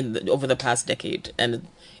over the past decade, and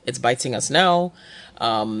it's biting us now.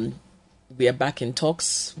 We are back in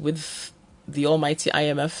talks with the almighty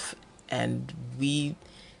IMF, and we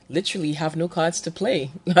literally have no cards to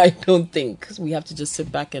play. I don't think. We have to just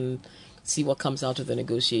sit back and see what comes out of the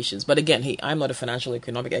negotiations. But again, hey, I'm not a financial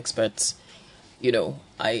economic expert.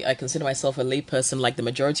 I consider myself a layperson, like the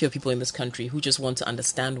majority of people in this country, who just want to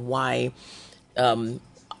understand why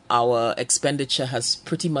our expenditure has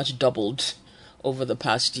pretty much doubled over the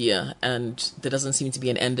past year, and there doesn't seem to be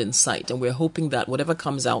an end in sight. And we're hoping that whatever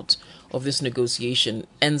comes out of this negotiation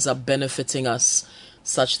ends up benefiting us,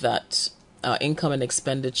 such that our income and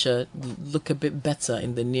expenditure look a bit better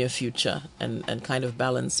in the near future, and kind of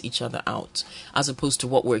balance each other out, as opposed to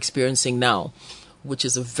what we're experiencing now, which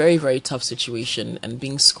is a very, very tough situation and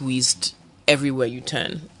being squeezed everywhere you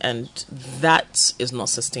turn. And that is not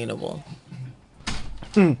sustainable.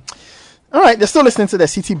 All right, they're still listening to the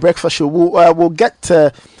City Breakfast Show. We'll get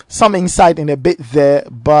some insight in a bit there,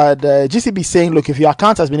 but GCB saying, look, if your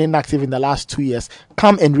account has been inactive in the last 2 years,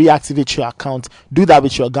 come and reactivate your account. Do that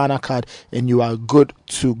with your Ghana card, and you are good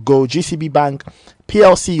to go. GCB Bank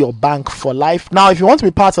PLC, your bank for life. Now, if you want to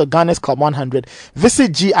be part of Ghana's Club 100,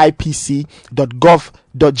 visit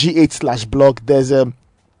gipc.gov.gh/blog. There's a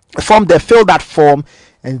form there. Fill that form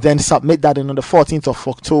and then submit that. And on the 14th of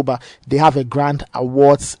October, they have a grand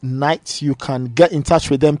awards night. You can get in touch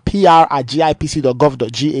with them,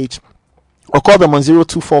 pr@gipc.gov.gh, or call them on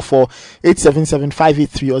 0244 877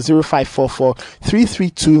 583 or 0544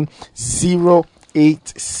 332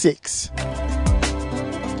 086.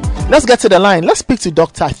 Let's get to the line. Let's speak to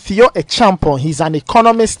Dr. Theo Echampong. He's an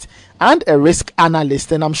economist and a risk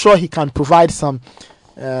analyst, and I'm sure he can provide some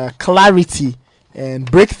clarity and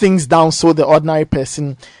break things down so the ordinary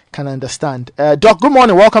person can understand. Doc, good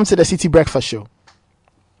morning. Welcome to the City Breakfast Show.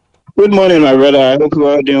 Good morning, my brother. I hope you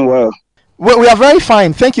are doing well. We are very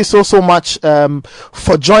fine. Thank you so much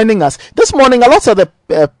for joining us. This morning, a lot of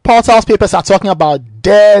the portals, papers are talking about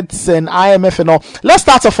debts and IMF and all. Let's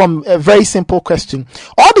start off from a very simple question.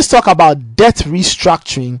 All this talk about debt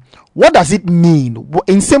restructuring, what does it mean?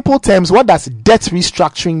 In simple terms, what does debt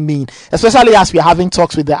restructuring mean? Especially as we are having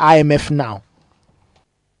talks with the IMF now.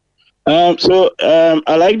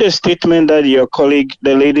 I like the statement that your colleague,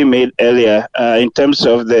 the lady, made earlier in terms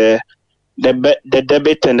of the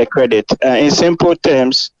debit and the credit. In simple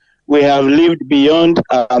terms, we have lived beyond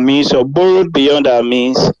our means or borrowed beyond our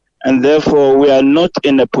means, and therefore we are not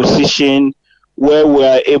in a position where we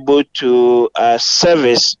are able to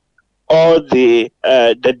service all the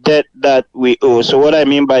debt that we owe. So what I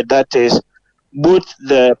mean by that is both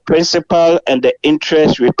the principal and the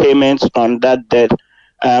interest repayments on that debt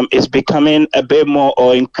is becoming a bit more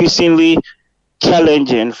or increasingly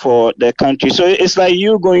challenging for the country. So it's like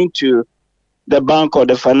you going to the bank or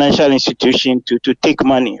the financial institution to take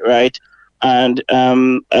money, right? And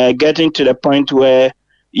getting to the point where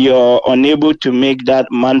you're unable to make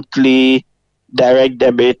that monthly direct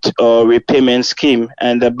debit or repayment scheme.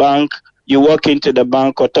 And the bank, you walk into the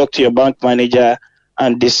bank or talk to your bank manager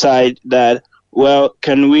and decide that, well,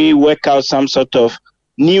 can we work out some sort of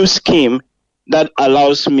new scheme that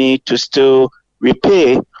allows me to still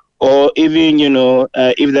repay, or even,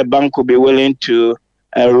 if the bank will be willing to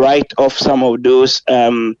write off some of those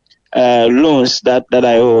loans that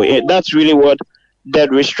I owe. That's really what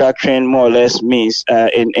debt restructuring more or less means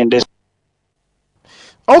in this.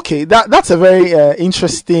 Okay, that's a very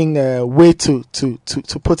interesting way to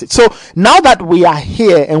put it. So now that we are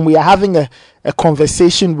here and we are having a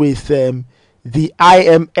conversation with the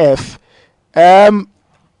IMF,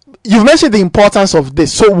 you've mentioned the importance of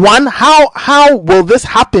this. So one, how will this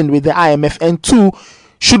happen with the IMF? And two,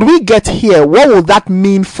 should we get here, what will that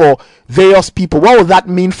mean for various people? What will that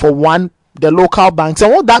mean for the local banks?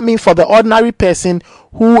 And what would that mean for the ordinary person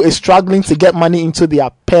who is struggling to get money into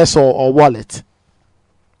their purse or wallet?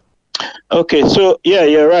 Okay, so yeah,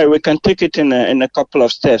 you're right. We can take it in a couple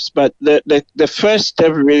of steps. But the first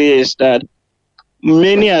step really is that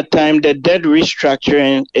many a time the debt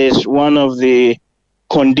restructuring is one of the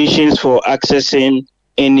conditions for accessing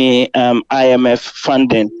any IMF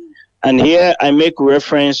funding. And here I make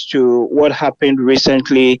reference to what happened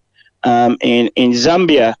recently in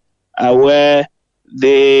Zambia, where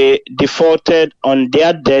they defaulted on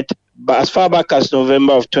their debt as far back as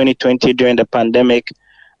November of 2020 during the pandemic.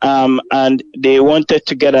 And they wanted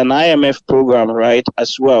to get an IMF program, right,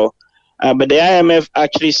 as well. But the IMF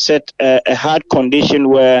actually set a hard condition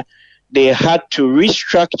where they had to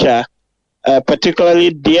restructure particularly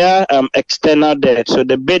their external debt. So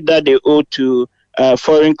the bid that they owe to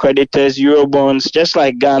foreign creditors, Eurobonds, just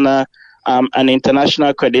like Ghana, and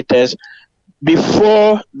international creditors,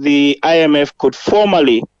 before the IMF could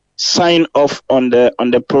formally sign off on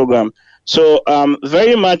the program. So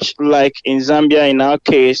very much like in Zambia, in our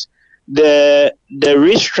case, the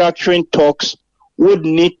restructuring talks would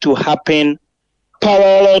need to happen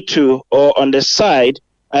parallel to or on the side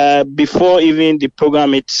before even the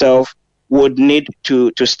program itself would need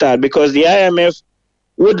to start, because the IMF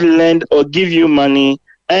would lend or give you money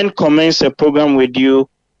and commence a program with you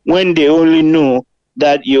when they only know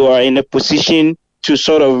that you are in a position to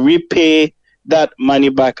sort of repay that money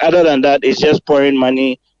back. Other than that, it's just pouring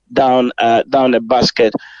money down the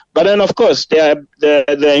basket. But then, of course, there are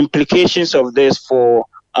the implications of this for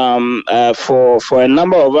a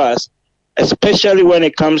number of us, especially when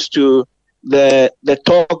it comes to the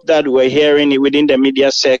talk that we're hearing within the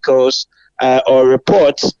media circles or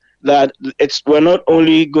reports that we're not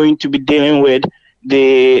only going to be dealing with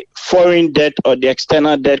the foreign debt or the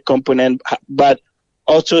external debt component, but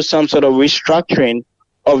also some sort of restructuring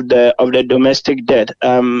of the domestic debt.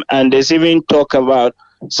 And there's even talk about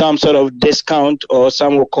some sort of discount, or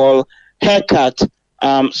some will call haircut,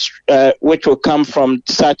 which will come from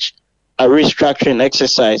such a restructuring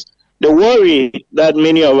exercise. The worry that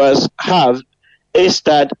many of us have is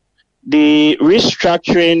that the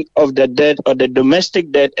restructuring of the debt, or the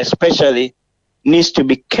domestic debt especially, needs to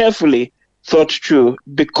be carefully thought through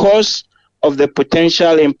because of the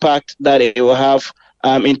potential impact that it will have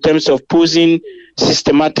in terms of posing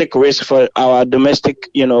systematic risk for our domestic,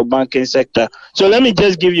 banking sector. So let me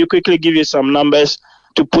just quickly give you some numbers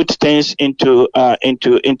to put things into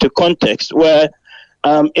context. Where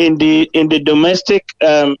in the domestic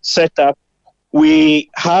setup, we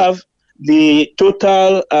have the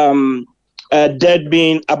total debt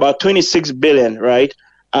being about 26 billion, right?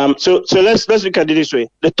 So let's look at it this way.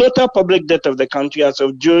 The total public debt of the country as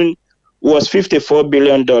of June was $54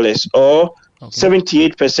 billion, or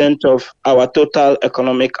 78% of our total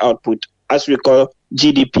economic output, as we call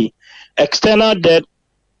GDP. External debt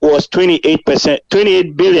was 28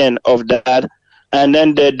 billion of that, and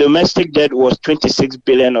then the domestic debt was 26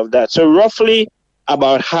 billion of that. So roughly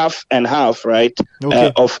about half and half, right,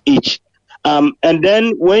 of each. And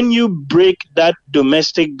then when you break that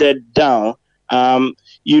domestic debt down,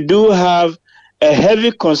 you do have a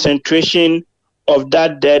heavy concentration of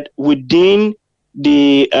that debt within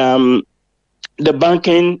the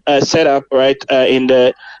banking setup, right, in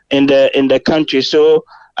the country. So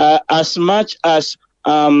as much as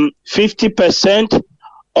 50%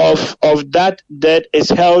 of that debt is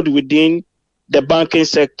held within the banking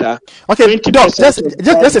sector. Okay, Doc, just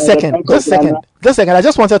a second. I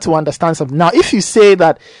just wanted to understand something. Now, if you say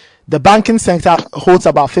that the banking sector holds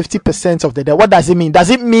about 50% of the debt, what does it mean? Does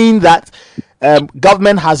it mean that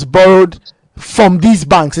government has borrowed from these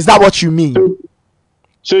banks? Is that what you mean?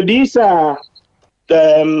 So these are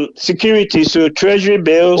securities, so treasury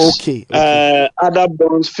bills, other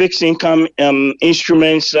bonds, fixed income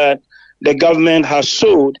instruments that the government has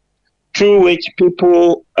sold, through which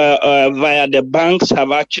people via the banks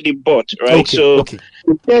have actually bought, right?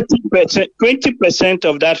 20%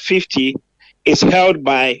 of that 50 is held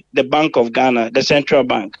by the Bank of Ghana, the central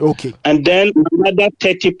bank. And then another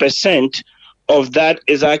 30% of that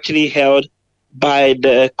is actually held by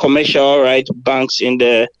the commercial banks in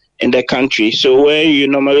the country. So where you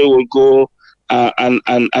normally would go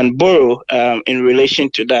and borrow in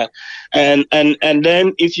relation to that, and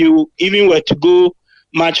then if you even were to go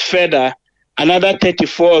much further, another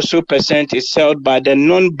 34 or so % is held by the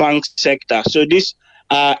non-bank sector. So these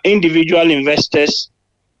are individual investors,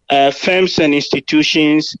 firms and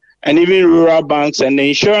institutions, and even rural banks and the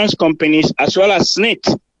insurance companies, as well as SNIT,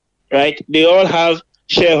 right? They all have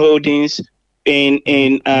shareholdings in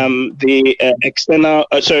the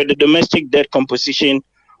domestic debt composition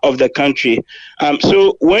of the country.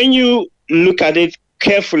 So when you look at it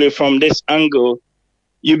carefully from this angle,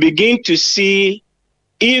 you begin to see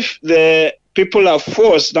if the people are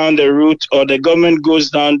forced down the route, or the government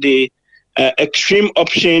goes down the extreme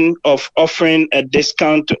option of offering a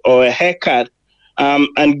discount or a haircut,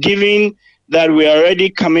 and given that we are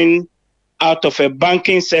already coming out of a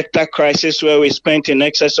banking sector crisis where we spent in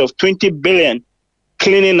excess of 20 billion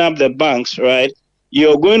cleaning up the banks, right?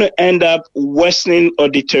 You're going to end up worsening or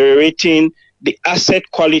deteriorating the asset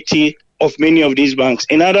quality of many of these banks.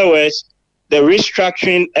 In other words, the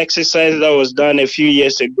restructuring exercise that was done a few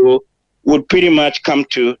years ago would pretty much come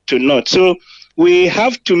to naught. So we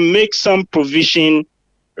have to make some provision,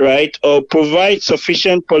 right, or provide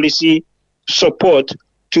sufficient policy support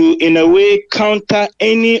to, in a way, counter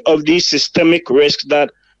any of these systemic risks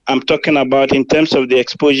that I'm talking about in terms of the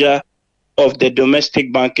exposure of the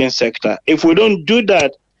domestic banking sector. If we don't do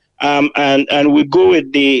that, and we go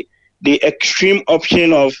with the extreme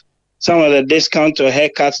option of some of the discounts or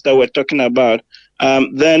haircuts that we're talking about,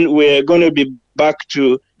 then we're going to be back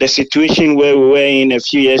to the situation where we were in a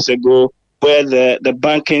few years ago, where the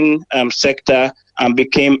banking sector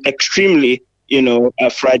became extremely,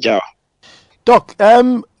 fragile. Doc,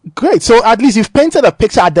 great. So at least you've painted a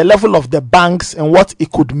picture at the level of the banks and what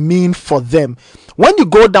it could mean for them. When you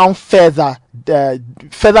go down further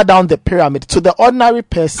down the pyramid to the ordinary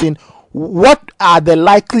person, what are the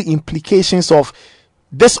likely implications of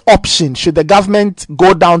this option? Should the government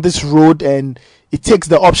go down this road and it takes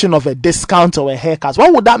the option of a discount or a haircut?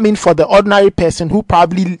 What would that mean for the ordinary person who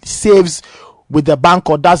probably saves with the bank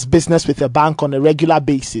or does business with a bank on a regular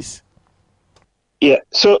basis? Yeah,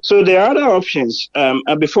 so there are other options.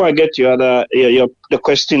 Before I get to the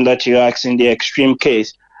question that you asked in the extreme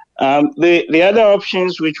case, the other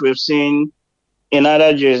options which we've seen in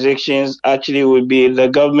other jurisdictions actually would be the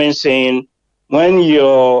government saying, when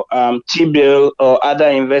your T-bill or other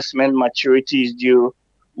investment maturity is due,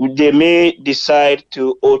 they may decide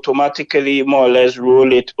to automatically more or less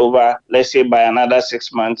roll it over, let's say by another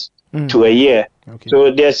 6 months to a year.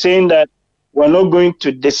 So they're saying that we're not going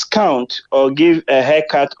to discount or give a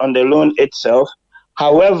haircut on the loan itself.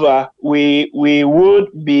 However, we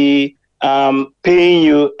would be paying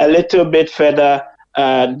you a little bit further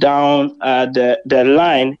down the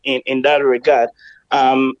line in that regard.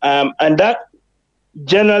 And that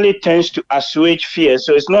generally tends to assuage fear.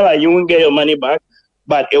 So it's not like you won't get your money back,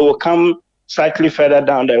 but it will come slightly further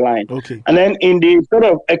down the line. And then in the sort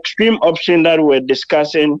of extreme option that we're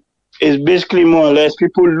discussing is basically more or less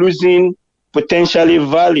people losing potentially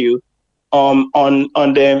value on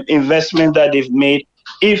the investment that they've made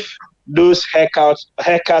if those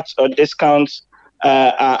haircuts or discounts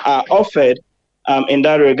are offered in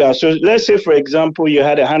that regard. So let's say, for example, you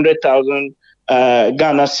had 100,000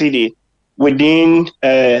 Ghana cedi within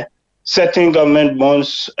certain government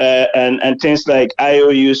bonds and things like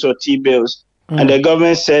IOUs or T-bills, and the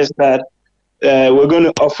government says that we're going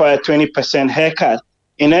to offer a 20% haircut.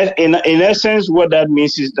 In essence, what that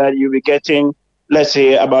means is that you'll be getting, let's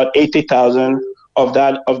say, about 80,000 of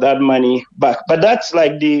that money back. But that's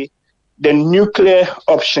like the nuclear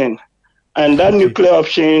option, and that nuclear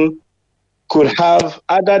option could have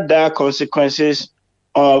other dire consequences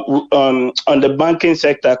on the banking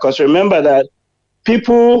sector. Because remember that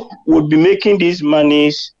people would be making these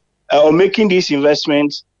monies or making these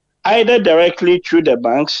investments either directly through the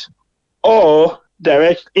banks or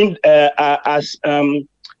as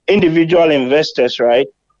individual investors, right?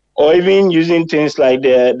 Or even using things like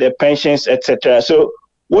the pensions, etc. So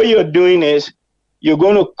what you're doing is you're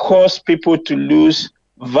going to cause people to lose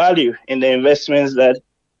value in the investments that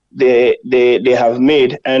they have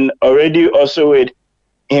made, and already also with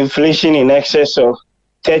inflation in excess of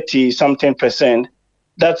 30-something%,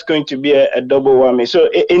 that's going to be a double whammy. So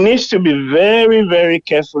it needs to be very, very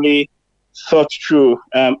carefully thought through.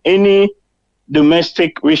 Any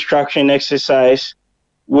domestic restructuring exercise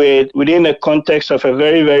within the context of a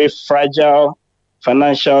very, very fragile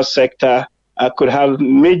financial sector could have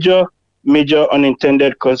major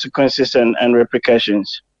unintended consequences and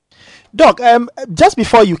repercussions. Doc, just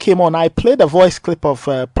before you came on, I played a voice clip of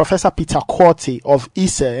Professor Peter Korte of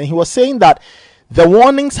ISE, and he was saying that the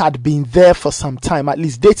warnings had been there for some time, at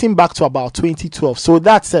least dating back to about 2012. So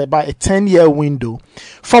that's about a 10-year window.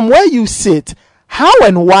 From where you sit, how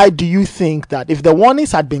and why do you think that if the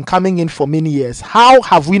warnings had been coming in for many years, how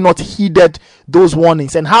have we not heeded those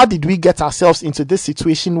warnings? And how did we get ourselves into this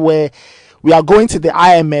situation where we are going to the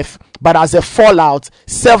IMF, but as a fallout,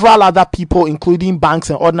 several other people, including banks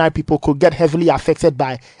and ordinary people, could get heavily affected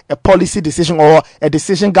by a policy decision or a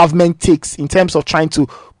decision government takes in terms of trying to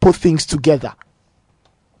put things together?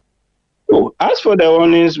 Oh, as for the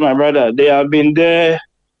warnings, my brother, they have been there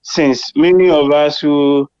since. Many of us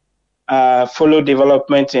who follow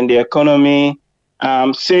development in the economy,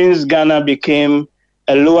 since Ghana became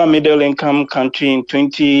a lower middle income country in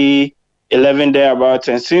 2011 thereabouts,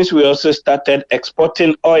 and since we also started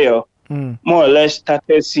exporting oil, more or less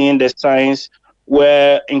started seeing the signs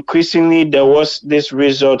where increasingly there was this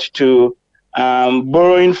resort to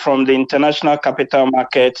borrowing from the international capital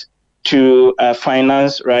market to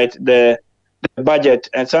finance, right, the budget.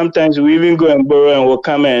 And sometimes we even go and borrow and we'll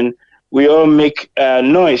come and we all make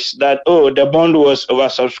noise that, the bond was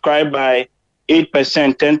oversubscribed by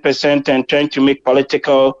 8%, 10%, and trying to make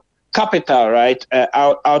political capital, right,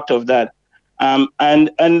 out of that.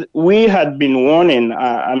 And we had been warning,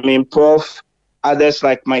 Prof, others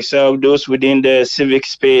like myself, those within the civic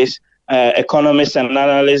space, economists and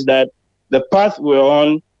analysts, that the path we're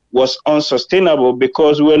on was unsustainable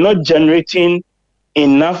because we're not generating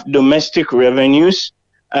enough domestic revenues,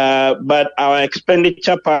 but our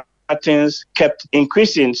expenditure patterns kept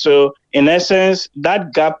increasing. So in essence,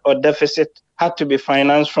 that gap or deficit had to be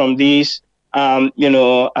financed from these,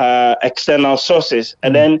 external sources.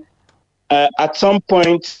 And then at some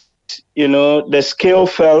point, the scale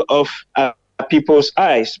fell off people's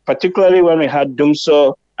eyes, particularly when we had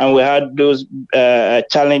DUMSO and we had those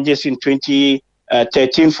challenges in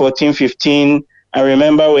 2013, 14, 15. I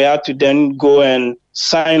remember we had to then go and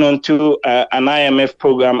sign on to an IMF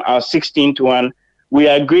program, our 16-1. We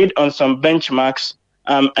agreed on some benchmarks.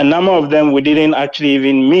 A number of them we didn't actually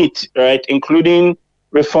even meet, right, including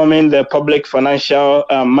reforming the public financial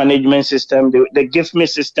management system, the GIFMI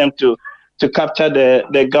system to capture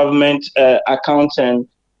the government accounts and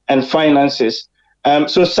finances.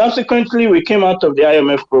 So subsequently, we came out of the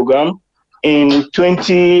IMF program in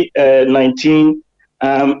 2019.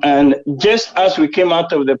 And just as we came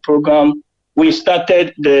out of the program, we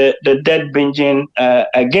started the debt binging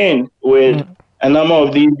again with a number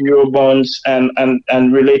of these euro bonds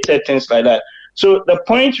and related things like that. So the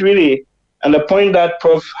point really, and the point that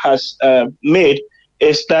Prof has made,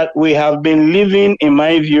 is that we have been living, in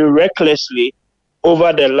my view, recklessly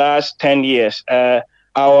over the last 10 years.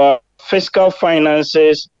 Our fiscal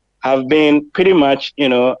finances have been pretty much,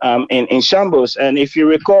 in shambles. And if you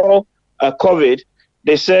recall COVID,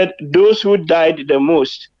 they said those who died the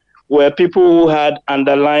most were people who had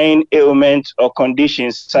underlying ailments or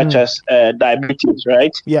conditions such as diabetes,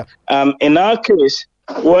 right? Yeah. In our case,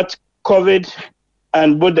 what COVID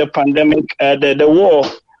and both the pandemic, the war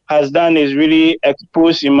has done is really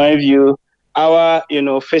expose, in my view, our,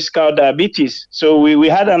 fiscal diabetes. So we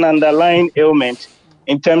had an underlying ailment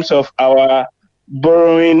in terms of our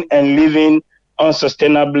borrowing and living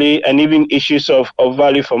unsustainably, and even issues of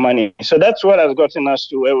value for money. So that's what has gotten us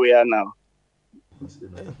to where we are now.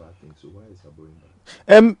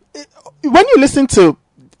 When you listen to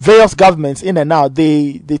various governments in and out,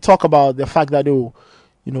 they talk about the fact that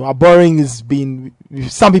our borrowing has been.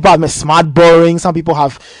 Some people have made smart borrowing. Some people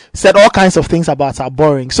have said all kinds of things about our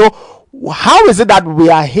borrowing. So, how is it that we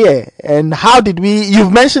are here, and how did we?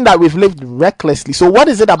 You've mentioned that we've lived recklessly. So, what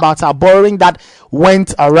is it about our borrowing that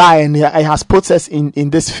went awry and it has put us in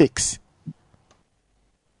this fix?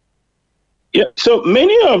 Yeah. So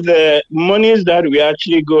many of the monies that we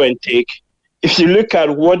actually go and take, if you look at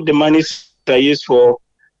what the monies are used for,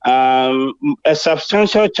 a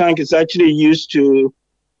substantial chunk is actually used to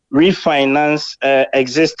refinance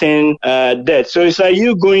existing debt. So it's like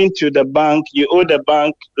you going to the bank, you owe the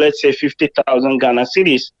bank, let's say 50,000 Ghana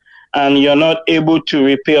cedis, and you're not able to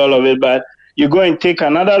repay all of it, but you go and take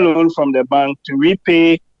another loan from the bank to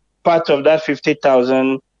repay part of that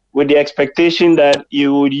 50,000 with the expectation that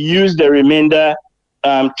you would use the remainder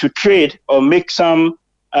to trade or make some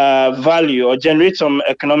value or generate some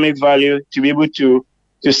economic value to be able to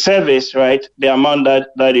service, right, the amount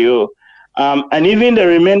that you owe. And even the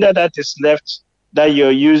remainder that is left that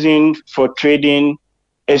you're using for trading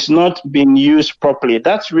is not being used properly.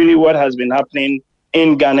 That's really what has been happening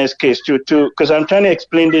in Ghana's case too, because I'm trying to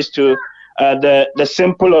explain this to the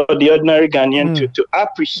simple or the ordinary Ghanaian to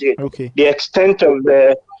appreciate the extent of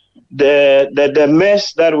the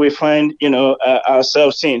mess that we find,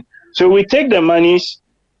 ourselves in. So we take the monies,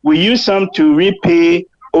 we use some to repay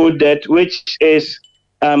old debt, which is,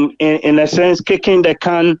 in a sense, kicking the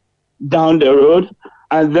can down the road.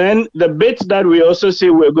 And then the bits that we also say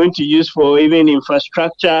we're going to use for even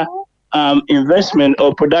infrastructure investment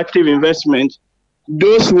or productive investment,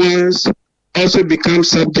 those ones also become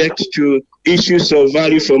subject to issues of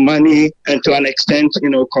value for money and to an extent,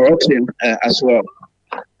 corruption as well.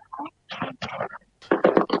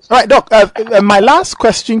 All right, Doc, my last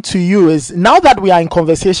question to you is, now that we are in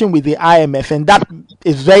conversation with the IMF, and that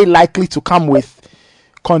is very likely to come with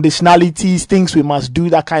conditionalities, things we must do,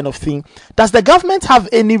 that kind of thing, does the government have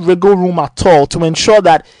any wiggle room at all to ensure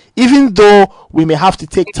that even though we may have to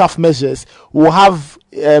take tough measures, we'll have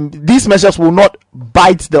these measures will not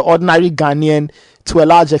bite the ordinary Ghanaian to a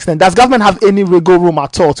large extent? Does government have any wiggle room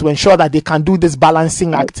at all to ensure that they can do this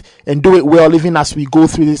balancing act and do it well, even as we go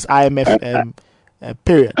through this IMF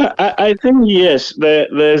period? I think yes,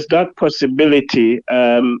 there's that possibility,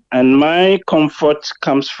 and my comfort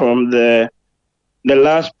comes from the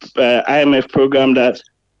last IMF program that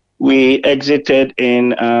we exited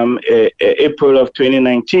in April of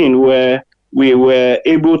 2019, where we were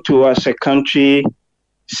able to, as a country,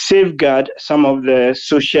 safeguard some of the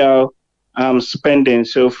social spending.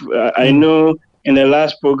 So I know in the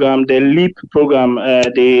last program, the LEAP program,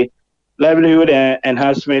 the Livelihood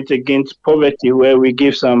Enhancement Against Poverty, where we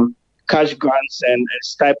give some cash grants and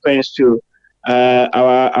stipends to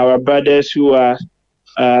our brothers who are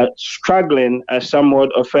struggling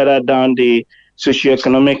somewhat or further down the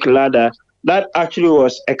socioeconomic ladder. That actually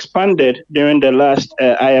was expanded during the last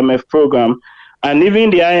IMF program. And even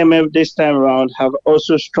the IMF this time around have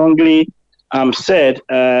also strongly said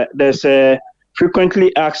there's a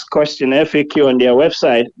frequently asked question, FAQ, on their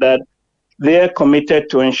website, that they're committed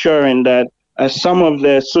to ensuring that some of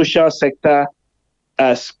the social sector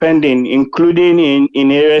spending, including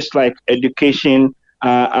in areas like education,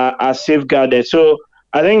 are safeguarded. So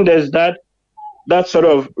I think there's that sort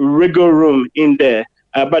of wiggle room in there.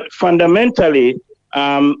 But fundamentally,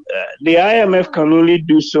 the IMF can only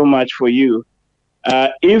do so much for you.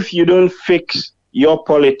 If you don't fix your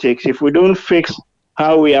politics, if we don't fix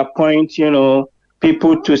how we appoint,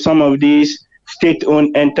 people to some of these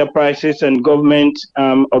state-owned enterprises and government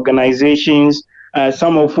organizations,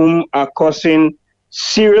 some of whom are causing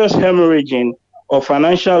serious hemorrhaging of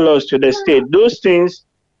financial loss to the state, those things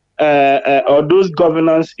or those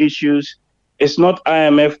governance issues, it's not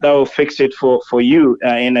IMF that will fix it for you,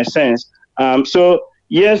 in a sense. So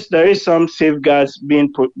yes, there is some safeguards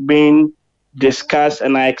being discussed,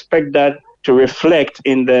 and I expect that to reflect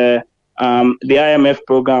in the IMF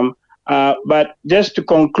program. But just to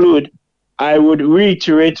conclude, I would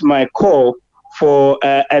reiterate my call for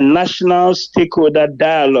a national stakeholder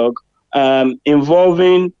dialogue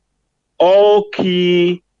involving all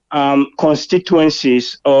key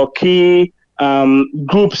constituencies or key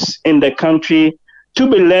groups in the country to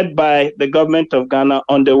be led by the government of Ghana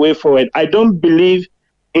on the way forward. I don't believe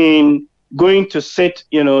in going to sit,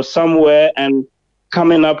 somewhere and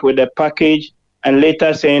coming up with a package and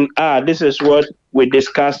later saying, this is what we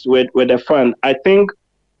discussed with the fund. I think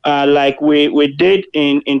like we did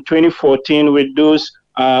in 2014 with those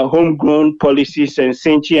homegrown policies and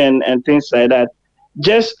Senchi and things like that,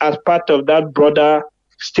 just as part of that broader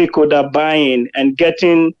stakeholder buy-in and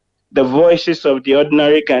getting the voices of the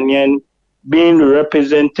ordinary Ghanaian being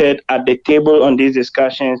represented at the table on these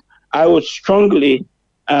discussions, I would strongly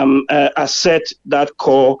assert that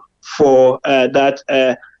call for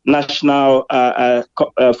that national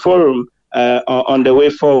forum on the way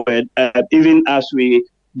forward, even as we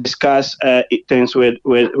discuss things with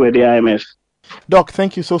the IMF. Doc,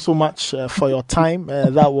 thank you so much for your time.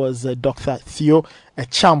 That was Dr. Theo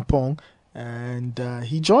Acheampong, and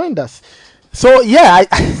he joined us. So yeah,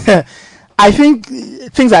 I think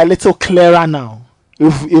things are a little clearer now.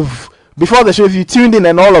 If before the show, if you tuned in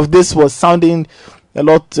and all of this was sounding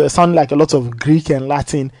like a lot of Greek and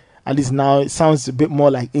Latin, at least now it sounds a bit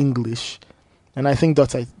more like English. And I think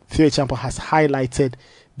Dr. Theo Acheampong has highlighted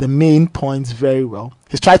the main points very well.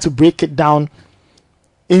 He's tried to break it down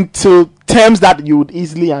into terms that you would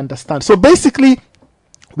easily understand. So basically,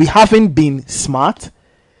 we haven't been smart,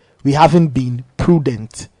 we haven't been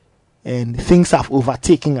prudent, and things have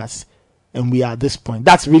overtaken us, and we are at this point.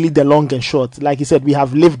 That's really the long and short. Like you said, we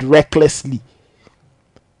have lived recklessly,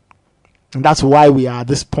 and that's why we are at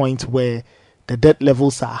this point where the debt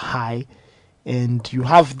levels are high, and you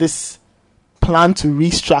have this plan to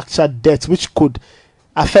restructure debt, which could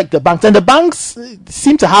affect the banks. And the banks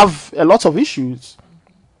seem to have a lot of issues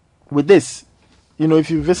with this. You know, if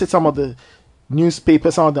you visit some of the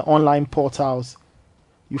newspapers, some of the online portals,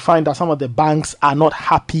 you find that some of the banks are not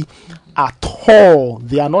happy at all.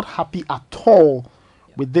 They are not happy at all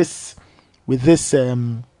with this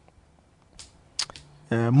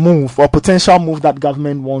move or potential move that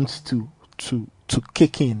government wants to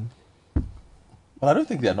kick in. Well, I don't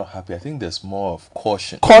think they are not happy. I think there's more of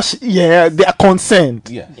caution. Caution, yeah, they are concerned.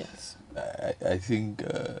 Yeah. Yes. I think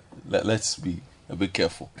let's be a bit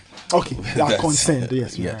careful. Okay, they are concerned.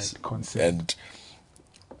 Yes, yes, right, concerned. And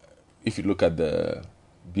if you look at the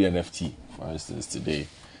BNFT, for instance, today,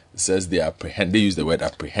 it says they use the word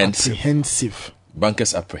apprehensive. Apprehensive.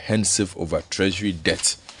 Bankers apprehensive over treasury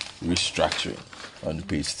debt restructuring on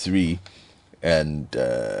page 3, and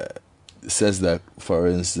it says that, for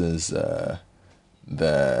instance,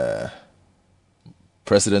 the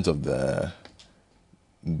president of the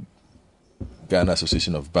Ghana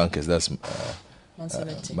Association of Bankers, that's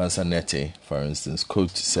Mansanete, for instance,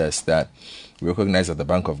 quote, says that we recognize that the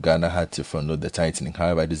Bank of Ghana had to front-load the tightening.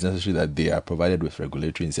 However, it is necessary that they are provided with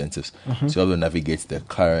regulatory incentives to help them navigate the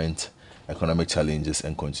current economic challenges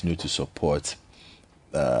and continue to support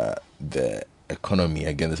the economy.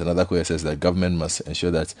 Again, there's another quote that says that government must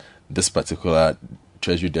ensure that this particular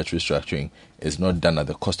treasury debt restructuring is not done at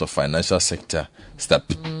the cost of financial sector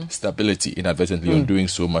stability, inadvertently undoing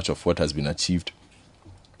so much of what has been achieved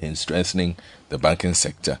in strengthening the banking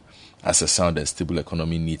sector, as a sound and stable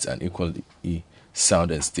economy needs an equally sound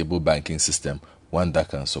and stable banking system, one that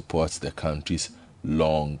can support the country's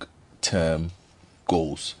long-term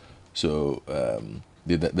goals. So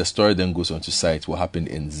the story then goes on to cite what happened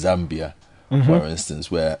in Zambia, for instance,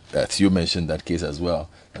 where Theo mentioned that case as well.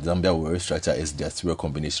 Zambia will restructure its debt through a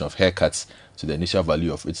combination of haircuts to the initial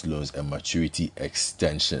value of its loans and maturity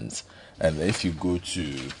extensions. And if you go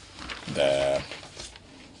to the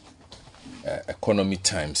Economy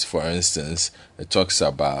Times, for instance, it talks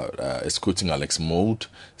about, it's quoting Alex Mould,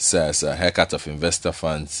 says a haircut of investor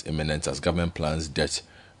funds imminent as government plans debt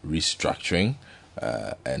restructuring,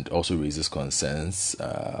 and also raises concerns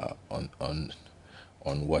on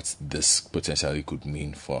what this potentially could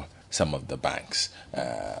mean for some of the banks.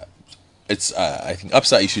 It's I think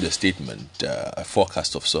ABSA issued a statement, a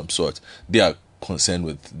forecast of some sort. They are concerned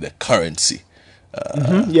with the currency.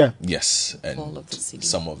 Yes, and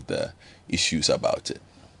some of the issues about it.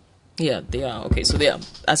 Yeah, they are. Okay, so they are,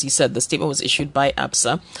 as you said, the statement was issued by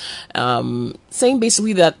ABSA, saying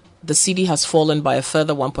basically that the cedi has fallen by a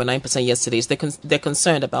further 1.9% yesterday. So they're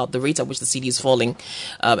concerned about the rate at which the cedi is falling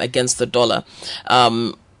against the dollar.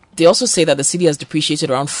 They also say that the cedi has depreciated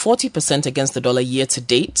around 40% against the dollar year to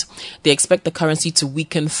date. They expect the currency to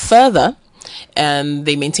weaken further, and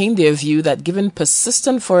they maintain their view that given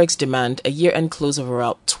persistent forex demand, a year-end close of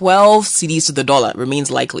around 12 cedis to the dollar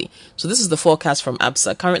remains likely. So this is the forecast from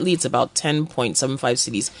ABSA. Currently, it's about 10.75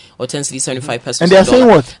 cedis or 10 cedis 75 pesos. And they are saying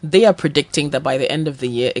what? They are predicting that by the end of the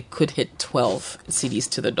year, it could hit 12 cedis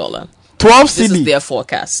to the dollar. 12 This cedi is their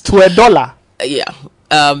forecast to a dollar. Yeah.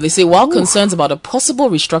 They say, while concerns about a possible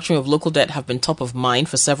restructuring of local debt have been top of mind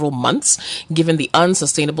for several months, given the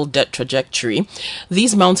unsustainable debt trajectory,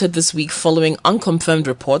 these mounted this week following unconfirmed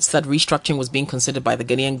reports that restructuring was being considered by the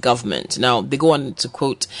Ghanaian government. Now, they go on to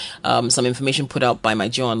quote some information put out by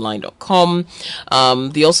mygeoonline.com.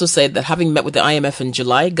 They also said that having met with the IMF in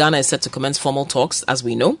July, Ghana is set to commence formal talks, as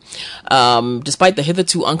we know. Despite the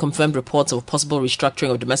hitherto unconfirmed reports of possible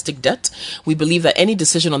restructuring of domestic debt, we believe that any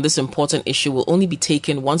decision on this important issue will only be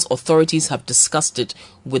taken once authorities have discussed it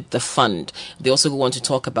with the fund. They also go on to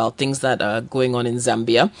talk about things that are going on in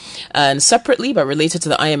Zambia. And separately, but related to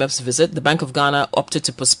the IMF's visit, the Bank of Ghana opted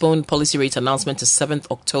to postpone policy rate announcement to 7th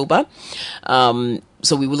October.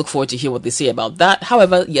 So we will look forward to hear what they say about that.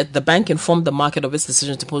 However, yet the bank informed the market of its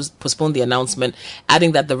decision to postpone the announcement,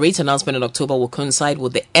 adding that the rate announcement in October will coincide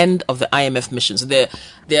with the end of the IMF mission. So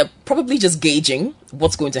they're probably just gauging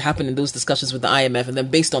what's going to happen in those discussions with the IMF, and then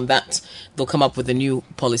based on that, they'll come up with a new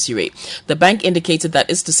policy rate. The bank indicated that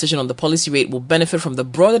its decision on the policy rate will benefit from the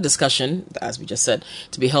broader discussion, as we just said,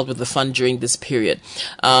 to be held with the fund during this period.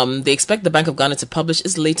 They expect the Bank of Ghana to publish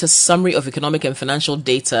its latest summary of economic and financial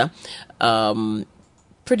data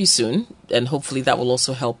pretty soon, and hopefully that will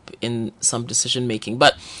also help in some decision making.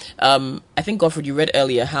 But I think, Godfred, you read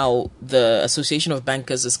earlier how the Association of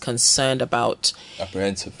Bankers is concerned about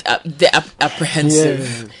apprehensive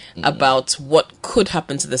about what could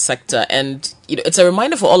happen to the sector. And it's a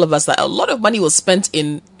reminder for all of us that a lot of money was spent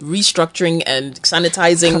in restructuring and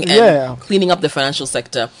sanitizing and cleaning up the financial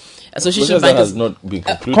sector. Association of Bankers has not been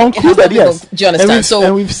concluded. Yes, do you understand?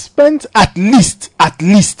 And we've spent at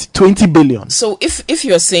least 20 billion. So if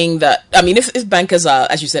you're saying that, I mean, if bankers are,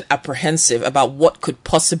 as you said, apprehensive about what could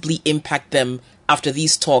possibly impact them after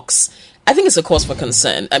these talks, I think it's a cause for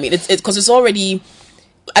concern. I mean, it's because it's already,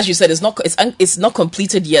 as you said, it's not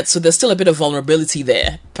completed yet. So there's still a bit of vulnerability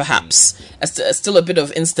there, perhaps. Still a bit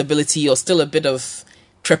of instability, or still a bit of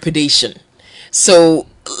trepidation. So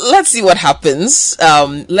let's see what happens.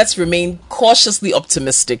 Let's remain cautiously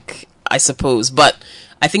optimistic, I suppose. But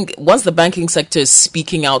I think once the banking sector is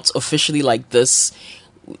speaking out officially like this,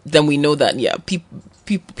 then we know that,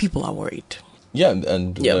 people are worried. Yeah,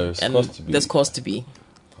 and there's cause to be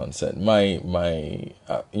concerned.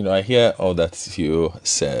 I hear all that Theo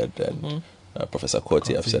said and Professor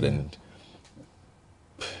Korte have said, and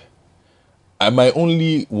my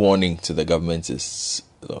only warning to the government is,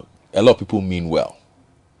 look, a lot of people mean well.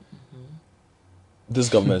 This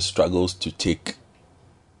government struggles to take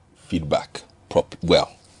feedback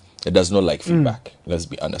well. It does not like feedback. Let's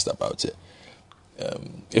be honest about it.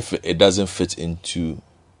 If it doesn't fit into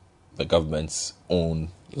the government's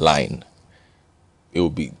own line, it will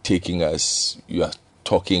be taking as you are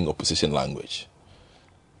talking opposition language.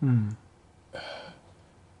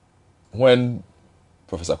 When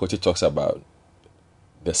Professor Korte talks about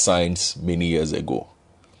the signs many years ago,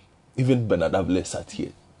 even Bernard Avle sat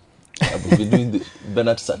here.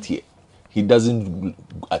 Bernard sat here. He doesn't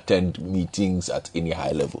attend meetings at any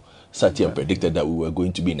high level. Sat here and predicted that we were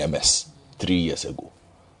going to be in MS 3 years ago.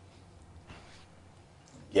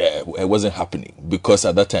 Yeah, it wasn't happening because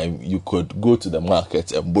at that time you could go to the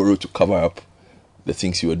market and borrow to cover up the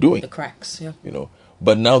things you were doing. The cracks, yeah.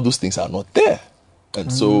 But now those things are not there.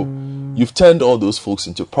 And so you've turned all those folks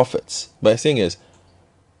into prophets. But the thing is,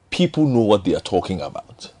 people know what they are talking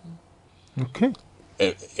about. Okay.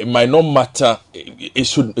 It might not matter. It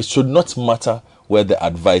should not matter where the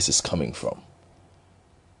advice is coming from.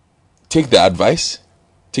 Take the advice.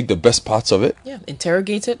 Take the best parts of it. Yeah,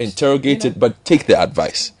 interrogate it, but take the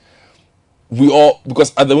advice.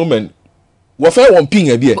 Because at the moment, we're fair one ping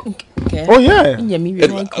here. Okay. Oh yeah.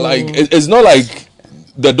 It's not like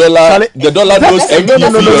the dollar knows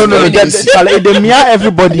MPP.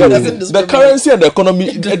 Everybody. The currency and the economy,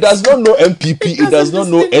 it does not know MPP, it does not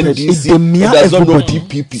know NDC, it does not know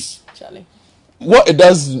PPP. What it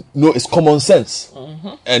does know is common sense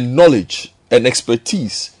and knowledge and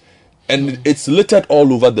expertise. And it's littered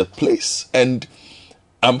all over the place. And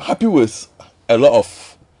I'm happy with a lot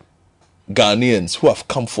of Ghanaians who have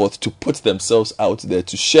come forth to put themselves out there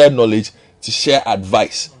to share knowledge, to share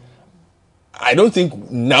advice. I don't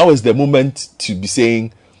think now is the moment to be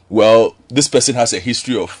saying, well, this person has a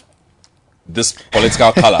history of this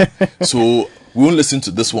political color, so we won't listen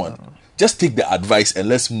to this one. Just take the advice and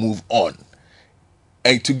let's move on.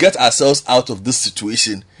 And to get ourselves out of this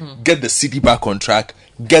situation, get the city back on track,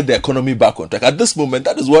 get the economy back on track. At this moment,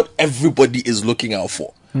 that is what everybody is looking out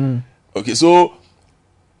for. Okay, so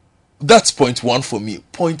that's point one for me.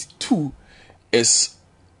 Point two is,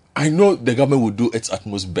 I know the government will do its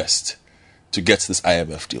utmost best to get this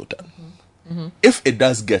IMF deal done. If it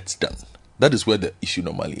does get done, That is where the issue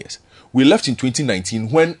normally is. We left in 2019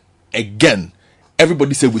 when, again,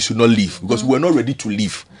 everybody said we should not leave because we were not ready to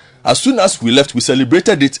leave. As soon as we left, we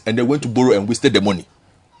celebrated it and then went to borrow and wasted the money.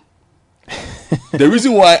 The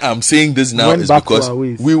reason why I'm saying this now is because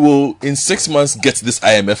we will, in 6 months, get this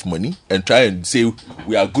IMF money and try and say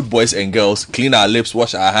we are good boys and girls, clean our lips,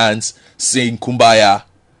 wash our hands, sing Kumbaya.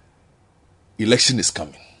 Election is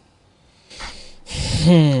coming.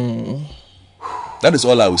 That is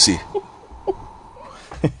all I will say.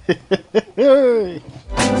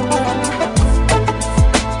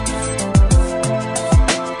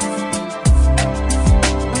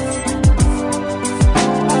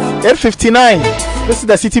 8:59. This is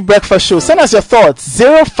the City Breakfast Show. Send us your thoughts.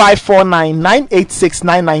 0549 986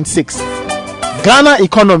 996. Ghana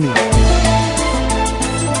economy.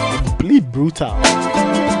 Complete brutal.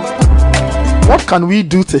 What can we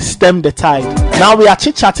do to stem the tide? Now we are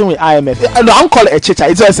chit-chatting with IMF. No, I don't call it a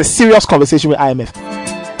chit-chat. It's just a serious conversation with IMF.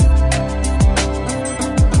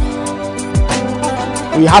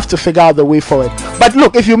 We have to figure out the way forward. But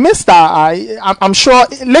look, if you missed that, I'm sure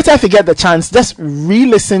later if you get the chance, just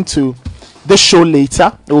re-listen to the show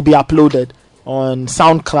later. It will be uploaded on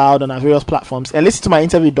SoundCloud, on our various platforms, and listen to my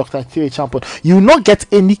interview with Dr. Theo Champon. You will not get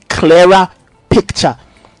any clearer picture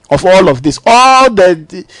of all of this. All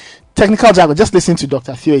the technical jargon, just listen to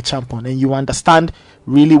Dr. Theo Champon and you understand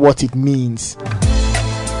really what it means,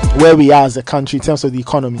 where we are as a country in terms of the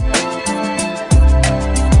economy.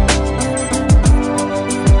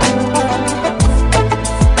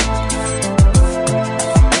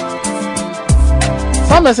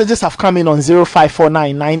 Some messages have come in on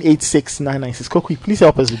 0549 986 996. Koki, please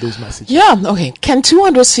help us with those messages. Yeah, okay. Can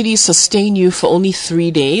 200 cedis sustain you for only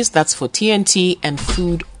 3 days? That's for TNT and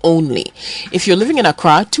food only. If you're living in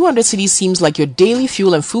Accra, 200 cedis seems like your daily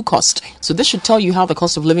fuel and food cost. So this should tell you how the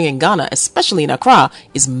cost of living in Ghana, especially in Accra,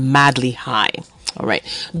 is madly high. All right.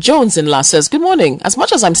 Jones in La says, good morning. As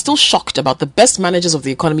much as I'm still shocked about the best managers of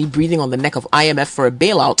the economy breathing on the neck of IMF for a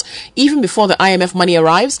bailout, even before the IMF money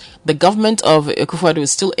arrives, the government of Akufo-Addo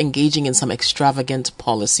is still engaging in some extravagant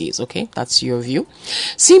policies. Okay, that's your view.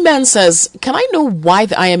 C-Man says, can I know why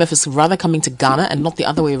the IMF is rather coming to Ghana and not the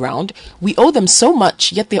other way around? We owe them so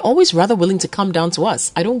much, yet they're always rather willing to come down to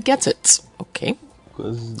us. I don't get it. Okay.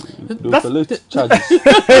 Because they'll collect charges.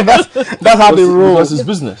 that's how they roll. Because it's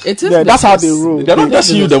business. It is. Yeah, that's how they roll. They're not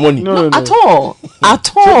giving you the money. No, at all. At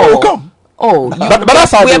all. So they will come. Oh, but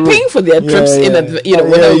that's how we are paying for their trips in a, you know,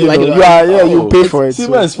 whether you like it or not. You pay for it. So.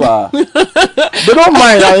 They don't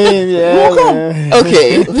mind. I mean,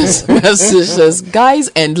 Okay, this message says, guys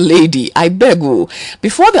and lady, I beg you,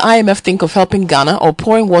 before the IMF think of helping Ghana or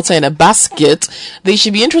pouring water in a basket, they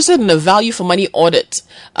should be interested in a value for money audit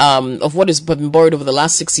of what has been borrowed over the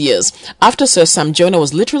last 6 years. After Sir Sam Jonah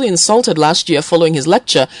was literally insulted last year following his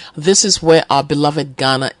lecture, this is where our beloved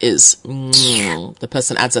Ghana is. The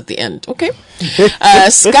person adds at the end. Okay.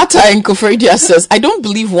 Skata in Kofredia says, I don't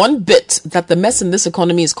believe one bit that the mess in this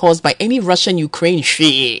economy is caused by any Russian-Ukraine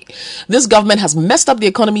shit. This government has messed up the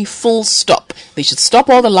economy, full stop. They should stop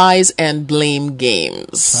all the lies and blame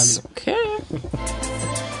games. Okay.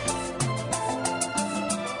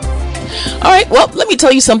 All right, well, let me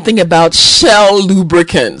tell you something about Shell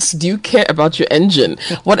lubricants. Do you care about your engine?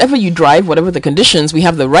 Whatever you drive, whatever the conditions, we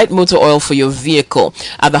have the right motor oil for your vehicle.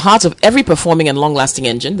 At the heart of every performing and long-lasting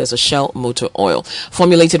engine, there's a Shell motor oil.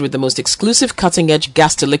 Formulated with the most exclusive cutting-edge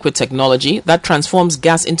gas-to-liquid technology that transforms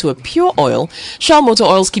gas into a pure oil, Shell motor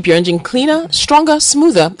oils keep your engine cleaner, stronger,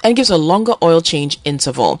 smoother, and gives a longer oil change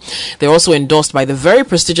interval. They're also endorsed by the very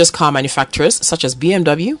prestigious car manufacturers such as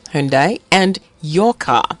BMW, Hyundai, and your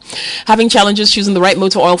car. Having challenges choosing the right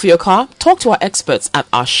motor oil for your car? Talk to our experts at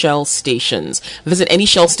our Shell stations. Visit any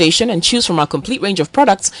Shell station and choose from our complete range of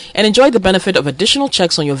products and enjoy the benefit of additional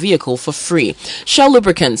checks on your vehicle for free. Shell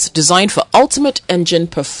lubricants, designed for ultimate engine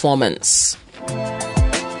performance.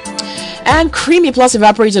 And Creamy Plus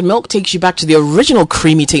evaporated milk takes you back to the original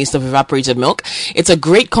creamy taste of evaporated milk. It's a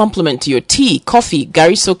great complement to your tea, coffee,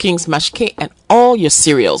 gari soakings, mashed cake, and all your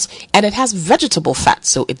cereals. And it has vegetable fat,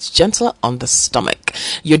 so it's gentler on the stomach.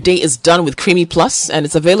 Your day is done with Creamy Plus, and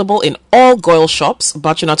it's available in all Goyle shops,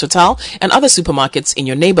 Bachana Total, and other supermarkets in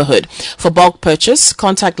your neighborhood. For bulk purchase,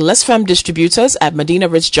 contact Les Femme Distributors at Medina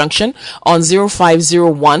Ridge Junction on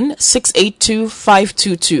 0501 682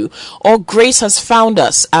 522. Or Grace has found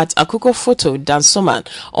us at Akuko Photo Dansoman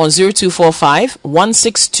on 0245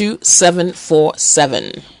 162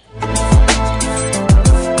 747.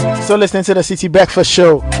 So listening to the City Breakfast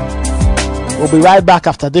Show. We'll be right back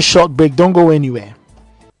after this short break. Don't go anywhere.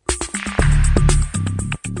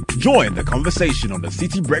 Join the conversation on the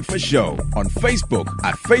City Breakfast Show on Facebook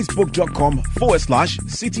at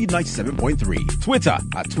facebook.com/City97.3, Twitter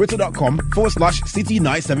at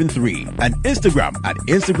twitter.com/City973, and Instagram at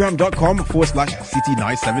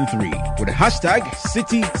instagram.com/City973 with the hashtag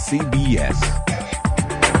CityCBS.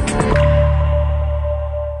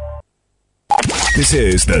 This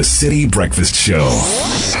is the City Breakfast Show,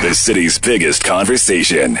 the city's biggest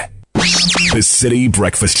conversation. The City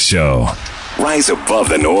Breakfast Show. Rise above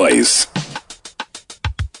the noise.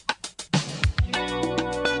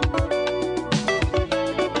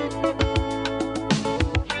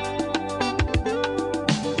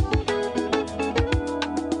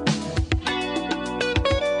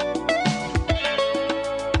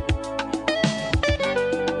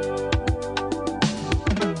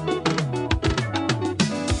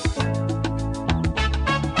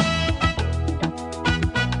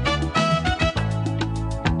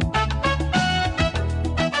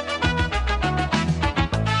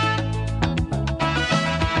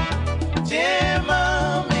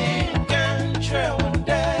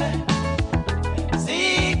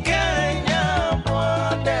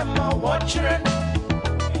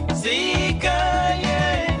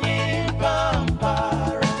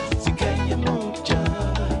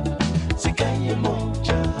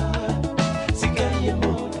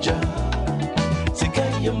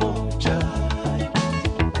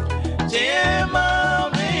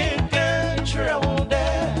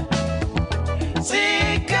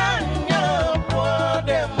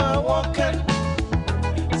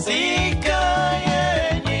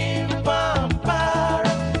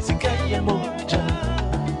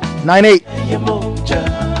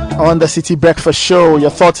 On the City Breakfast Show.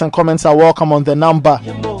 Your thoughts and comments are welcome on the number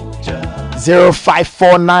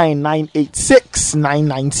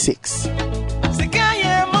 0549986996.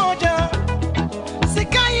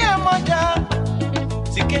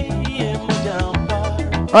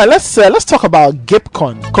 All right, let's talk about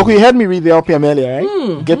GIPCON. Coco, you heard me read the LPM earlier, right?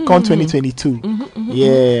 GIPCON 2022.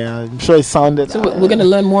 Yeah, I'm sure it sounded. So we're going to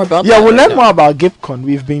learn more about. Yeah, we'll learn more about GIPCON.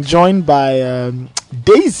 We've been joined by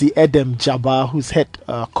Daisy Edem Jabbar, who's head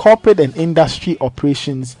corporate and industry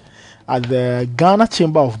operations at the Ghana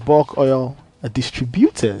Chamber of Bulk Oil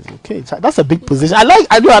Distributors. Okay, that's a big position. I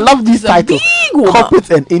love these titles: corporate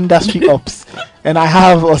and industry ops. And I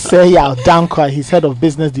have Oseya Dankwa, he's head of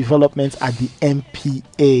business development at the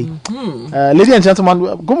MPA. Ladies and gentlemen,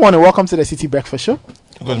 good morning. Welcome to the City Breakfast Show.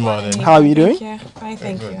 Good morning. How are you doing? Fine,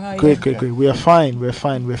 thank you. How are Great. We are fine. We're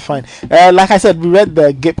fine. Like I said, we read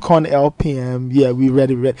the GIPCON LPM. Yeah, we read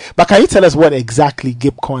it. But can you tell us what exactly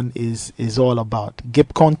GIPCON is all about?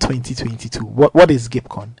 GIPCON 2022. What is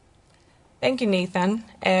GIPCON? Thank you, Nathan.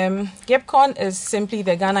 GIPCON is simply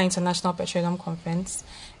the Ghana International Petroleum Conference.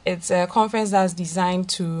 It's a conference that's designed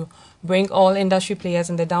to bring all industry players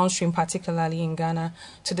in the downstream, particularly in Ghana,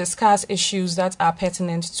 to discuss issues that are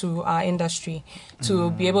pertinent to our industry, to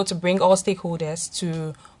be able to bring all stakeholders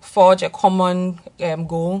to forge a common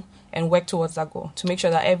goal and work towards that goal, to make sure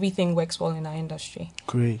that everything works well in our industry.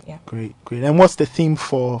 Great. And what's the theme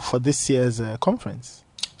for this year's conference?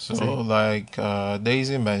 So, like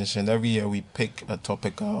Daisy mentioned, every year we pick a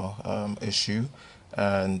topical issue.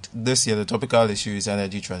 And this year, the topical issue is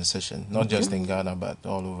energy transition, not just in Ghana, but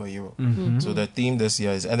all over Europe. So the theme this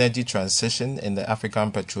year is energy transition in the African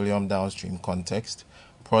petroleum downstream context,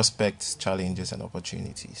 prospects, challenges, and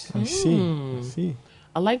opportunities. I see.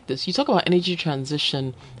 I like this. You talk about energy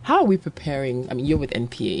transition. How are we preparing? I mean, you're with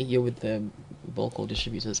NPA, you're with the bulk oil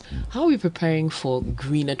distributors. How are we preparing for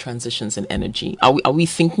greener transitions in energy? Are we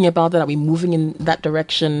thinking about that? Are we moving in that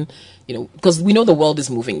direction? You know, because we know the world is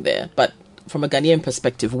moving there, but from a Ghanaian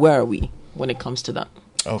perspective, where are we when it comes to that?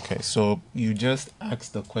 Okay, so you just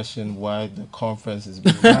asked the question why the conference is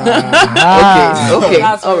being okay,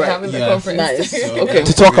 all right. Yes. Nice. So okay.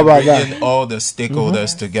 To talk about that, bringing all the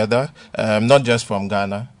stakeholders together, not just from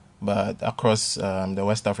Ghana, but across the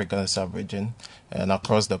West African sub-region and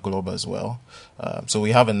across the globe as well. So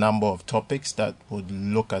we have a number of topics that would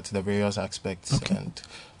look at the various aspects, and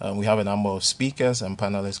we have a number of speakers and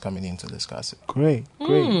panelists coming in to discuss it. Great.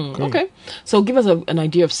 Okay, so give us an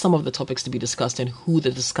idea of some of the topics to be discussed and who the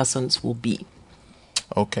discussants will be.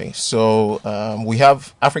 Okay, so we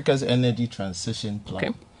have Africa's Energy Transition Plan.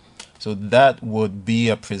 Okay. So that would be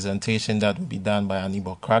a presentation that would be done by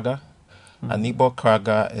Anibal Krager. Anibal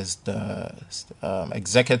Krager is the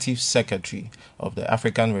executive secretary of the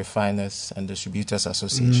African Refiners and Distributors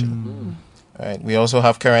Association. Right. We also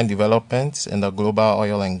have current developments in the global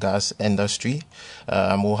oil and gas industry.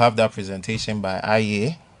 We'll have that presentation by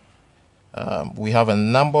IEA. We have a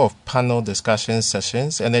number of panel discussion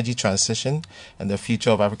sessions, energy transition and the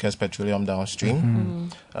future of Africa's petroleum downstream.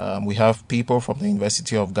 We have people from the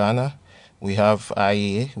University of Ghana. We have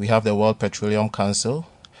IEA. We have the World Petroleum Council.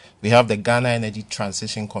 We have the Ghana Energy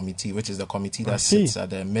Transition Committee, which is the committee that sits at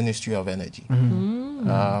the Ministry of Energy.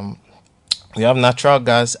 We have natural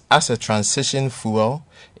gas as a transition fuel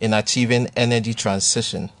in achieving energy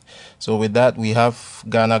transition. So with that, we have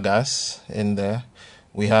Ghana Gas in there.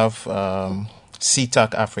 We have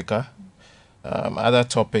CTAC Africa. Other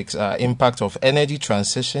topics are impact of energy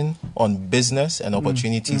transition on business and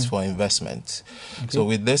opportunities for investment. So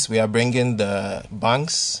with this, we are bringing the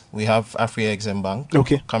banks. We have Afri-Exim Bank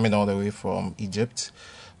coming all the way from Egypt.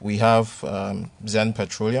 We have Zen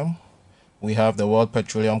Petroleum. We have the World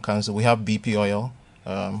Petroleum Council. We have BP Oil,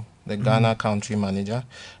 the Ghana country manager,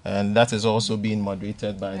 and that is also being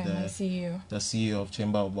moderated by the CEO of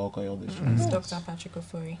Chamber of Bulk Oil Distributors. Dr. Patrick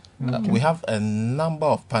Ofori. We have a number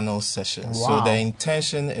of panel sessions. Wow. So the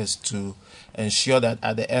intention is to ensure that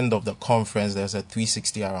at the end of the conference, there's a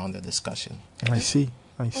 360 around the discussion. I see.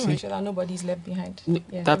 Make sure that nobody's left behind.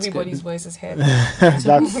 Yeah, That's everybody's good. voice is heard.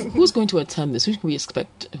 So who's going to attend this? Who can we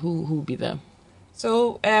expect? Who will be there?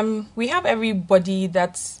 So we have everybody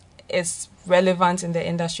that is relevant in the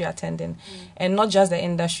industry attending, and not just the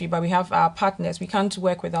industry, but we have our partners. We can't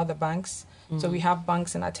work without the banks. So we have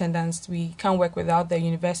banks in attendance. We can't work without the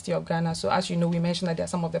University of Ghana. So as you know, we mentioned that there are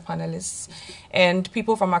some of the panelists and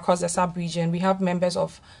people from across the sub-region. We have members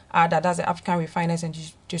of ADA, that's the African Refiners and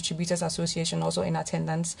Distributors Association, also in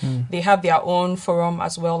attendance. They have their own forum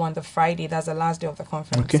as well on the Friday. That's the last day of the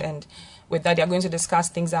conference. And with that, they're going to discuss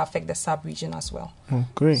things that affect the sub-region as well. Oh,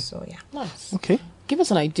 great. So, yeah. Nice. Okay. Give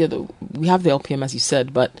us an idea, though. We have the LPM, as you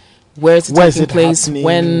said, but where is it taking place?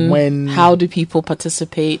 When? How do people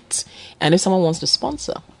participate? And if someone wants to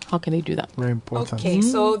sponsor, how can they do that? Very important. Okay,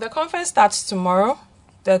 so the conference starts tomorrow,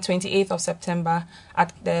 the 28th of September,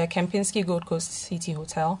 at the Kempinski Gold Coast City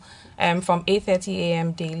Hotel, from 8:30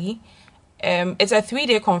 a.m. daily. It's a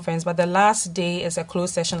 3-day conference, but the last day is a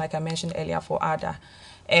closed session, like I mentioned earlier, for ADA.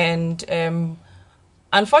 And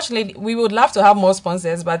unfortunately, we would love to have more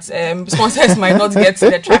sponsors, but sponsors might not get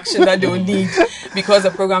the traction that they will need because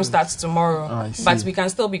the program starts tomorrow. But we can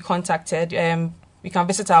still be contacted. We can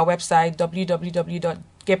visit our website,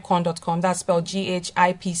 www.gipcon.com. That's spelled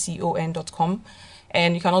GHIPCON.com.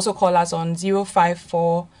 And you can also call us on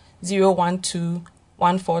 054 012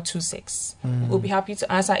 1426. We'll be happy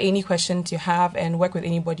to answer any questions you have and work with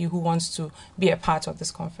anybody who wants to be a part of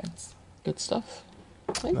this conference. Good stuff.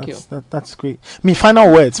 Thank you. That's great. I mean,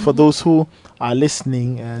 final words for those who are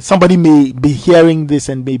listening. Somebody may be hearing this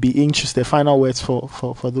and may be interested. Final words for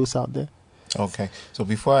those out there. Okay. So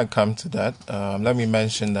before I come to that, let me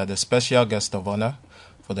mention that the special guest of honor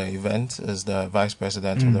for the event is the Vice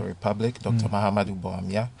President of the Republic, Dr. Mahamadou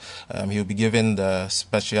Bawumia. He'll be giving the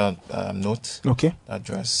special note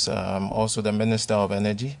address. Also the Minister of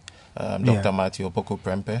Energy, Dr. Matthew Opoku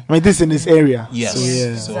Prempeh. I mean, this is in this area.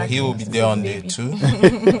 Yes. So he will be there on day 2.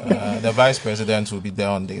 The Vice President will be there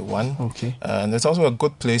on day 1. Okay. And it's also a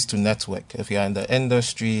good place to network. If you're in the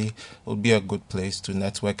industry, it will be a good place to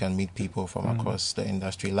network and meet people from across the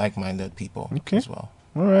industry, like-minded people as well.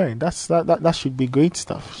 All right, that should be great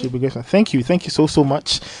stuff. Should be great stuff. Thank you so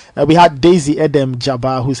much. We had Daisy Edem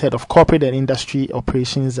Jabbar, who's head of corporate and industry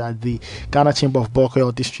operations at the Ghana Chamber of Bulk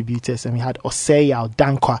Oil Distributors, and we had Osei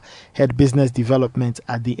Dankwa, head business development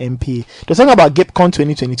at the MPA. They're talking about GIPCON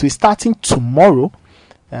 2022. It's starting tomorrow,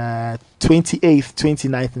 28th,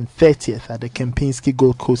 29th, and 30th at the Kempinski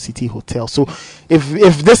Gold Coast City Hotel. So,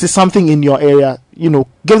 if this is something in your area,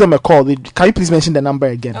 give them a call. Can you please mention the number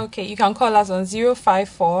again? Okay, you can call us on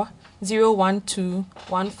 054 012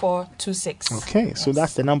 1426. Okay, so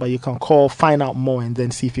that's the number you can call, find out more, and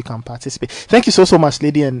then see if you can participate. Thank you so much,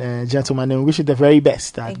 lady and gentlemen, and we wish you the very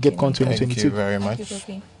best at GIPCON 2022. Thank you very much. Thank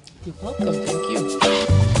you, You're welcome. Thank you.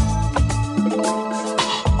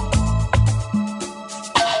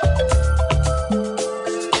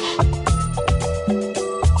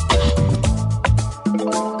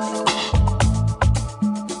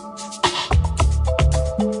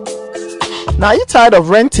 Now, are you tired of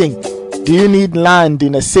renting? Do you need land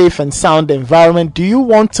in a safe and sound environment? Do you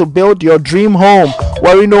want to build your dream home?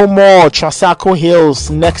 Worry no more. Trasacco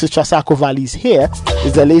Hills next to Trasacco Valleys here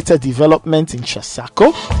is the latest development in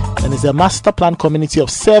Trasacco, and it's a master plan community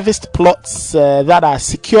of serviced plots that are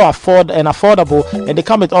secure, affordable, and they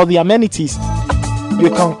come with all the amenities.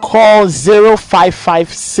 You can call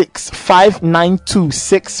 0556 592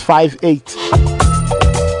 658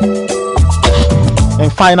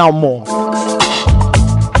 and find out more.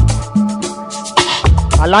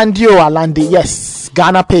 Alandi, yes.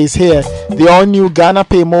 Ghana Pay is here. The all-new Ghana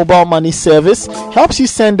Pay mobile money service helps you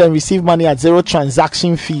send and receive money at zero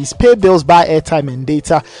transaction fees, pay bills, buy airtime and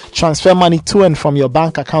data, transfer money to and from your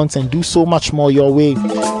bank accounts, and do so much more your way.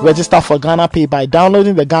 Register for Ghana Pay by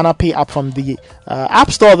downloading the Ghana Pay app from the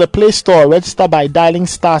App Store or the Play Store. Register by dialing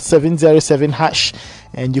 *707#,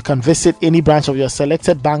 and you can visit any branch of your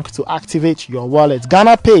selected bank to activate your wallet.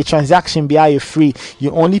 Ghana Pay transaction BI free.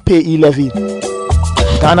 You only pay e-levy.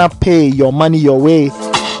 Ghana Pay, your money your way.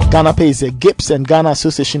 Ghana Pay is a GIPS and Ghana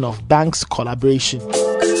Association of Banks collaboration.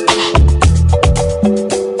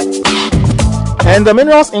 And the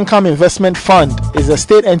Minerals Income Investment Fund is a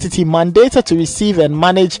state entity mandated to receive and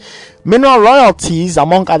manage mineral royalties,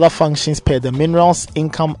 among other functions, per the Minerals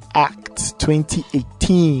Income Act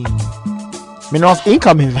 2018. Minerals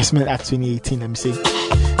Income Investment Act 2018, let me say.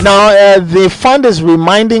 Now, the fund is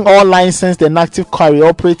reminding all licensed and active quarry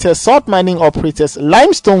operators, salt mining operators,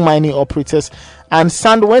 limestone mining operators, and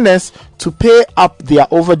sand winners to pay up their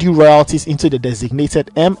overdue royalties into the designated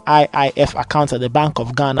MIIF account at the Bank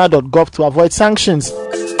of Ghana.gov to avoid sanctions.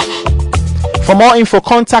 For more info,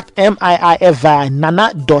 contact MIIF via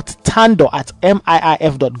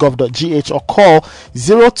nana.tando@miif.gov.gh or call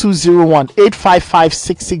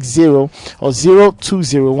 0201-855-660 or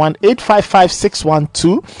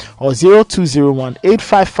 0201-855-612 or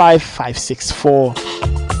 0201-855-564.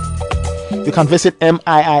 You can visit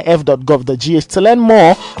miif.gov.gh to learn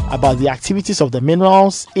more about the activities of the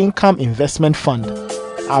Minerals Income Investment Fund.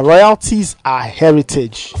 Our royalties are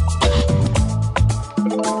heritage.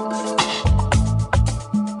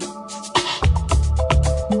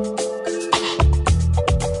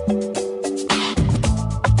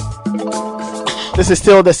 This is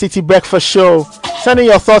still the City Breakfast Show. Send in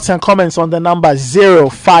your thoughts and comments on the number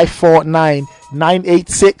 0549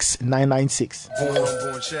 986 996.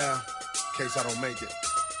 Unborn child, in case I don't make it.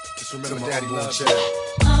 Just remember daddy loves you. Did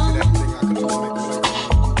everything I could do to make a way.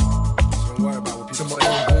 So don't worry about what people say.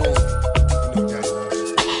 You know daddy loves you.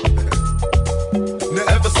 Now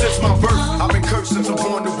ever since my birth, I've been cursed since I'm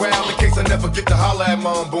born to wild. In case I never get to holler at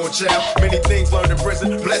my unborn child. Many things learned in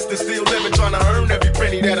prison, blessed and still living, trying to earn every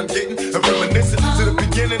penny that I'm getting. And reminiscing to the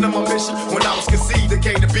beginning of my mission. When I was conceived, it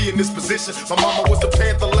came to be in this position. My mama was the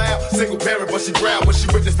Panther loud, single parent, but she growled when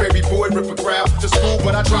she witnessed baby boy rip a crowd. To school,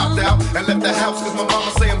 but I dropped out and left the house, cause my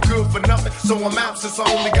mama say I'm good for nothing. So I'm out since I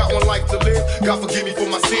only got one life to live. God forgive me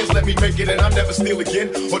for my sins, let me make it and I never steal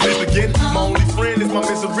again or live again. My only friend is my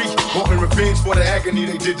misery, wanting revenge for the agony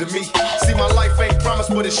they did to me. See, my life ain't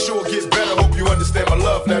promised, but it sure get better. Hope you understand my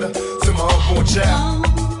love letter to my unborn child.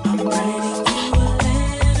 To my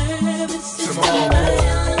unborn child. To my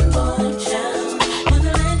unborn child.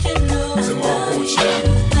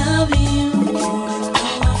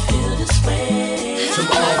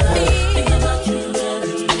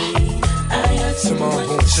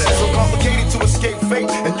 So complicated to escape fate,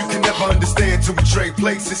 and you can never understand till we trade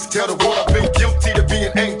places. Tell the world I've been guilty to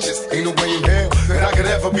being anxious. Ain't no way in hell that I could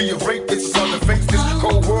ever be a rapist. It's hard to face this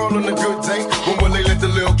cold world on a good day. When will they let the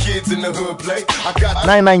little kids in the hood play? I got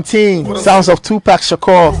 919 sounds of Tupac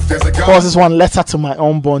Shakur. Causes one letter to my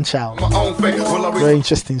unborn child. Very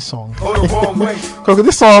interesting song.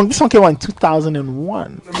 This song came out in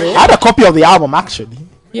 2001. I had a copy of the album actually.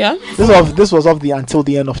 Yeah. This was of the Until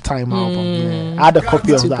the End of Time album. Yeah. I had a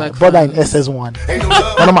copy of that. Bought that in SS1.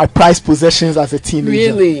 One of my prized possessions as a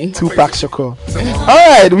teenager. Really? Tupac Shakur.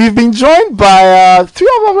 Alright, we've been joined by three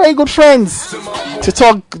of our very good friends to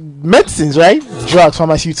talk medicines, right? Drugs,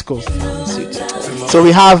 pharmaceuticals. So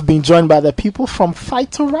we have been joined by the people from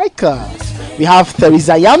Phytorica. We have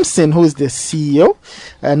Theresa Yamson, who is the CEO,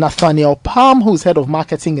 Nathaniel Palm, who's head of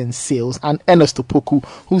marketing and sales, and Ernest Opoku,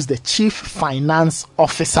 who's the chief finance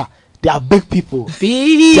officer. They are big people.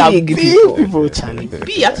 Big people, Charlie.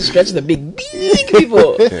 You have to stretch the big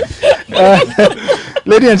people.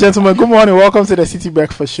 Ladies and gentlemen, good morning. Welcome to the City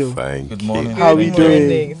Breakfast Show. Good morning. How are we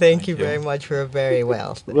doing? Thank you very much. We're very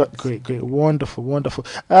well. Great. Wonderful.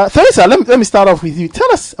 Theresa, let me start off with you.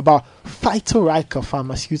 Tell us about Phytorica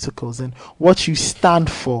Pharmaceuticals and what you stand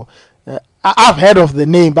for. I've heard of the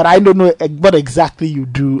name, but I don't know what exactly you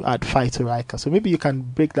do at Phytorica. So maybe you can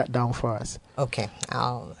break that down for us. Okay.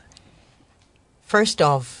 First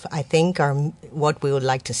off, I think what we would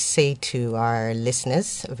like to say to our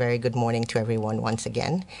listeners, a very good morning to everyone once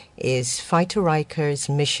again, is Phytorica's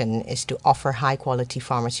mission is to offer high-quality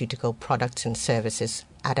pharmaceutical products and services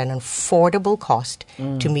at an affordable cost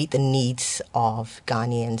to meet the needs of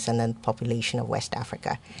Ghanaians and the population of West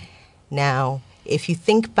Africa. Now, if you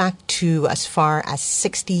think back to as far as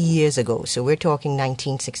 60 years ago, so we're talking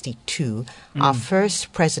 1962, our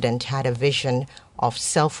first president had a vision of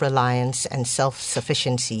self-reliance and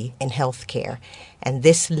self-sufficiency in healthcare. And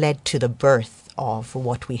this led to the birth of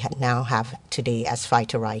what we now have today as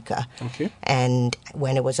Phytorica. Okay. And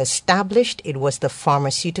when it was established, it was the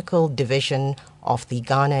pharmaceutical division of the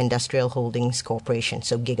Ghana Industrial Holdings Corporation,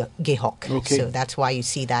 so GIHOC. Okay. So that's why you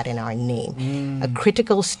see that in our name. A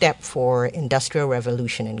critical step for industrial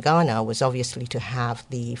revolution in Ghana was obviously to have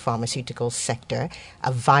the pharmaceutical sector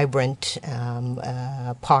a vibrant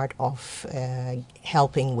part of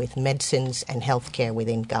helping with medicines and healthcare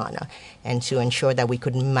within Ghana, and to ensure that we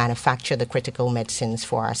could manufacture the critical medicines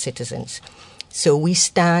for our citizens. So we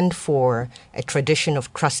stand for a tradition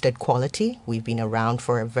of trusted quality. We've been around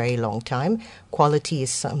for a very long time. Quality is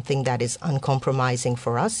something that is uncompromising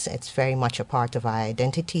for us. It's very much a part of our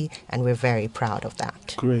identity, and we're very proud of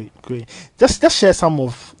that. Great. Just share some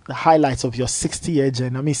of the highlights of your 60-year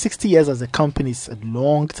journey. I mean, 60 years as a company is a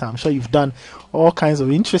long time. I'm sure you've done all kinds of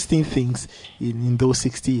interesting things in those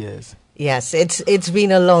 60 years. Yes, it's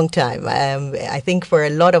been a long time. I think for a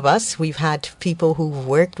lot of us, we've had people who've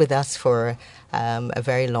worked with us for a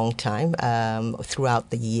very long time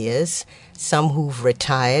throughout the years. Some who've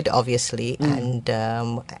retired, obviously, and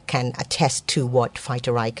can attest to what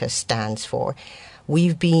Phytorica stands for.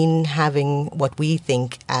 We've been having what we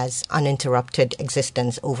think as uninterrupted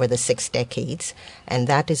existence over the 6 decades, and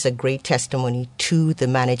that is a great testimony to the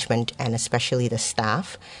management and especially the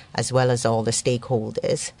staff, as well as all the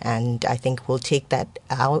stakeholders. And I think we'll take that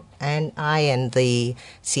out, and I and the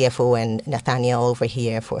CFO and Nathaniel over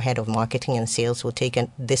here for Head of Marketing and Sales will take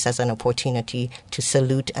this as an opportunity to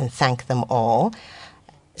salute and thank them all.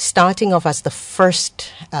 Starting off as the first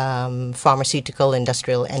pharmaceutical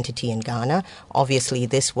industrial entity in Ghana, obviously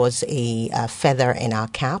this was a feather in our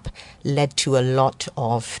cap, led to a lot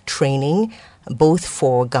of training, both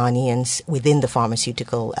for Ghanaians within the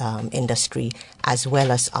pharmaceutical industry as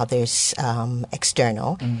well as others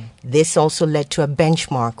external. This also led to a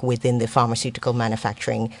benchmark within the pharmaceutical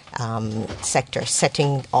manufacturing sector,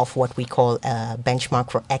 setting off what we call a benchmark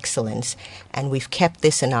for excellence. And we've kept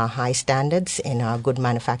this in our high standards, in our good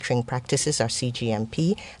manufacturing practices, our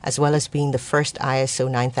CGMP, as well as being the first ISO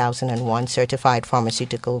 9001 certified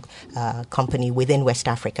pharmaceutical company within West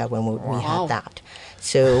Africa when we had that.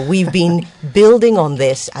 So we've been building on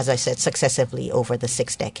this, as I said, successively over the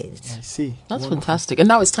 6 decades. I see. That's fantastic. And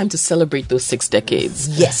now it's time to celebrate those 6 decades.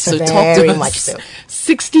 Yes, so very talk to us. much so.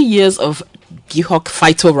 60 years of GIHOC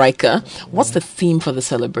Phytorica. What's the theme for the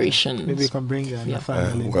celebration? Maybe you can bring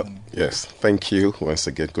Nathaniel in. Yes, thank you once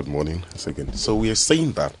again. Good morning once again. So we are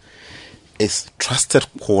saying that it's trusted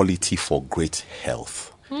quality for great health.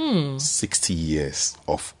 60 years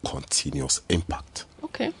of continuous impact.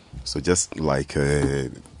 Okay. So just like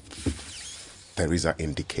Teresa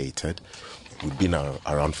indicated, we've been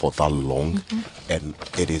around for that long, and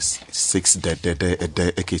it is 6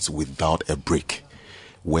 decades without a break,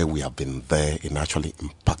 where we have been there in actually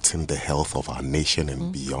impacting the health of our nation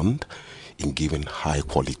and beyond, in giving high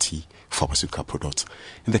quality pharmaceutical products.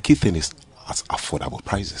 And the key thing is at affordable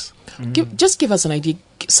prices. Just give us an idea,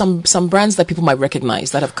 some brands that people might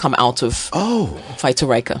recognize that have come out of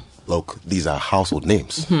Phytorica. Look, these are household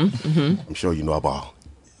names. I'm sure you know about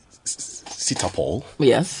Citapol.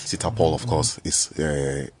 Yes. Citapol, of course, is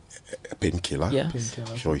a painkiller. Yes.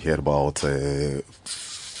 I'm sure you heard about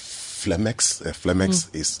Flemex. Flemex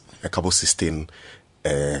is a carbocysteine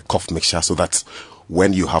cough mixture, so that's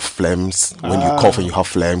when you have phlegms, when you cough and you have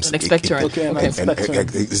phlegms. An expectorant.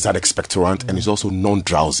 It's an expectorant, and it's also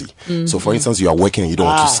non-drowsy. So, for instance, you are working and you don't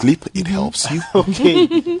want to sleep, it helps you.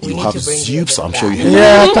 You have Zubes, I'm sure you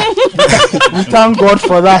heard. We thank God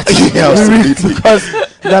for that. Because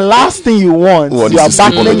the last thing you want, you are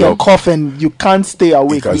battling your cough and you can't stay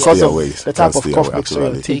awake because of the type of cough mixture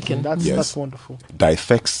you're taking. That's wonderful.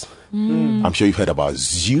 Diffex. I'm sure you've heard about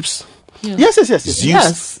Zubes.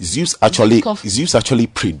 Yes. Zeus actually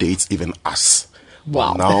predates even us.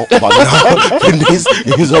 Wow. But now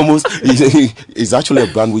it's actually a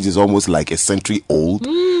brand which is almost like a century old.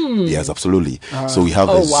 Yes, absolutely. So we have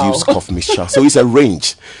the Zeus cough mixture. So it's a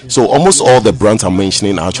range. So almost all the brands I'm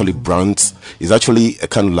mentioning are actually brands. It's actually a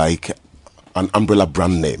kind of like an umbrella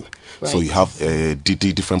brand name. Right. So you have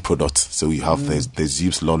different products. So you have the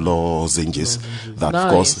Zeus lozenges that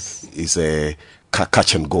of course is a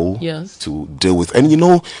catch and go to deal with. And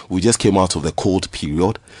we just came out of the cold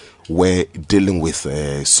period where dealing with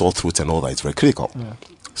sore throat and all that is very critical.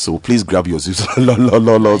 So please grab your Zeus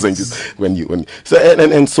lozenges when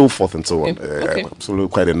and so forth and so on. Absolutely,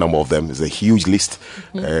 quite a number of them. It's a huge list.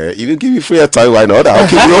 Even give you free time, why not? I'll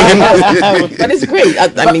keep rolling. But it's great.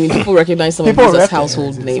 I mean, people recognize some of these as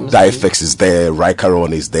household names. Diffex is there,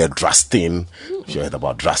 Ricaron is there, Drastin. If you heard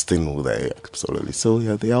about Drastin, there, absolutely. So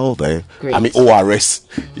yeah, they are all there. Great. I mean, ORS,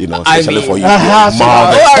 especially for you.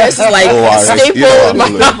 ORS is like staple.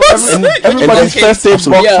 Everybody's first aid box.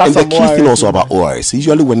 And the key thing also about ORS,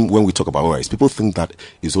 usually when we talk about ORS, people think that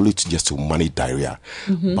it's only just to manage diarrhea.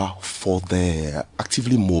 But for the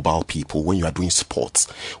actively mobile people, when you are doing sports,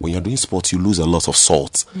 you lose a lot of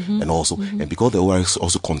salt, and also, and because the ORS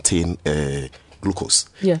also contain glucose.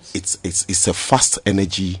 Yes, it's a fast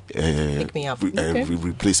energy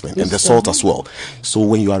replacement, Yes, and the salt as well. So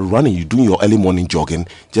when you are running, you're doing your early morning jogging,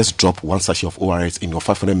 just drop one sachet of ORS in your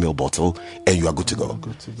 500 ml bottle, and you are good to go.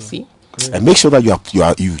 See. And make sure that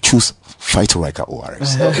you choose Phytorika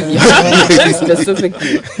ORS.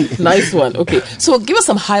 Specifically. Nice one. Okay. So give us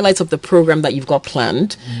some highlights of the program that you've got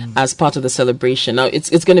planned as part of the celebration. Now,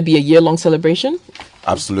 it's going to be a year-long celebration?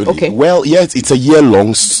 Absolutely. Okay. Well, yes, it's a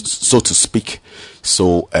year-long, so to speak.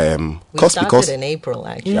 So, we started in April,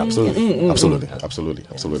 actually. Yeah, absolutely.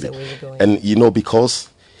 And, because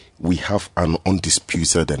we have an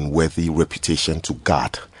undisputed and worthy reputation to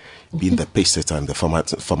guard, being the pace setter and the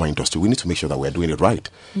pharma industry, we need to make sure that we're doing it right.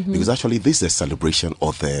 Because actually, this is a celebration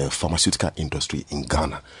of the pharmaceutical industry in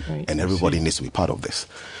Ghana. Right. And everybody needs to be part of this.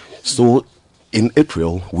 So, in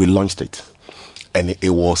April, we launched it. And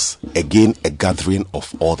it was, again, a gathering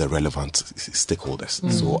of all the relevant stakeholders.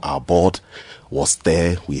 So, our board was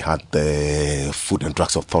there. We had the Food and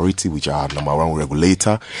Drugs Authority, which are our number one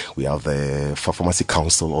regulator. We have the Pharmacy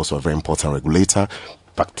Council, also a very important regulator.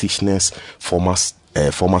 Practitioners, former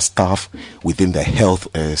staff within the health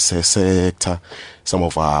sector, some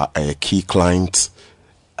of our key clients.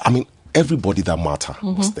 I mean, everybody that matter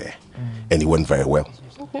was there, and it went very well.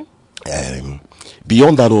 Okay.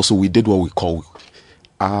 Beyond that, also, we did what we call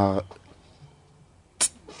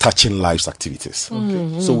touching lives activities.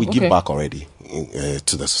 So we give back already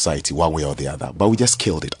to the society one way or the other, but we just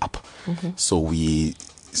scaled it up. So we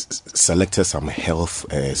selected some health,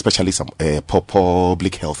 especially some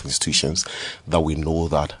public health institutions that we know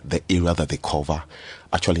that the area that they cover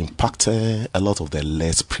actually impact a lot of the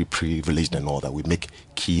less privileged and all that. We make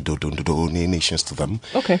key donations to them.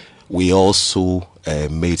 Okay. We also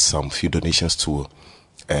made some few donations to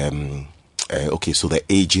so the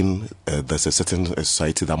aging, there's a certain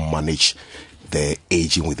society that manage the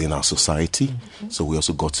aging within our society. So we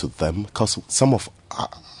also got to them because some of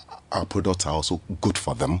our products are also good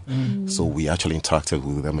for them. So we actually interacted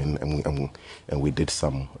with them and we did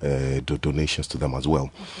some donations to them as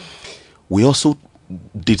well. We also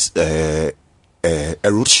did a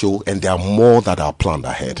road show, and there are more that are planned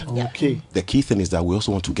ahead. Okay. The key thing is that we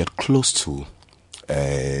also want to get close to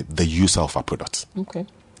the user of our products. Okay.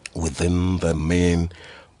 Within the main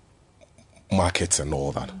markets and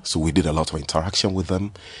all that. So we did a lot of interaction with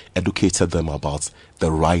them, educated them about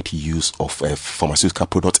the right use of pharmaceutical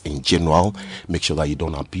products in general, make sure that you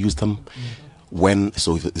don't abuse them.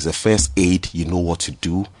 So if it's a first aid, you know what to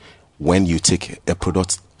do. When you take a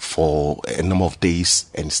product for a number of days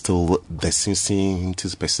and still the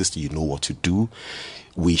symptoms persist, you know what to do.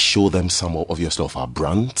 We show them some obviously of our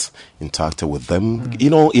brand, interacted with them.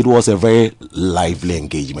 It was a very lively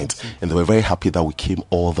engagement, and they were very happy that we came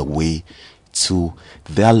all the way to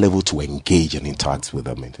their level to engage and interact with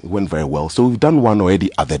them. It went very well. So we've done one already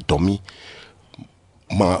at the Dummy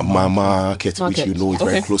market, which is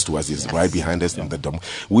very close to us, is right behind us in the Dummy.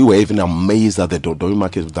 We were even amazed that the Dummy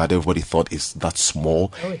market that everybody thought is that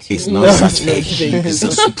small. It's now such a huge, it's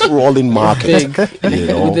a sprawling market.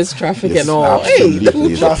 With this traffic and all.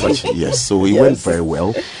 Absolutely. Yes, so it went very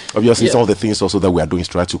well. Obviously, some of the things also that we are doing is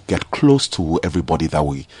try to get close to everybody that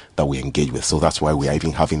we engage with. So that's why we are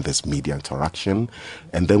even having this media interaction,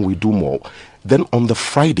 and then we do more. Then on the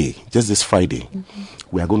Friday, just this Friday,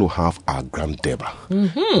 we are going to have our Grand Derby.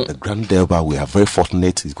 The Grand Derby, we are very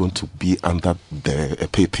fortunate, is going to be under the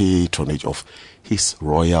patronage of His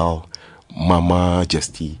Royal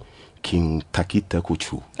Majesty King Takita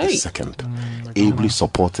Kuchu II, ably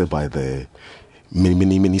supported by the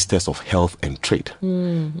many ministers of health and trade.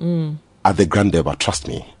 At the Grand Derby, trust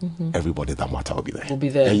me, everybody that matter will be there. Will be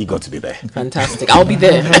there. And you got to be there. Fantastic. I'll be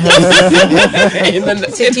there.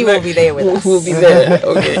 City will be there with us. We'll be there.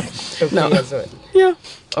 Okay. Now, yeah.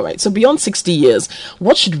 All right. So beyond 60 years,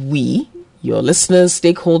 what should we, your listeners,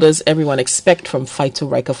 stakeholders, everyone expect from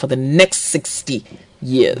Phytorika for the next 60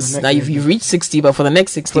 years? Now, you've reached 60, but for the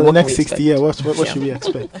next 60, for the next 60 years, what should we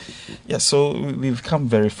expect? Yeah. So we've come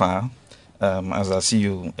very far, as our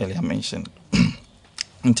CEO earlier mentioned.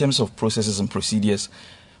 In terms of processes and procedures,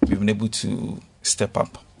 we've been able to step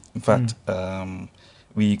up. In fact,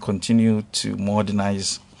 we continue to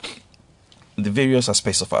modernize the various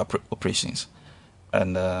aspects of our operations.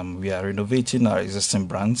 And we are renovating our existing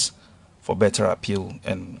brands for better appeal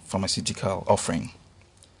and pharmaceutical offering.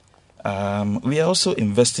 We are also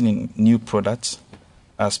investing in new products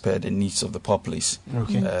as per the needs of the populace,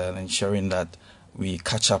 ensuring that we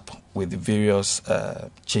catch up with the various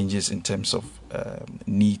changes in terms of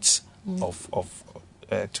needs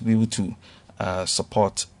to be able to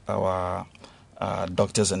support our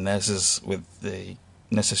doctors and nurses with the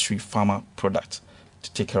necessary pharma products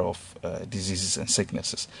to take care of diseases and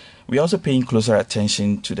sicknesses. We are also paying closer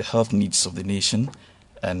attention to the health needs of the nation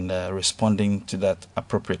and responding to that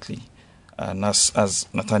appropriately. And as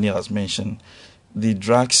Nathaniel has mentioned, the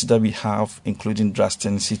drugs that we have, including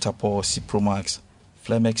Drastin, Citapor, Cipromax,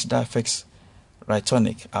 Flemex, Difex,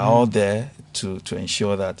 Rytonic, are all there to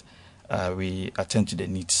ensure that we attend to the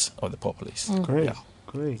needs of the populace. Great, yeah.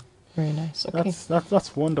 great. Very nice. Okay.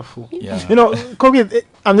 That's wonderful. Yeah. You know, Kobe,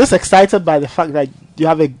 I'm just excited by the fact that you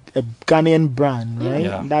have a Ghanaian brand, right?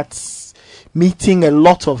 Yeah. That's meeting a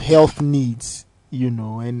lot of health needs, you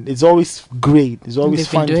know, and it's always great. It's always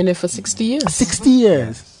fun. They've been doing it for 60 years. 60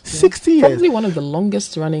 years. 60 years. Probably one of the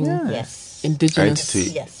longest running indigenous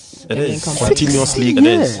entity. It is continuously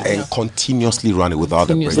and continuously running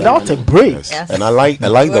without a break. Without a break. Yes. And I like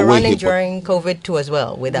the We're way running during COVID too as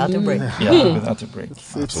well, without a break. Yeah, without a break.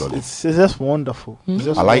 It's just wonderful. It's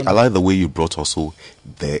just I like the way you brought also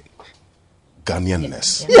the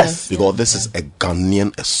Ghanaianness. Yes. Because this is a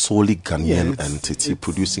solely Ghanaian entity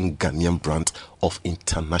producing Ghanaian brand of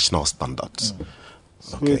international standards.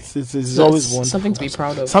 Okay. It's always wonderful. Something to be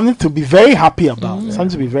proud of. Something to be very happy about. Something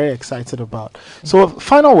to be very excited about. So,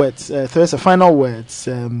 final words, Teresa, final words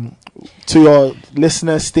to your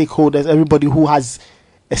listeners, stakeholders, everybody who has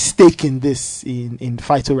a stake in this, in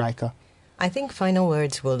Phytorika. I think final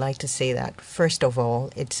words will like to say that, first of all,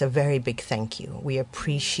 it's a very big thank you. We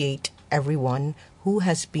appreciate everyone who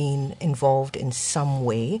has been involved in some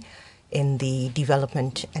way in the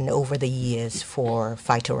development and over the years for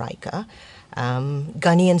Phytorika.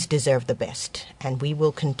 Ghanaians deserve the best, and we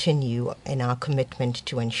will continue in our commitment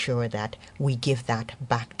to ensure that we give that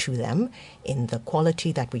back to them in the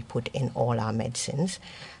quality that we put in all our medicines.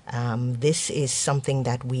 This is something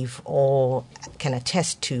that we've all can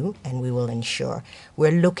attest to, and we will ensure.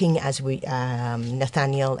 We're looking, as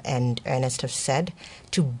Nathaniel and Ernest have said,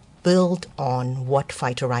 to build on what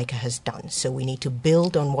Phytorika has done. So we need to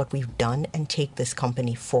build on what we've done and take this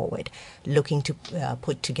company forward, looking to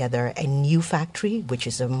put together a new factory, which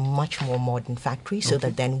is a much more modern factory, so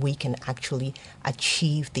that then we can actually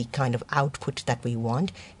achieve the kind of output that we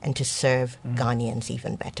want and to serve Ghanaians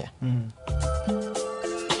even better.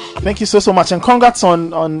 Thank you so much, and congrats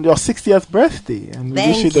on your 60th birthday, and we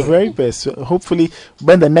wish you the very best. So hopefully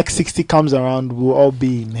when the next 60 comes around, we'll all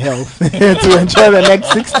be in health to enjoy the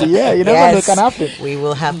next 60. Yeah, you never know what can happen. We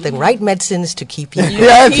will have the right medicines to keep you to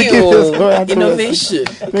keep us going. Innovation.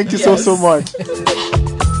 Thank you so much.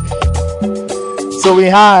 So we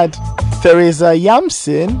had Teresa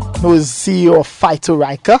Yamson, who is CEO of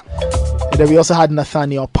Phytorika. And then we also had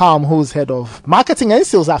Nathaniel Palm, who's head of marketing and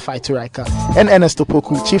sales at Phytorika, and Ernest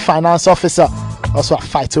Opoku, chief finance officer, also at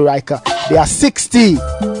Phytorika. They are 60.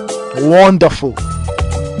 Wonderful.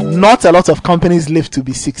 Not a lot of companies live to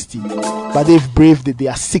be 60, but they've braved it. They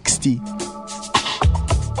are 60.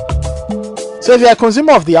 So if you're a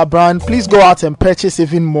consumer of their brand, please go out and purchase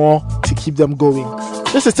even more to keep them going.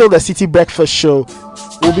 This is still the City Breakfast Show.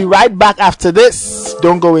 We'll be right back after this.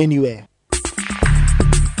 Don't go anywhere.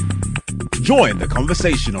 Join the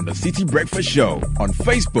conversation on the City Breakfast Show on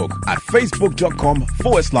Facebook at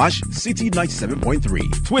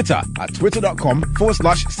facebook.com/City97.3, Twitter at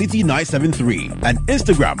twitter.com/City973, and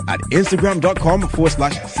Instagram at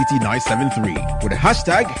instagram.com/City973 with the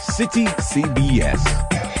hashtag CityCBS.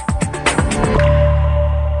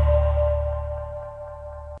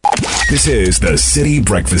 This is the City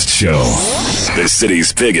Breakfast Show, the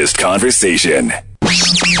city's biggest conversation.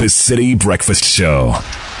 The City Breakfast Show.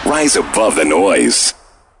 Rise above the noise.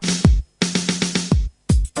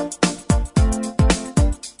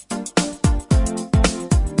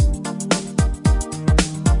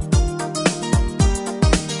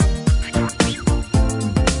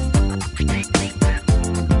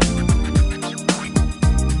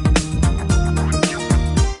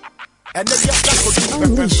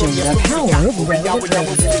 Unleashing the power of relevant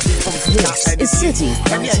radio. This is City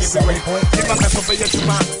 97.3.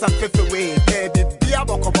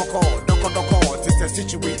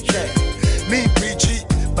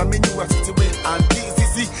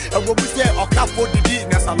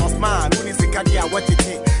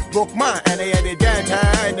 Broke man and they had a dance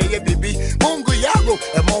and they baby Mungu Yago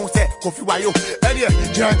and Mom said Kofi Wayo and yeah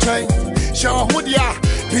John Train Shaw Hoodia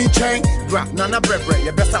Pinchain, grab Nana Brebre,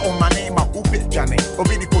 your best on my name, my Ubi Johnny,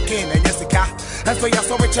 Obi the cocaine and Jessica. And so you're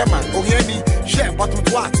so much chairman, oh, hear me, share what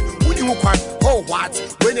with what? Would you want? Oh, what?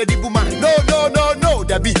 When a woman, no,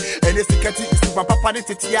 Debbie, and the security is to Papa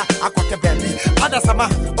Titia, I got a baby. Adasama,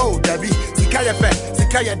 oh, Debbie, Sikaya Fair,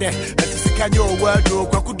 Sikaya there, and Sikanyo word,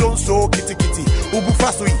 Kakudon so kitty, Ubu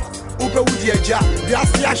Fasui, Uba Udia,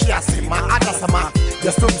 Yasi, my Adasama,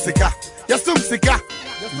 Yasum Sika,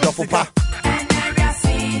 Dopopa.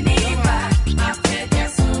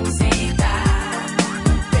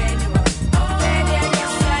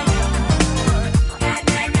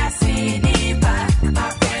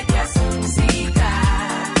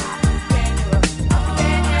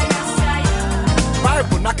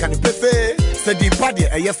 Can pefe said the body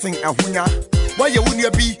a yesing a hunya. Why you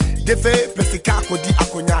wouldn't be defe pesika kodi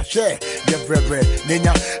akonya share ye brebre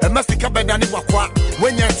nenya a masika bedani wakwa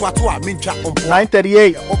when you twatwa mincha on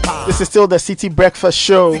 9:38. This is still the City Breakfast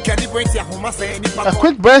Show. A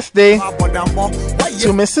quick birthday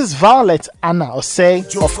to Mrs. Violet Anna Osei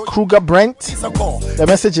of Kruger Brent. The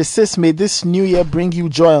message is, sis, may this new year bring you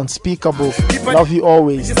joy unspeakable. Love you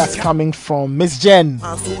always. That's coming from Miss Jen.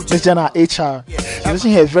 Miss Jen, our HR. She's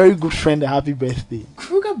wishing her very good friend a happy birthday.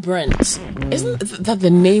 Kruger Brent. Isn't that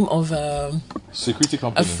the name of security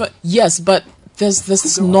company? Yes, but there's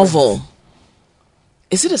this novel.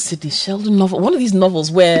 Is it a Sidney Sheldon novel? One of these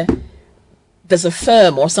novels where there's a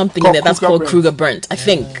firm or something in there that's called Kruger Brent, I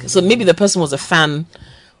think. So maybe the person was a fan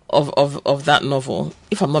of that novel,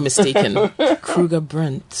 if I'm not mistaken. Kruger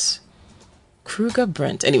Brent.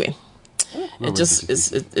 Anyway, it just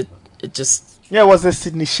yeah, it was a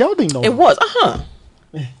Sidney Sheldon novel. It was.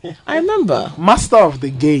 I remember. Master of the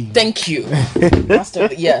Game. Thank you. Master of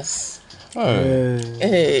the, yes.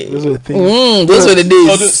 Hey. Those were the things. Those were the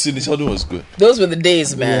days. Sidney Sheldon was good. Those were the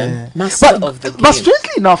days, man. Yeah. Master of the Game. But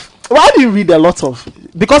strangely enough, why do you read a lot of?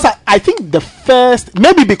 Because I think the first,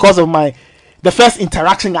 maybe because of the first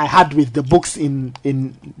interaction I had with the books in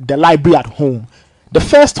the library at home, the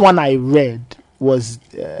first one I read was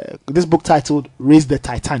this book titled "Raise the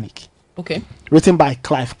Titanic." Okay. Written by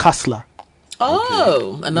Clive Cussler.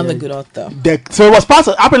 Oh, another good author. So it was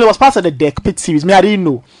part of the Deck Pit series. I didn't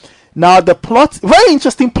know. Now the plot, very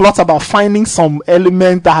interesting plot about finding some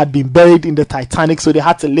element that had been buried in the Titanic, so they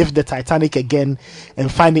had to lift the Titanic again and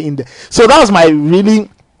find it in the. So that was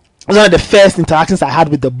one of the first interactions I had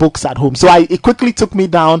with the books at home. So it quickly took me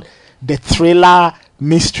down the thriller,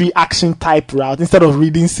 mystery, action type route instead of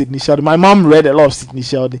reading Sidney Sheldon. My mom read a lot of Sidney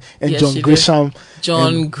Sheldon and John Grisham.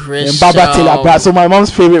 And Barbara Taylor Bradford. So my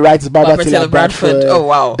mom's favorite writer is Barbara Taylor Bradford. Oh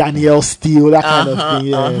wow. Danielle Steele, that kind of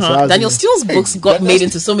thing. Yeah. So Danielle Steele's books got made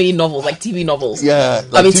into so many novels, like TV novels. Yeah.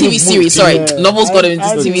 I mean TV series. Sorry, novels got into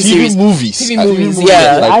TV series. TV movies.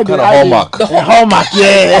 Yeah. Like kind of Hallmark. Hallmark.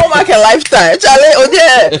 Yeah. Hallmark and Lifetime. Charlie. Oh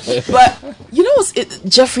yeah. But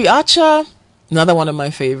Jeffrey Archer. Another one of my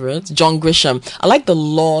favorites, John Grisham. I like the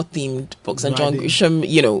law-themed books, and John Grisham,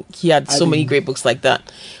 he had so many great books like that.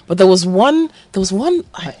 But there was one. I'm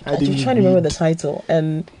trying to remember the title,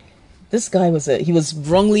 and this guy he was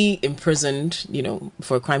wrongly imprisoned,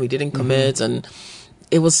 for a crime he didn't commit, and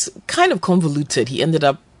it was kind of convoluted. He ended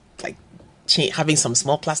up having some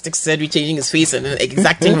small plastic surgery, changing his face, and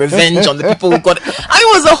exacting revenge on the people who got it. It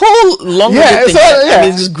was a whole long thing.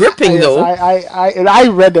 It was gripping though. I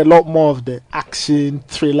read a lot more of the action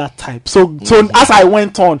thriller type. So as I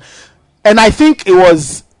went on, and I think it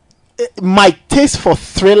was my taste for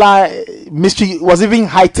thriller mystery was even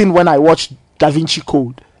heightened when I watched Da Vinci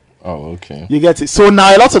Code. Oh, okay. You get it. So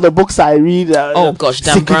now a lot of the books I read, Dan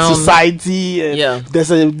Secret Brown. Society, and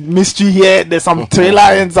there's a mystery here, there's some thriller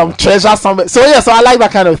and some treasure somewhere. So so I like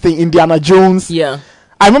that kind of thing. Indiana Jones. Yeah.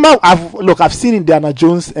 I remember I've seen Indiana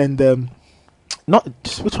Jones and not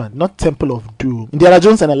which one? Not Temple of Doom. Indiana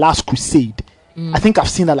Jones and the Last Crusade. I think I've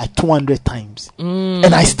seen that like 200 times,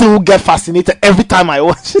 and I still get fascinated every time I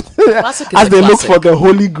watch it as they look for the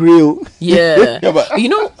Holy Grail. Yeah, but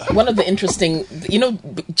one of the interesting,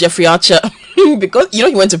 Jeffrey Archer, because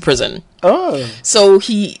he went to prison. Oh, so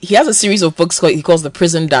he has a series of books he calls the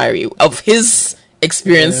Prison Diary of his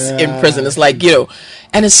experience in prison. It's like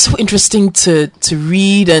and it's so interesting to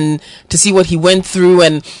read and to see what he went through,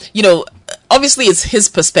 and obviously it's his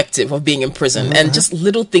perspective of being in prison and just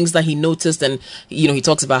little things that he noticed, and he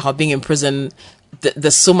talks about how being in prison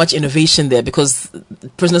there's so much innovation there because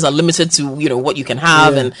prisoners are limited to what you can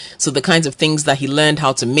have, and so the kinds of things that he learned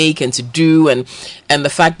how to make and to do, and the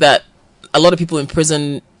fact that a lot of people in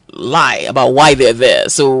prison lie about why they're there.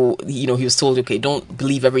 So, he was told, okay, don't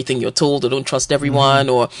believe everything you're told, or don't trust everyone,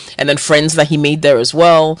 and then friends that he made there as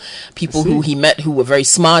well, people who he met who were very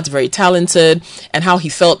smart, very talented, and how he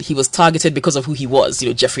felt he was targeted because of who he was.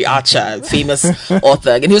 Jeffrey Archer, famous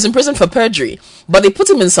author, and he was in prison for perjury, but they put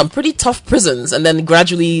him in some pretty tough prisons, and then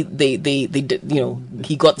gradually they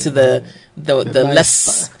he got to the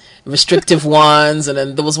less restrictive ones, and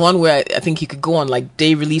then there was one where I think he could go on like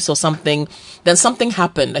day release or something. Then something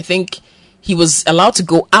happened. I think he was allowed to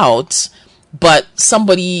go out, but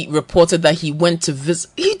somebody reported that he went to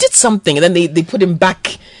visit. He did something, and then they put him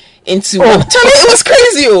back into. Charlie, it was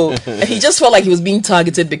crazy. And he just felt like he was being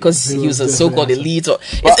targeted because he was a so-called elite.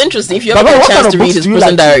 It's interesting if you ever get a chance to read his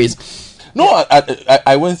prison diaries. No,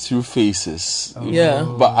 I went through phases. Yeah.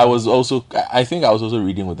 But I think I was also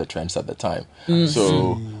reading with the trends at the time.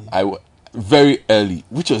 So very early,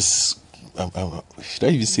 which was, should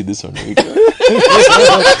I even say this on radio?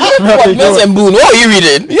 What, Mills and Boone? What are you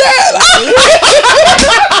reading? Yeah.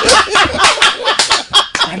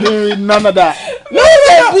 I didn't read none of that.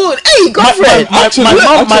 Boone. Hey, Godfred.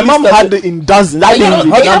 My mom had it in dozens. I didn't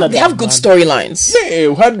read none of that. They have good storylines. Yeah,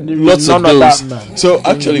 we had lots of those. So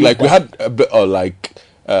actually, like, we had a bit of like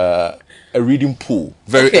a reading pool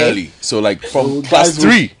very early. So like from class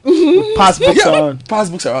 3, pass books around. Pass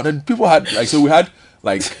books around, and people had like, so we had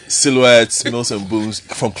like Silhouettes, Mills and Boones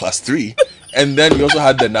from class 3, and then we also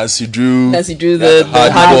had the Nancy Drew, the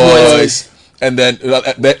Hard Boys, and then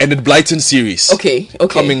the Blyton series. Okay.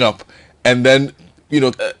 Coming up, and then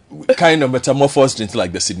kind of metamorphosed into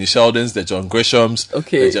like the Sidney Sheldons, the John Grishams,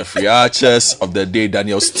 the Jeffrey Archers of the day.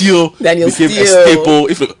 Daniel Steele became a staple.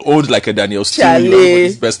 If you owned like a Daniel Steele, you were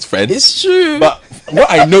his best friend. It's true. But what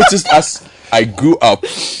I noticed as I grew up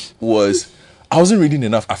was I wasn't reading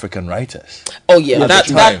enough African writers. Oh yeah, that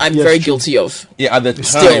I'm very guilty of. Yeah, at the time,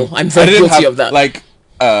 still I'm very guilty of that. Like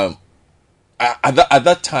at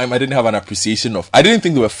that time, I didn't have an appreciation of. I didn't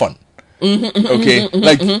think they were fun. Okay,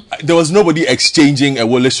 like there was nobody exchanging a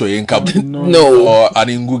Wole Soyinka or an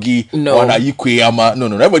Ngugi or an Ayikweyama. No,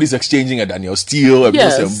 everybody's exchanging a Daniel Steele, a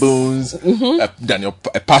Mills and Bones,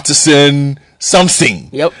 a Patterson, something.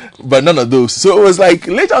 Yep. But none of those. So it was like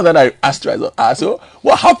later on that I asked myself, so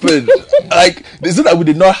what happened? Like, is it that we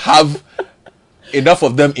did not have enough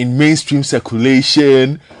of them in mainstream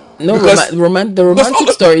circulation? No, the romantic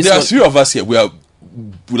stories. There are 3 of us here. We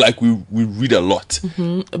read a lot,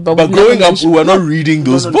 but growing up we were not reading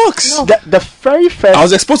those books. The very first, I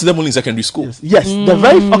was exposed to them only in secondary school. Yes,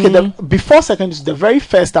 before secondary, the very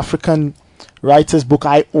first African writer's book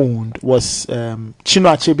I owned was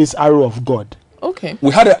Chinua Achebe's Arrow of God. Okay,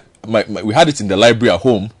 we had we had it in the library at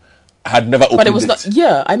home. I had never opened it. But it was not.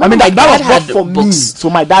 Yeah, I mean, that was not for books. Me. So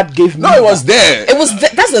my dad gave me. No, it was there. It was.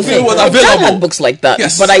 That's the thing. It was available. My dad had books like that,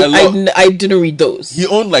 yes, but I didn't read those. He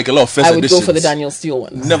owned like a lot of first editions. I would go for the Daniel Steele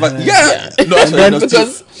ones. Never. Yeah. No, but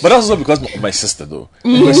that's also because my sister though,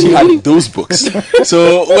 because she had those books.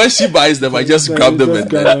 So when she buys them, I just grab them and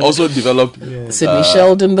then I also develop Sidney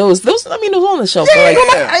Sheldon. Those. I mean, it was on the shelf.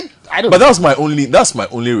 I don't. But that's my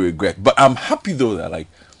only regret. But I'm happy though that like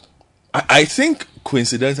I think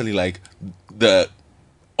coincidentally like the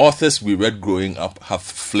authors we read growing up have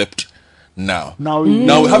flipped now. Now we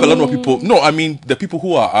have a lot more people. No, I mean the people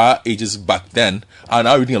who are our ages back then are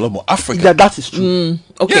now reading a lot more African. Yeah, that is true.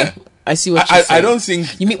 Okay. Yeah. I see what you're saying. I don't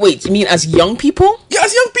think you mean as young people? Yeah,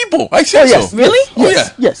 as young people. I think so. Really? Oh yeah.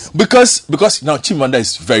 Yes. Because now Chimamanda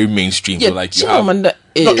is very mainstream. Yeah, so like Chimamanda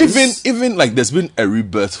is. No, even like there's been a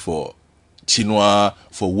rebirth for Chinua,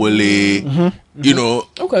 for Wole, you know,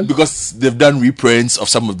 because they've done reprints of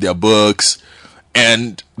some of their books,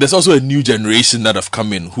 and there's also a new generation that have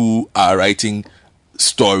come in who are writing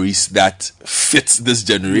stories that fit this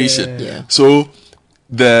generation. Yeah. So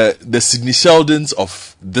the Sidney Sheldons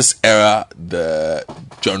of this era, the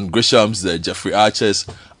John Grishams, the Jeffrey Archers,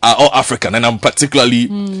 are all African, and I'm particularly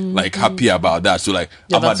like happy about that. So like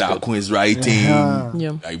Amada Akun is writing,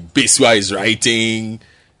 like Beswa is writing,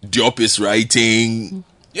 Diop is writing,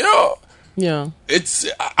 you know. Yeah,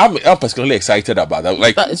 I'm particularly excited about that.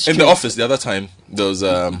 Like in the office the other time, there was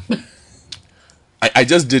I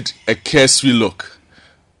just did a cursory look.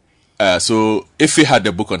 So Ife had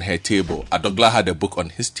a book on her table, Adogla had a book on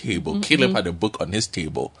his table, Caleb had a book on his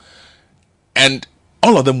table, and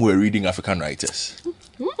all of them were reading African writers.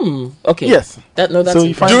 Okay. Yes.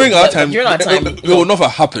 During our time, it would never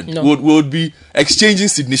happen. No. We would be exchanging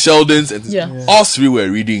Sidney Sheldons, and all 3 were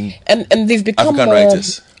reading. And they've become African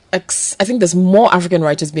writers. I think there's more African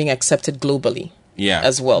writers being accepted globally. Yeah.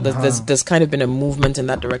 As well. There's kind of been a movement in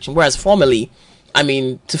that direction. Whereas formerly, I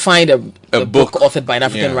mean, to find a book authored by an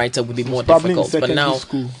African writer would be more difficult. But now,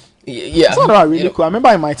 Yeah. It's not really cool. I remember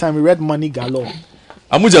in my time we read Money Galore.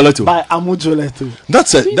 Amujoleto. By Amujoleto.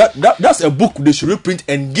 That's a book they should reprint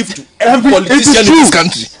and give to every politician in this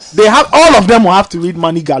country. They have all of them will have to read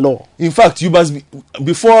Money Galore. In fact, you must be,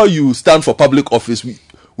 before you stand for public office,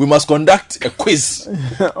 we must conduct a quiz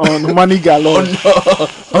on Money Galore.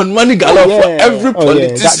 on Money Galore for every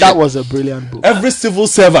politician. That was a brilliant book. Every civil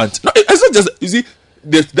servant. No, it's not just, you see,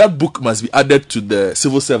 that book must be added to the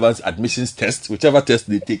civil servants admissions test, whichever test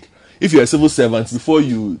they take. If you're a civil servant, before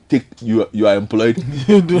you are employed,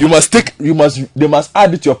 they must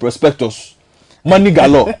add it to your prospectus. Money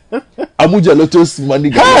Galore. Amujoletos Money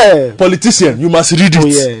Galore. Hey! Politician, you must read it. Oh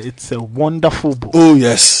yeah, it's a wonderful book. Oh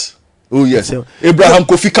yes. Abraham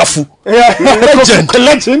Kofi Kafu.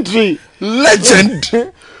 Legendary.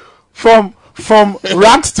 Legend. From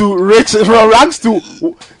rags to riches, from rags to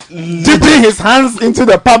dipping his hands into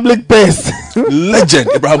the public purse. Legend.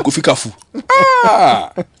 Abraham Kofi Kafu.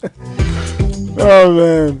 Oh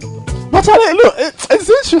man. But look, it's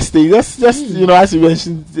interesting. Just as you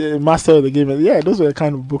mentioned, Master of the Game. Yeah, those were the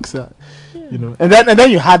kind of books that And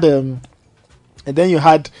then you had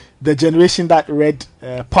the generation that read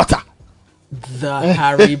Potter. The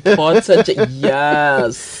Harry Potter.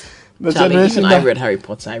 Yes. Even I read Harry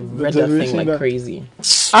Potter. I read that thing like crazy.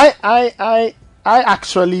 I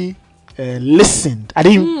actually listened. I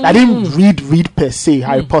didn't read per se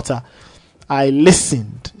Harry Potter. I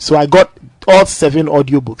listened. So I got all 7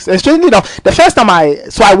 audiobooks. And strangely enough, the first time I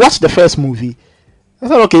watched the first movie, I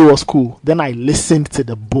thought, okay, it was cool. Then I listened to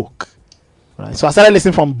the book. Right. So I started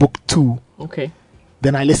listening from book 2. Okay.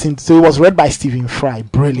 Then I listened. So it was read by Stephen Fry.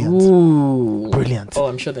 Brilliant. Ooh. Brilliant. Oh,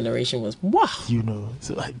 I'm sure the narration was wow.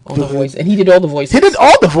 So all the voice, and he did all the voices. He did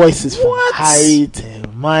all the voices from Harry to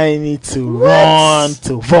Hermione to Ron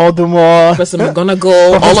to Voldemort, Professor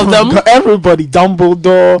McGonagall, all of them. Everybody,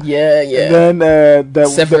 Dumbledore. Yeah. And then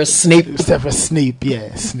Severus Snape.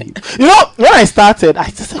 Yeah, Snape. When I started, I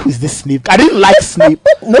just said, "Who's this Snape?" I didn't like Snape.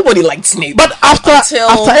 Nobody liked Snape. But after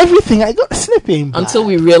everything, I got Snape in. Until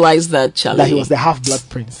we realized that he was the Half-Blood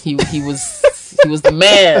Prince. He was the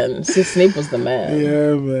man. Snape was the man.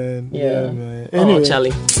 Yeah, man. Yeah, man. Anyway,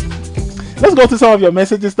 Charlie. Let's go to some of your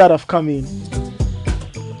messages that have come in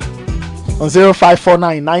on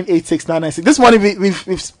 0549986996. This morning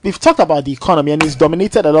we've talked about the economy and it's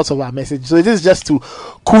dominated a lot of our messages. So it is just to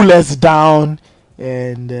cool us down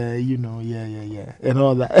and and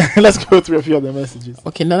all that. Let's go through a few of the messages.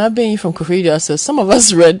 Okay, Nana Bain from Korea says some of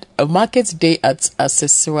us read A Market Day at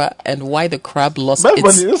Assessora and Why the Crab Lost its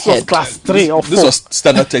This Head. was class 3 or 4. This was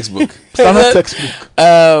standard textbook.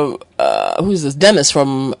 Who is this? Dennis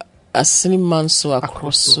from Asinimanso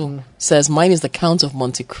Akroso says mine is The Count of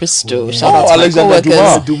Monte Cristo. Shout out to Alexander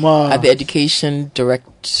Dumas at the Education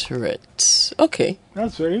Directorate. Okay,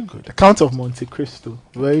 that's very good. The Count of Monte Cristo,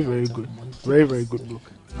 very very good, very very good book.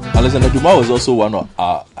 Alexander Dumas was also one of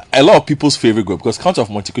a lot of people's favorite book because Count of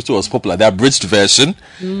Monte Cristo was popular. The abridged version,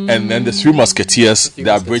 and then the Three Musketeers,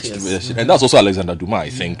 the abridged version, and that's also Alexander Dumas, I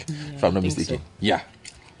think, if I'm not mistaken. So. Yeah.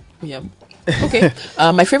 Okay.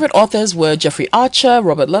 My favorite authors were Jeffrey Archer,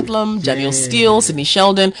 Robert Ludlum, Daniel Steele, Sidney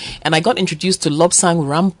Sheldon, and I got introduced to Lobsang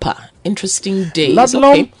Rampa. Interesting days.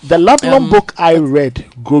 The Ludlum book I read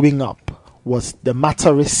growing up was The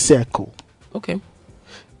Matter Circle. Okay.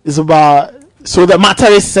 It's about the Matter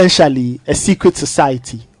is essentially a secret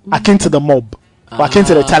society akin to the mob, or akin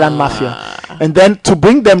to the Italian mafia, and then to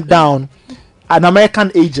bring them down, an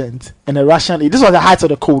American agent and a Russian. This was the height of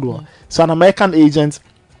the Cold War, so an American agent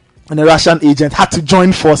and a Russian agent had to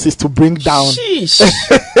join forces to bring down.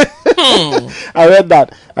 I read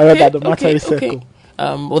that. The Matter Circle.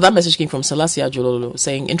 Well, that message came from Salasia Jololo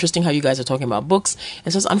saying, interesting how you guys are talking about books.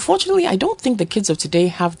 And says, unfortunately, I don't think the kids of today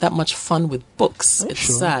have that much fun with books. It's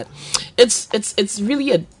sad. It's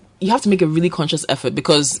really you have to make a really conscious effort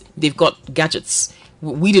because they've got gadgets.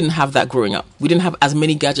 We didn't have that growing up. We didn't have as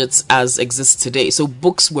many gadgets as exist today. So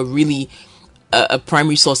books were really a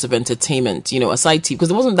primary source of entertainment, aside TV, because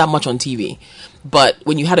there wasn't that much on TV. But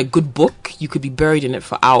when you had a good book, you could be buried in it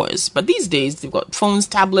for hours. But these days, they've got phones,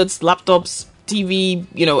 tablets, laptops, TV,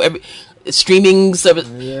 every streaming service.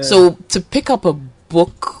 Yeah. So to pick up a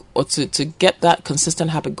book or to get that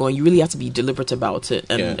consistent habit going, you really have to be deliberate about it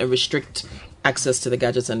and restrict access to the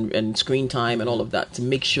gadgets and screen time and all of that to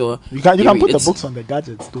make sure you can put the books on the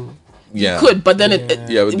gadgets too. Yeah. You could, but then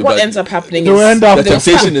what ends up happening is the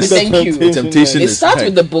temptation is the temptation. It starts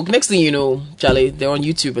with the book. Next thing you know, Charlie, they're on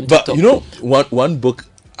YouTube and TikTok. But one book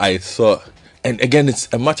I thought, and again, it's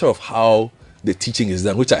a matter of how the teaching is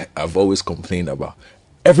done, which I've always complained about.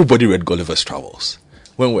 Everybody read Gulliver's Travels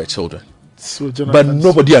when we were children, but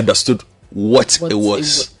nobody understood what it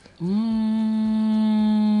was.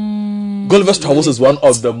 Gulliver's Travels is one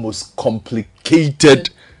of the most complicated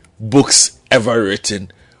books ever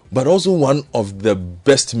written, but also one of the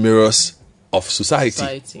best mirrors of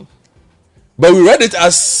society. But we read it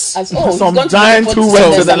as some giant who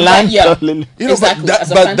went to the land. You know, Exactly,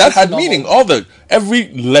 but that had meaning. Every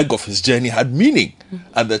leg of his journey had meaning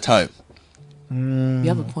at the time. You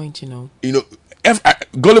have a point, you know. You know,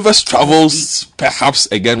 Gulliver's Travels, perhaps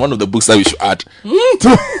again one of the books that we should add to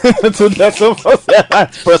the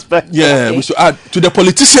perspective. Yeah, we should add to the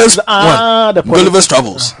politicians. Gulliver's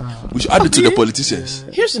Travels. We should add it to the politicians.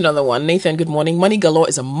 Here's another one. Nathan, good morning. Money Galore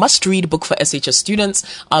is a must-read book for SHS students.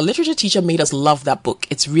 Our literature teacher made us love that book.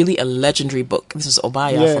 It's really a legendary book. This is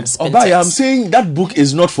Obaya from Spintex. Obaya, I'm saying that book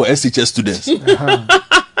is not for SHS students.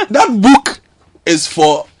 That book is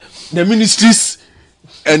for the ministries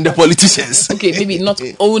and the politicians. Okay, maybe not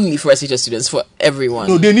only for SHS students, for everyone.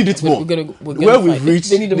 No, they need it more. Where we've reached,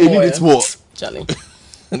 they need it more. Charlie.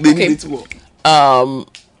 They need it more.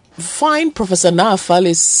 Find Professor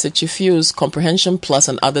Naafali's Sechifiu's Comprehension Plus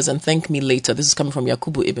and others and thank me later. This is coming from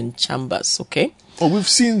Yakubu Ibn Chambers, okay? Oh, we've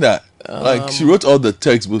seen that. Like, she wrote all the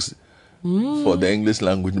textbooks for the English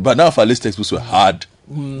language, but Naafali's textbooks were hard.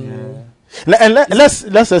 And let's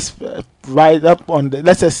just write up on the.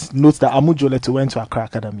 Let's just note that Amujo Leto went to Accra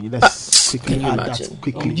Academy. Let's quickly add that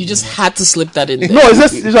quickly. You just had to slip that in there. No,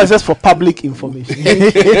 this was just for public information.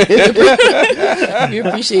 We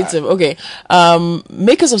appreciate him. Okay,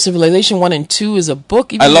 Makers of Civilization 1 and 2 is a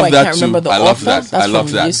book. Even I love though that can't too. remember the I love author. that. That's I love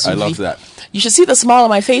from that. Yesuvi. I love that. You should see the smile on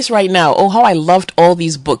my face right now. Oh, how I loved all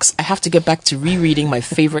these books. I have to get back to rereading my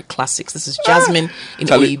favorite classics. This is Jasmine in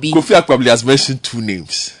OEB. Kofi Akpabli has mentioned 2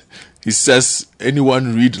 names. He says,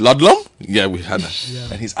 anyone read Ludlum? Yeah, we had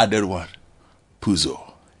that. And he's added one.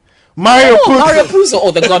 Puzo. Mario Puzo. Oh,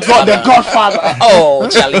 the Godfather. The Godfather. Oh,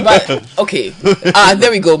 Charlie. But, okay. There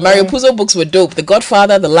we go. Mario Puzo books were dope. The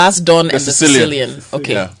Godfather, The Last Dawn, and The Sicilian.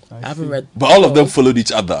 Okay. Yeah. I haven't read. But all of them followed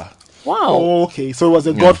each other. Wow. Oh, okay. So it was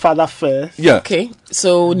The Godfather first. Yeah. Okay.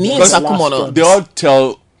 So, Ni and Sakumono. They all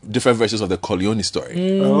tell different versions of the Corleone story.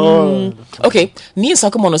 Okay, Nia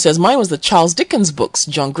Sakamono says, mine was the Charles Dickens books.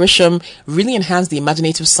 John Grisham really enhanced the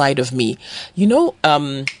imaginative side of me. You know,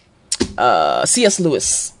 C.S.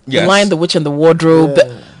 Lewis, Yes. The Lion, the Witch, and the Wardrobe.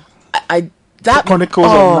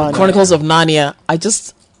 Chronicles of Narnia.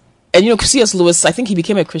 And you know, C.S. Lewis, I think he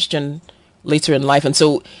became a Christian later in life, and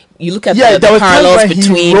so you look at the parallels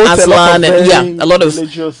between Aslan and a lot of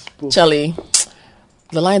Charlie.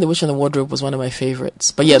 The Lion, the Witch, and the Wardrobe was one of my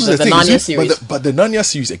favorites. But yeah, the Narnia series. But the Narnia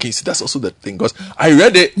series, again, see, that's also the thing. Because I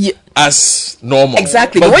read it as normal.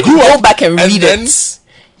 Exactly. But when you go back and read it.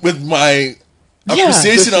 With my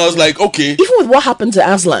appreciation, I was like, okay. Even with what happened to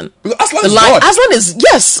Aslan. Aslan is God. Aslan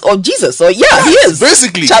is, or Jesus. Or he is.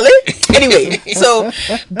 Basically. Charlie? Anyway, so,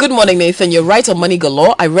 good morning, Nathan. You're right on Money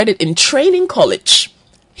Galore. I read it in training college.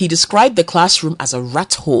 He described the classroom as a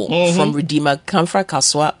rat hole from Redeemer Kamfra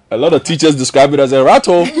Kaswa. A lot of teachers describe it as a rat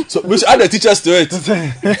hole, so we should add the teachers to it.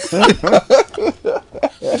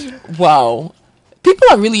 Wow. People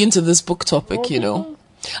are really into this book topic, you know.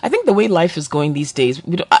 I think the way life is going these days,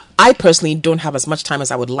 I personally don't have as much time as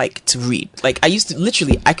I would like to read. Like, I used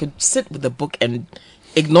to, I could sit with a book and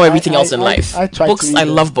ignore everything else in life. I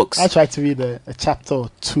love books. I try to read a chapter or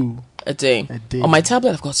 2. A day. On my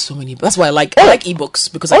tablet, I've got so many. That's why I like ebooks,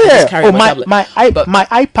 because I can just carry my tablet. My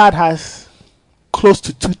iPad has close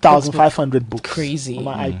to 2,500 books. Crazy. On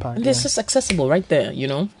my iPad. And it's just accessible right there, you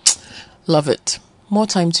know. Love it. More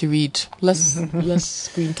time to read, less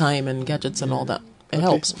screen time and gadgets and all that. It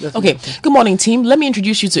helps. Okay. Good morning, team. Let me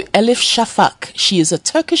introduce you to Elif Shafak. She is a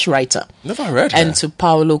Turkish writer. Never read her. And to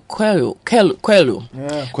Paulo Coelho.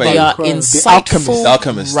 They are insightful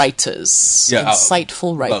writers. Yeah,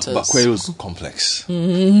 insightful writers. But Coelho's complex.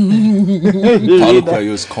 Paulo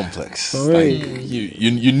Coelho's complex. Like,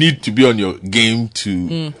 you need to be on your game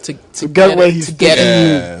to get where he's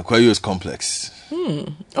getting. Coelho's complex.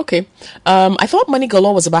 Okay. I thought Money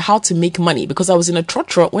Galore was about how to make money because I was in a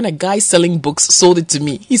trot when a guy selling books sold it to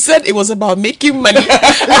me. He said it was about making money.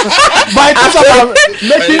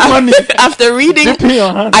 After reading,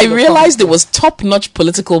 I realized it was top-notch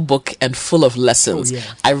political book and full of lessons.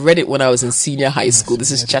 I read it when I was in senior high school.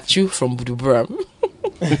 This is Chachu from Budubram.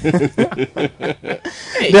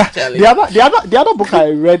 The other book I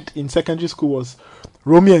read in secondary school was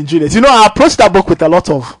Romeo and Juliet. You know, I approached that book with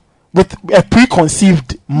a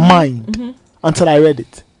preconceived mind until I read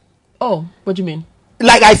it. Oh, what do you mean?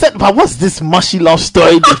 like I said, but what's this mushy love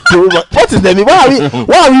story? What is the meaning?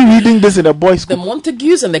 Why are we reading this in a boys' school? The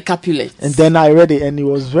Montagues and the Capulets. And then I read it, and it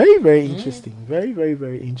was very, very interesting. Very, very,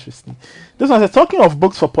 very interesting. This one says, talking of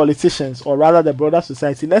books for politicians, or rather the broader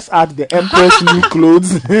society, let's add The Emperor's New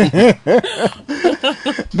Clothes.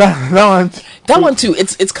 that one too.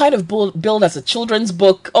 It's kind of billed as a children's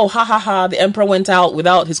book. Oh, ha ha ha! The emperor went out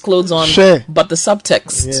without his clothes on. Sure. But the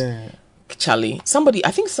subtext. Yeah. Charlie,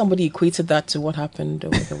 I think somebody equated that to what happened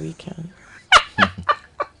over the weekend.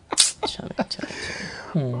 Charlie.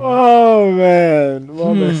 Oh man,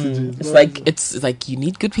 more messages. It's like you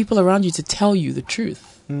need good people around you to tell you the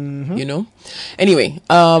truth. Mm-hmm. You know. Anyway,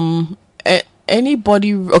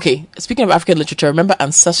 anybody? Okay, speaking of African literature, remember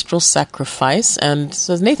Ancestral Sacrifice? And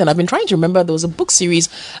says Nathan, I've been trying to remember. There was a book series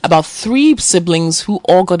about 3 siblings who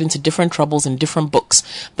all got into different troubles in different books.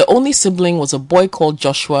 The only sibling was a boy called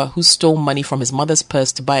Joshua who stole money from his mother's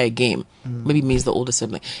purse to buy a game. Maybe means the older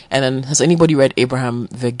sibling. And then, has anybody read Abraham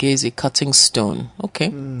Verghese, Cutting Stone?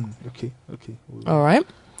 Okay. Okay. All right.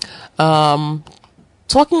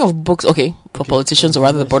 Talking of books, for politicians, or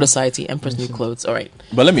rather the broader society, Emperor's New Clothes. All right.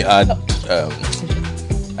 But let me add,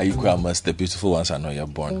 Ayikwe Amos, The Beautiful Ones Are Not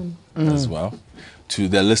Yet Born, as well, to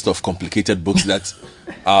the list of complicated books that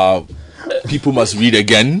people must read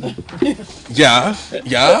again. Yeah.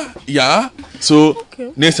 So,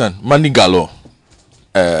 Nathan, Mandigalo,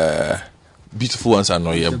 Beautiful Ones Are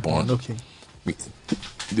Not Yet Born. Okay.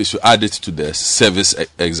 They should add it to the service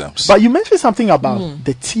exams. But you mentioned something about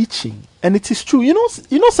the teaching, and it is true. You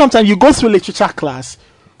know, sometimes you go through literature class,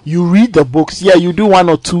 you read the books, you do 1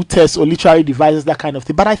 or 2 tests or literary devices, that kind of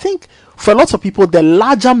thing. But I think for lots of people, the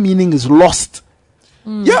larger meaning is lost.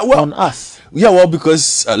 On us.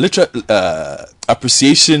 Because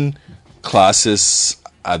appreciation classes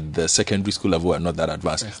at the secondary school level are not that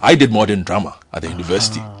advanced. I did modern drama at the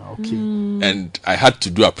university. Okay. And I had to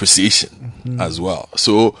do appreciation as well.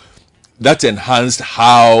 So that enhanced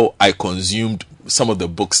how I consumed some of the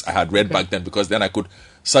books I had read back then, because then I could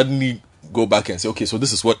suddenly go back and say, okay, so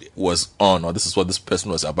this is what was on, or this is what this person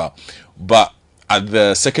was about. But at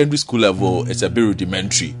the secondary school level, it's a bit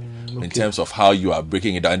rudimentary in terms of how you are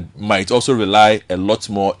breaking it down. Might also rely a lot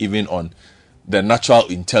more even on the natural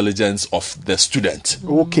intelligence of the student.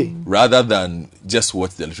 Okay. Rather than just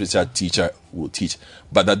what the literature teacher will teach.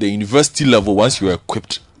 But at the university level, once you are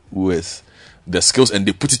equipped with the skills and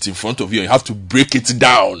they put it in front of you, and you have to break it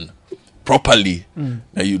down properly, and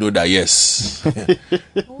you know that yes,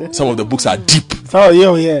 some of the books are deep.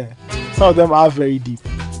 Some of them are very deep.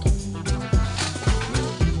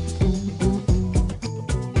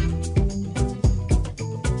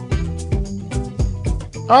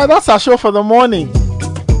 Alright, that's our show for the morning.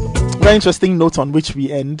 Very interesting note on which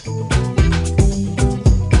we end.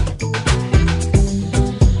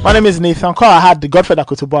 My name is Nathan Cole. I had the Godfred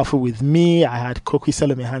Akotobuafu with me. I had Koki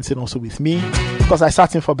Salome Hansen also with me, because I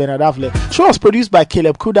sat in for Bernard Avle. Show was produced by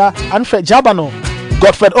Caleb Kuda and Fred Jabano.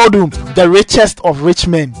 Godfred Odum, the richest of rich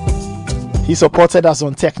men. He supported us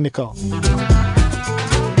on technical.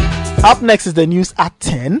 Up next is the news at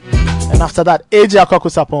 10. And after that, AJ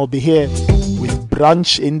Akwakusapon will be here with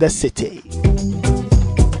Brunch in the City.